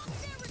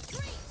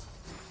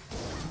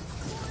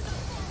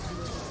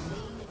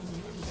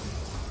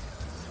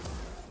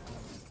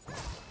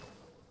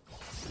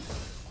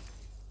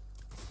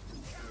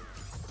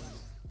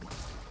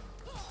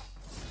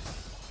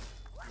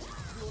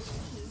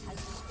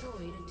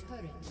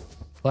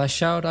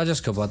 Flash out, I'll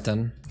just go bot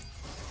then.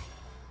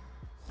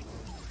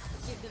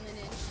 Give them an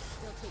inch,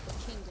 they'll take a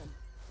kingdom.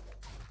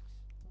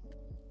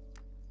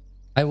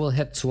 I will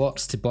head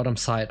towards the bottom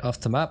side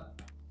of the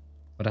map,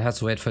 but I have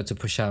to wait for it to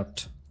push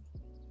out.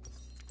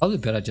 Probably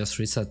better just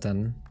reset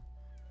then.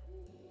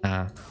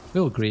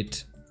 We'll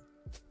greet.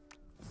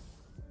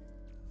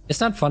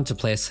 It's not fun to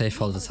play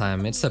safe all the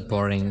time, it's a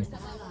boring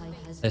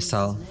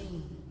playstyle.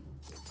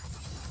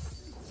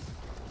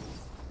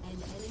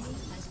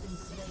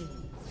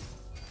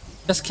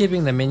 Just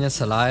keeping the minions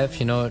alive,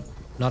 you know,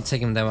 not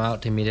taking them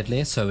out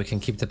immediately so we can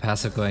keep the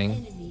passive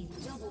going.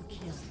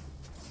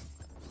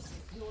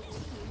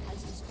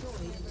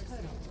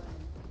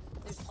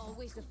 There's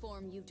always a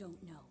form you don't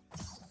know.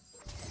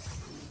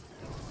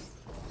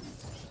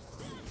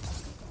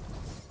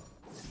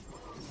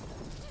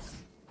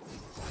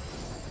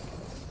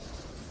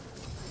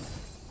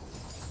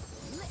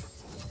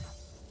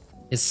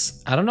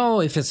 I don't know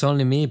if it's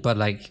only me, but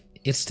like,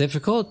 it's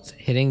difficult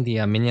hitting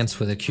the minions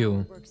with a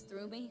Q. Works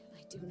through me,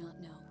 I do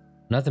not know.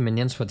 Not the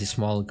minions, but the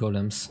small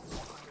golems.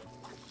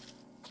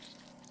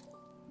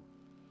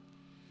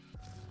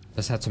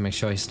 Just had to make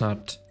sure he's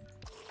not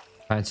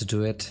trying to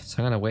do it. So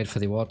I'm gonna wait for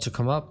the ward to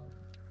come up.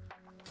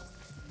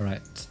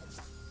 Alright.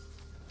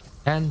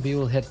 And we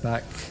will head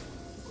back.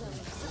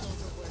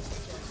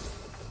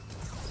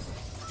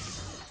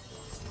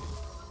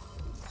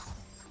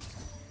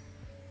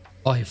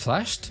 Oh, he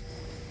flashed?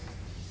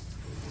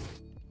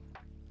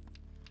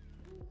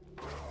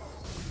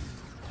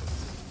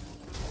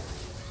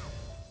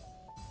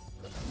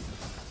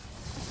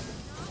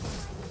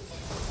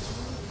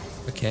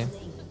 Okay.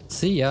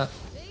 See ya.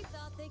 They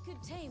thought they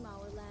could tame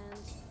our land.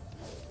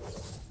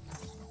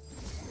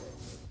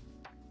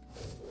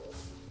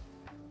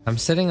 I'm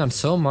sitting on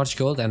so much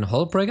gold, and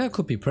Hullbreaker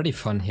could be pretty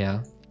fun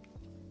here.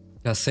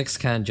 Because 6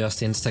 can just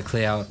insta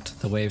clear out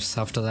the waves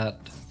after that.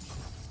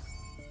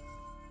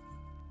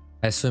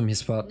 I assume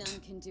he's bot. None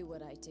can do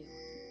what I do.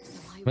 So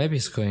I Maybe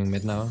he's going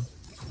mid now.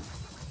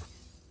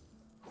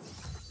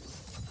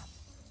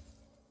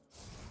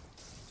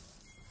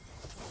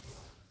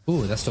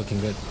 Ooh, that's looking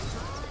good.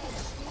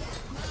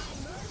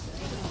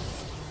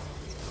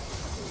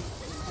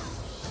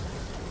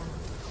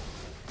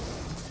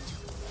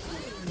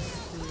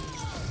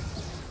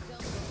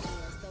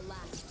 was the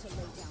last to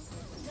lay down.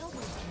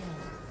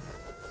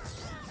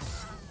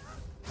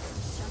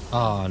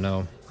 Oh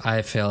no,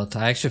 I failed.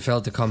 I actually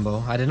failed the combo.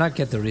 I did not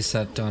get the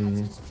reset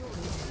on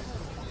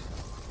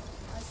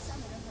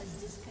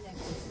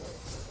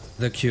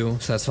the Q,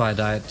 so that's why I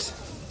died.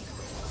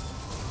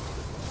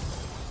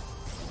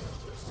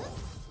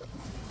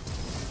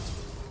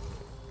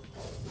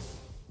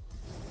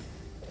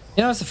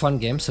 You know, it's a fun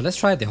game, so let's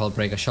try the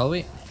Hullbreaker, shall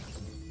we?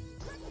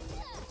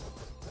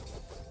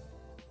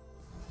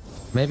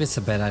 Maybe it's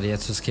a bad idea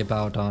to skip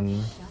out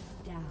on...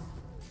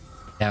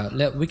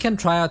 Yeah, we can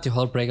try out the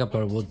Hullbreaker,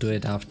 but we'll do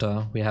it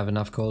after we have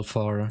enough gold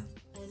for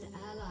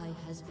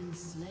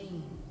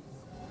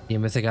the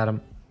Mythic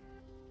item.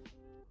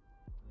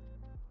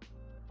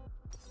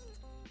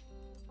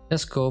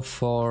 Let's go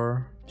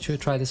for... Should we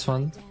try this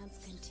one? Dance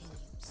continues.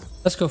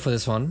 Let's go for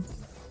this one.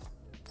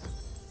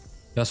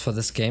 Just for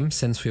this game,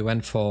 since we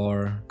went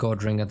for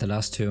Gold Ring at the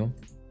last two.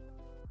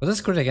 But this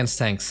is good against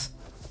tanks.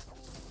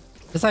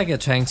 It's like a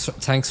tank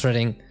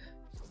threading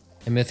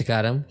a Mythic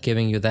item,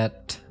 giving you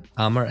that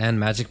armor and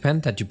magic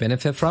pen that you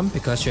benefit from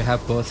because you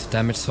have both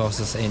damage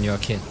sources in your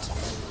kit.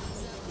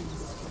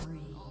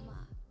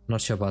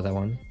 Not sure about that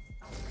one.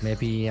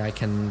 Maybe I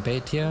can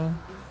bait here. None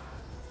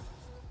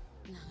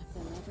of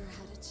them ever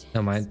had a chance.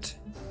 No mind.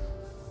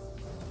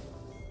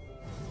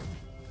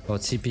 Oh,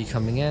 TP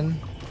coming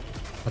in.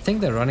 I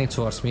think they're running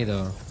towards me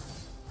though.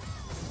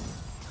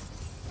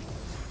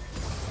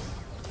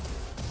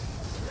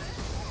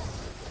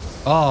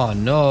 Oh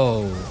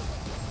no.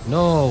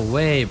 No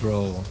way,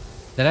 bro.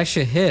 That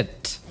actually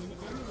hit.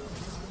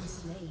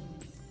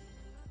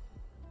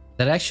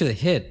 That actually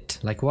hit.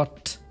 Like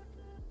what?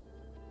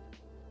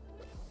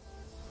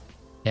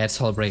 Yeah, it's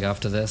Hull break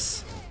after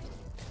this.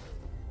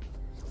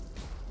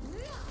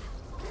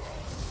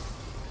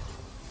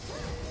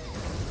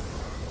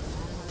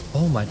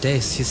 Oh my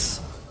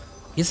days,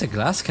 he's a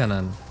glass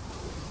cannon.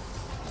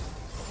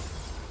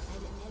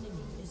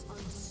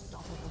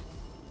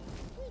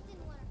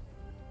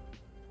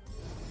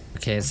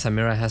 Okay,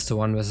 Samira has the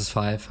 1 versus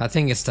 5. I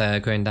think it's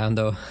going down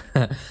though.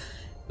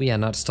 We are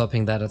not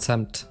stopping that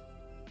attempt.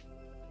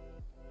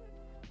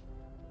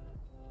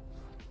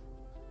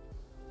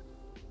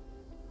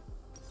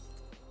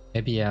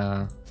 Maybe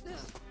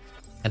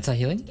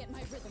anti-healing?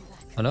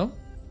 Oh no?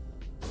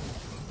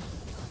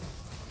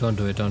 Don't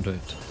do it, don't do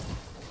it.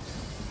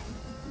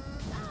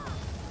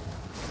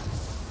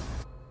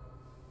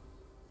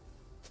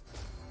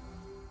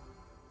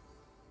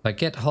 If I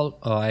get Hull,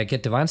 or I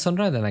get Divine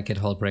Sunrise, then I get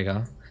Hull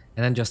Breaker.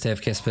 And then just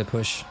AFK split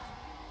push.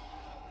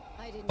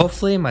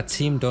 Hopefully my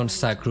team don't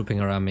start grouping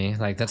around me.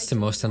 Like, that's the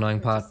most annoying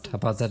part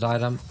about that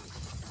item.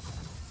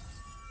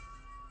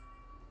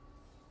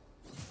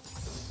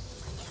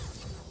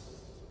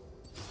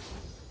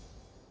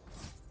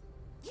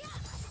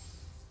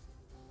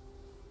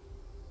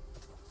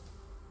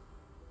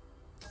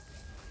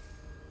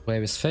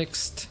 Wave is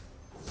fixed.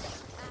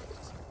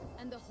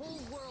 And the whole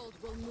world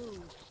will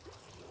move.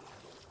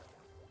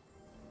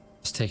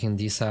 Just taking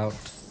these out.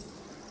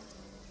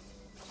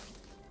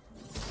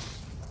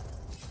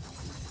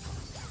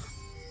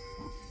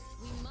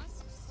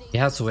 He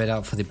has to wait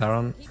out for the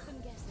Baron.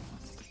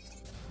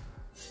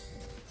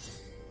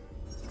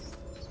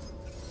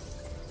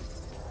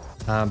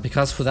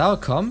 Because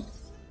without comp,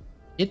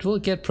 it will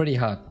get pretty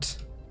hard.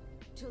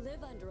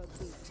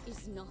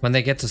 When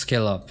they get to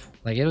scale up,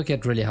 like it'll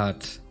get really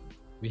hard.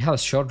 We have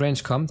short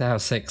range comp, they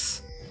have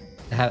 6.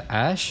 They have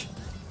Ashe,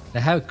 they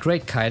have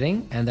great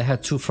kiting, and they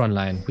have 2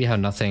 frontline. We have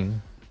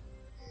nothing.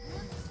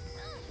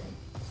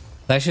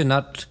 It's actually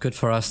not good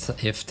for us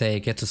if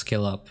they get to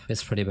scale up.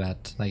 It's pretty bad.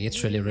 Like,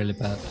 it's really, really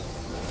bad.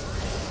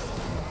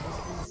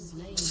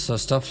 So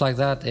stuff like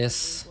that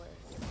is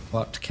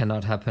what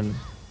cannot happen.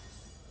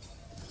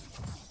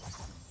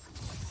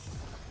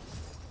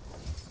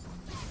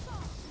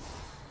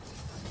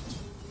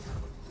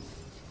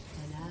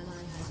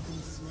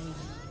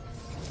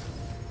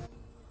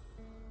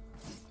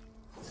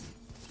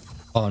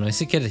 Oh no, is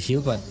he getting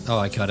heal? But oh,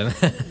 I got him.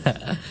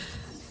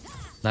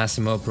 Nice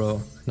emote,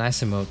 bro.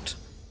 Nice emote.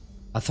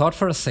 I thought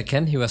for a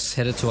second he was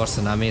headed towards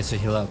the Nami to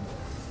heal up.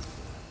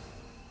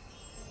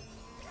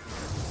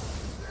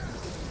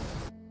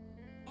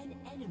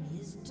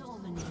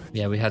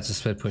 Yeah, we had to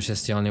split push,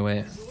 it's the only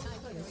way.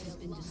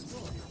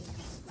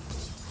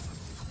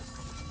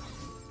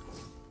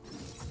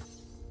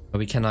 But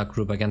we cannot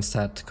group against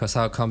that, because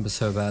our comp is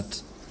so bad.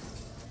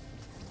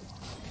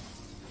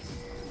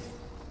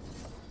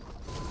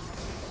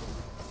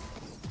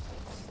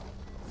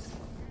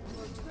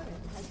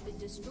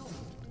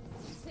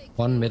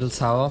 One middle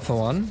tower for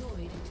one.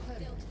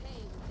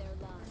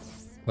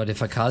 But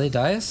if Akali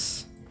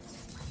dies,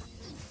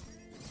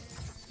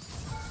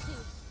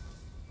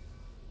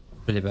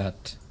 really bad.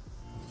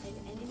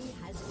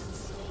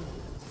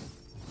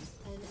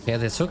 Yeah,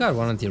 they took out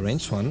one of the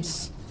ranged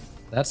ones.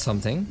 That's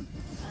something.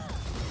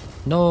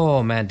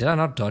 No, man, did I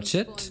not dodge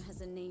it?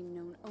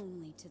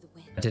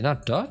 I did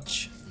not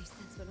dodge?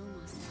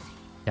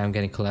 Yeah, I'm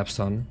getting collapsed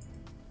on.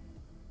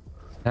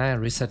 Can I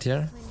reset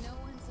here?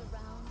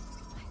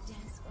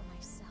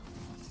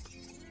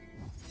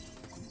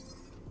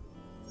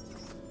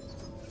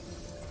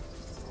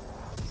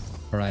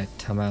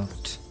 Alright, I'm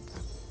out.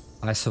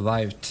 I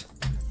survived.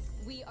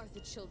 We are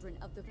the children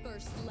of the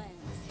first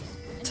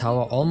lands.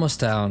 Tower almost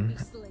down.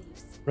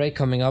 Break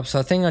coming up, so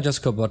I think I'll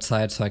just go bot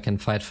side so I can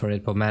fight for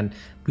it. But man,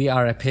 we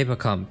are a paper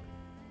comp.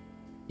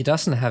 He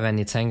doesn't have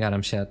any tank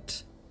items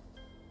yet.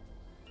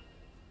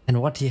 And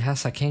what he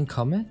has, Arcane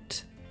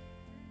Comet?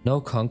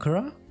 No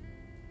Conqueror?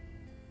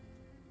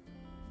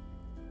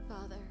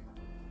 Father,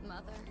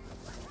 mother,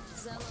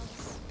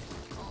 zealous,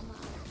 Alma.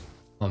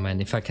 Oh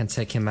man, if I can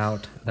take him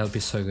out, that would be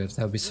so good.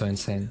 That would be so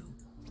insane.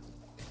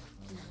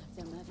 None of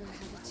them ever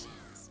had a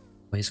chance.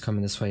 Oh, he's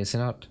coming this way, is he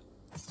not?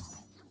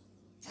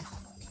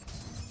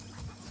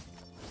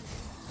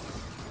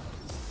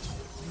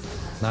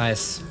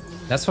 Nice.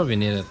 That's what we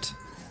needed.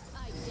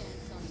 I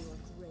dance on your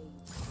grave.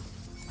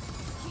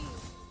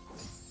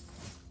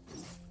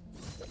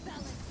 Balance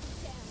down.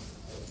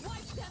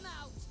 Wipe them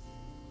out.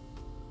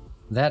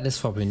 That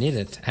is what we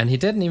needed. And he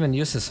didn't even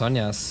use his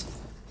Sonias.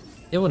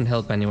 It wouldn't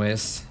help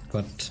anyways,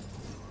 but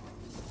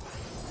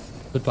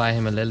could buy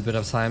him a little bit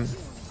of time.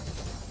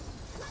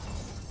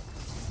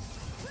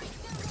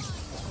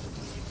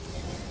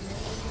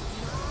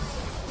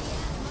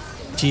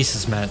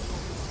 Jesus, man.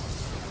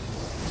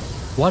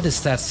 What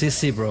is that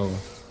CC, bro?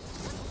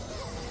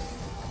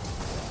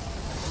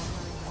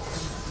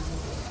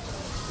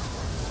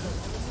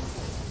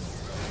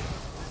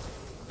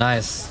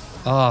 Nice.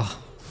 Oh.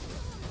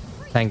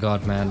 Thank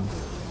God, man.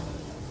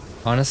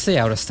 Honestly,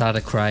 I would have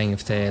started crying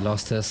if they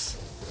lost this.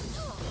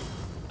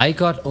 I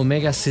got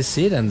Omega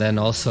CC'd and then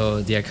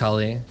also the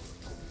Akali.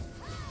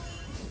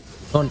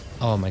 Don't.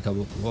 Oh my god.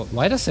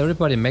 Why does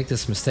everybody make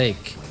this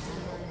mistake?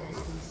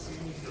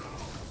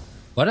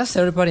 Why does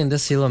everybody in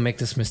this silo make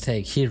this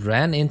mistake? He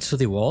ran into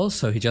the wall,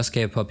 so he just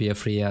gave Poppy a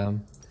free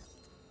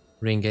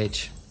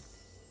re-engage.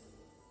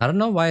 I don't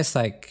know why it's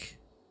like...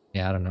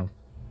 Yeah, I don't know.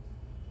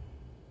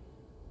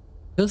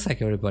 Feels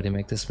like everybody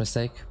make this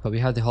mistake. But we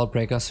have the Hull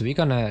Breaker, so we're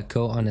gonna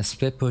go on a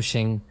split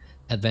pushing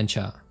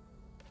adventure.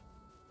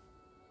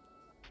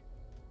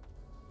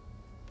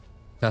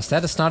 Because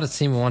that is not a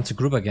team we want to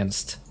group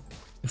against.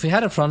 If we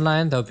had a front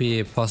line, that would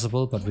be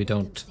possible, but we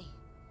don't.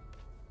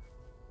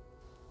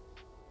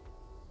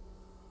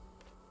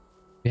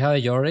 We have a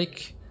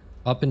Yorick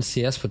up in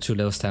CS for 2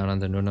 levels down on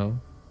the Nuno.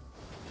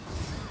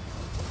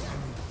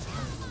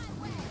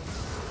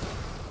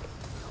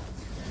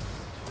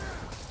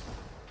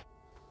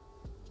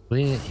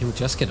 He would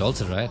just get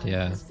ulted, right?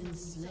 Yeah.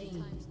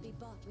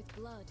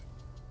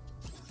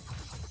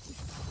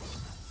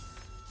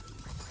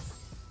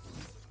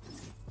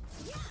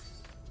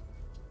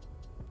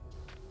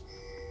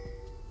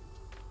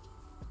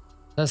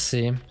 Let's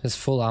see. His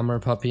full armor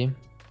Poppy.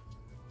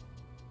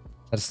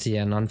 That's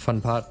the non-fun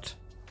part.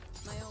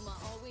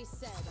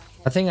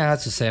 I think I had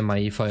to say my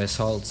E for his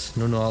ults,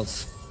 Nuno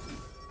ults.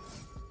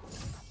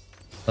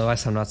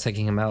 Otherwise I'm not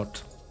taking him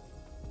out.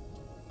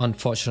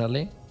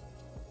 Unfortunately.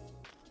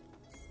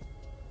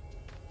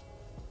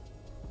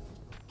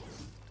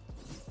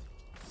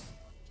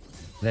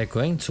 They're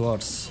going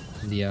towards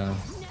the...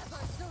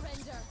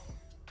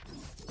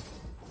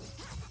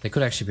 They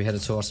could actually be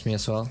headed towards me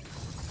as well.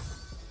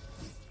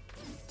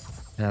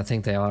 And I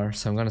think they are,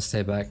 so I'm gonna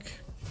stay back.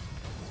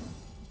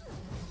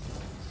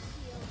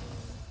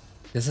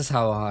 This is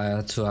how I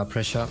had to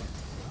pressure.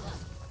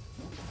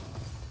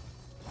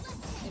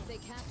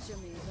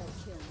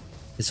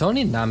 It's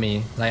only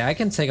Nami. Like, I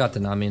can take out the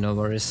Nami, no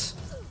worries.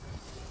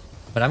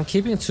 But I'm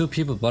keeping 2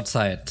 people bot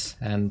side,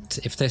 and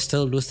if they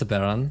still lose the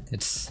Baron,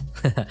 it's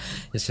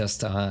it's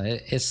just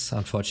it's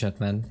unfortunate,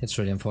 man. It's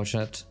really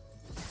unfortunate.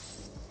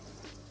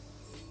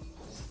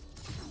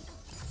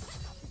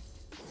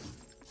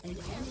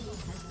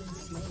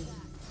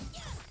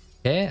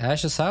 Okay,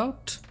 Ashe is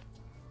out.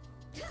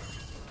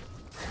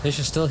 Fish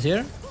is still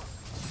here.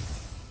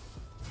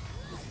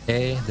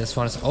 Okay, this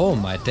one is... Oh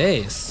my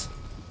days!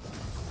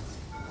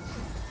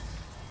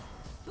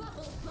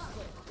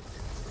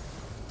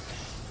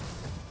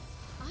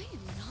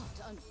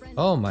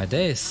 Oh my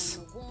days!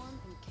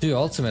 2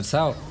 ultimates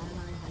out.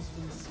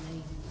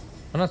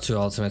 Well, not 2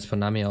 ultimates, but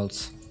Nami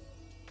ults.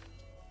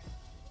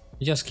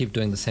 You just keep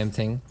doing the same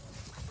thing.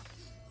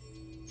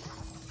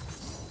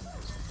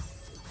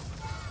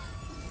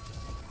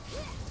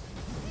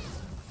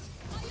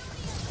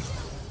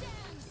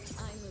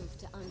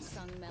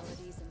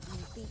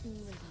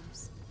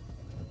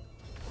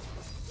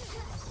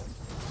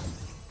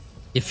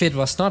 If it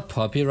was not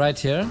Poppy right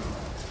here,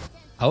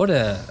 I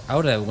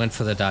would've went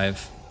for the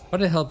dive.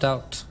 But it helped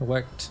out. It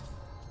worked.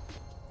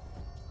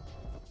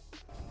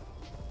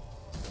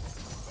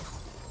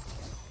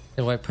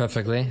 It worked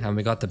perfectly, and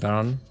we got the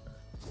Baron.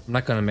 I'm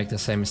not gonna make the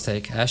same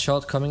mistake. Ashe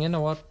ult coming in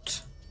or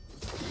what?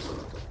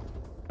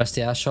 Press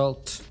the Ashe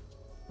ult.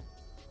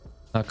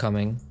 Not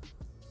coming.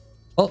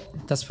 Oh,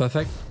 that's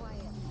perfect.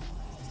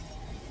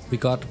 We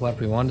got what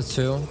we wanted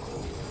to.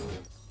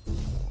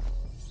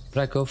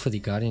 Should I go for the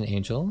Guardian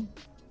Angel?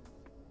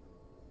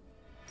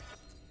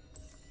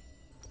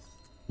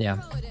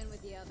 Yeah.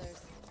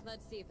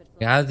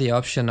 I have the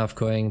option of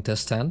going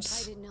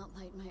distance.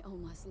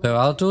 So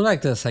I'll do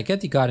like this. I get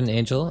the Guardian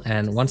Angel,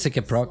 and once it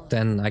gets proc,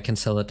 then I can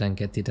sell it and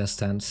get the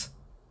distance.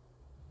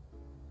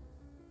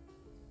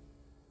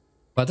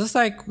 But this is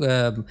like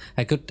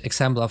a good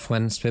example of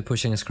when split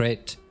pushing is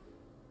great.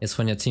 It's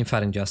when your team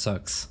fighting just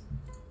sucks.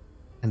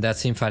 And that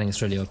team fighting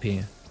is really OP.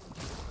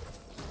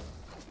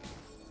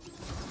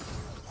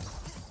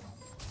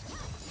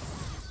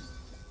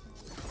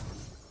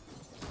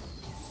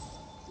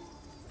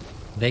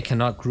 They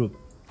cannot group.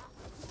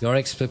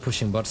 Yorick split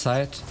pushing bot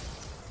side.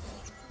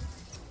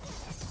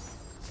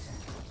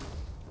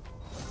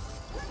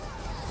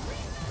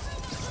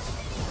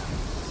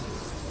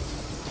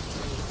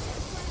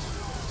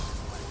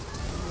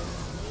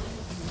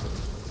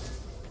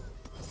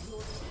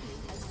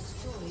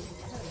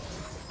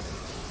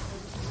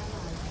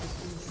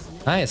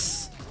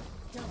 Nice.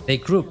 They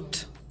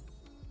grouped.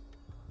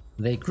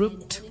 They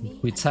grouped.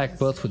 We tag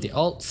both with the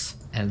ults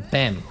and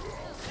bam.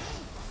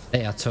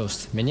 They are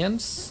toast.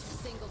 Minions.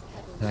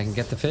 And I can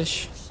get the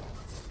fish.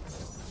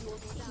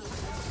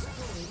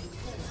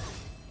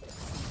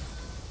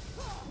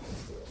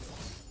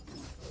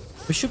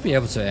 We should be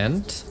able to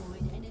end.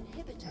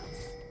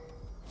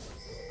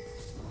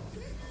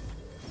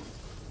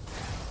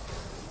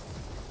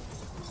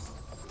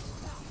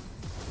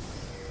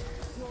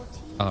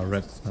 Oh,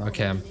 rip.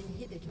 Okay.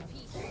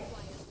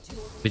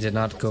 We did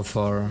not go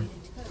for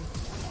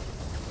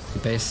the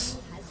base.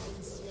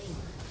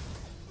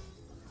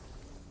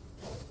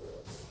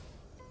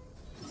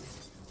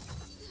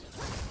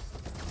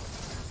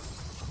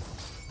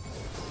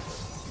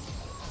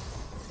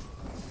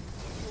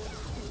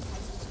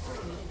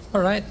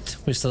 Alright,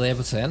 we're still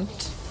able to end.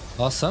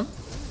 Awesome.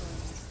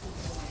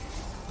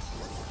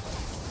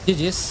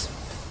 GG's.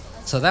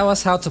 So that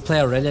was how to play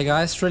Irelia,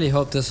 guys. Really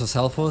hope this was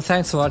helpful.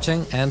 Thanks for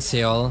watching and see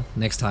you all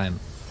next time.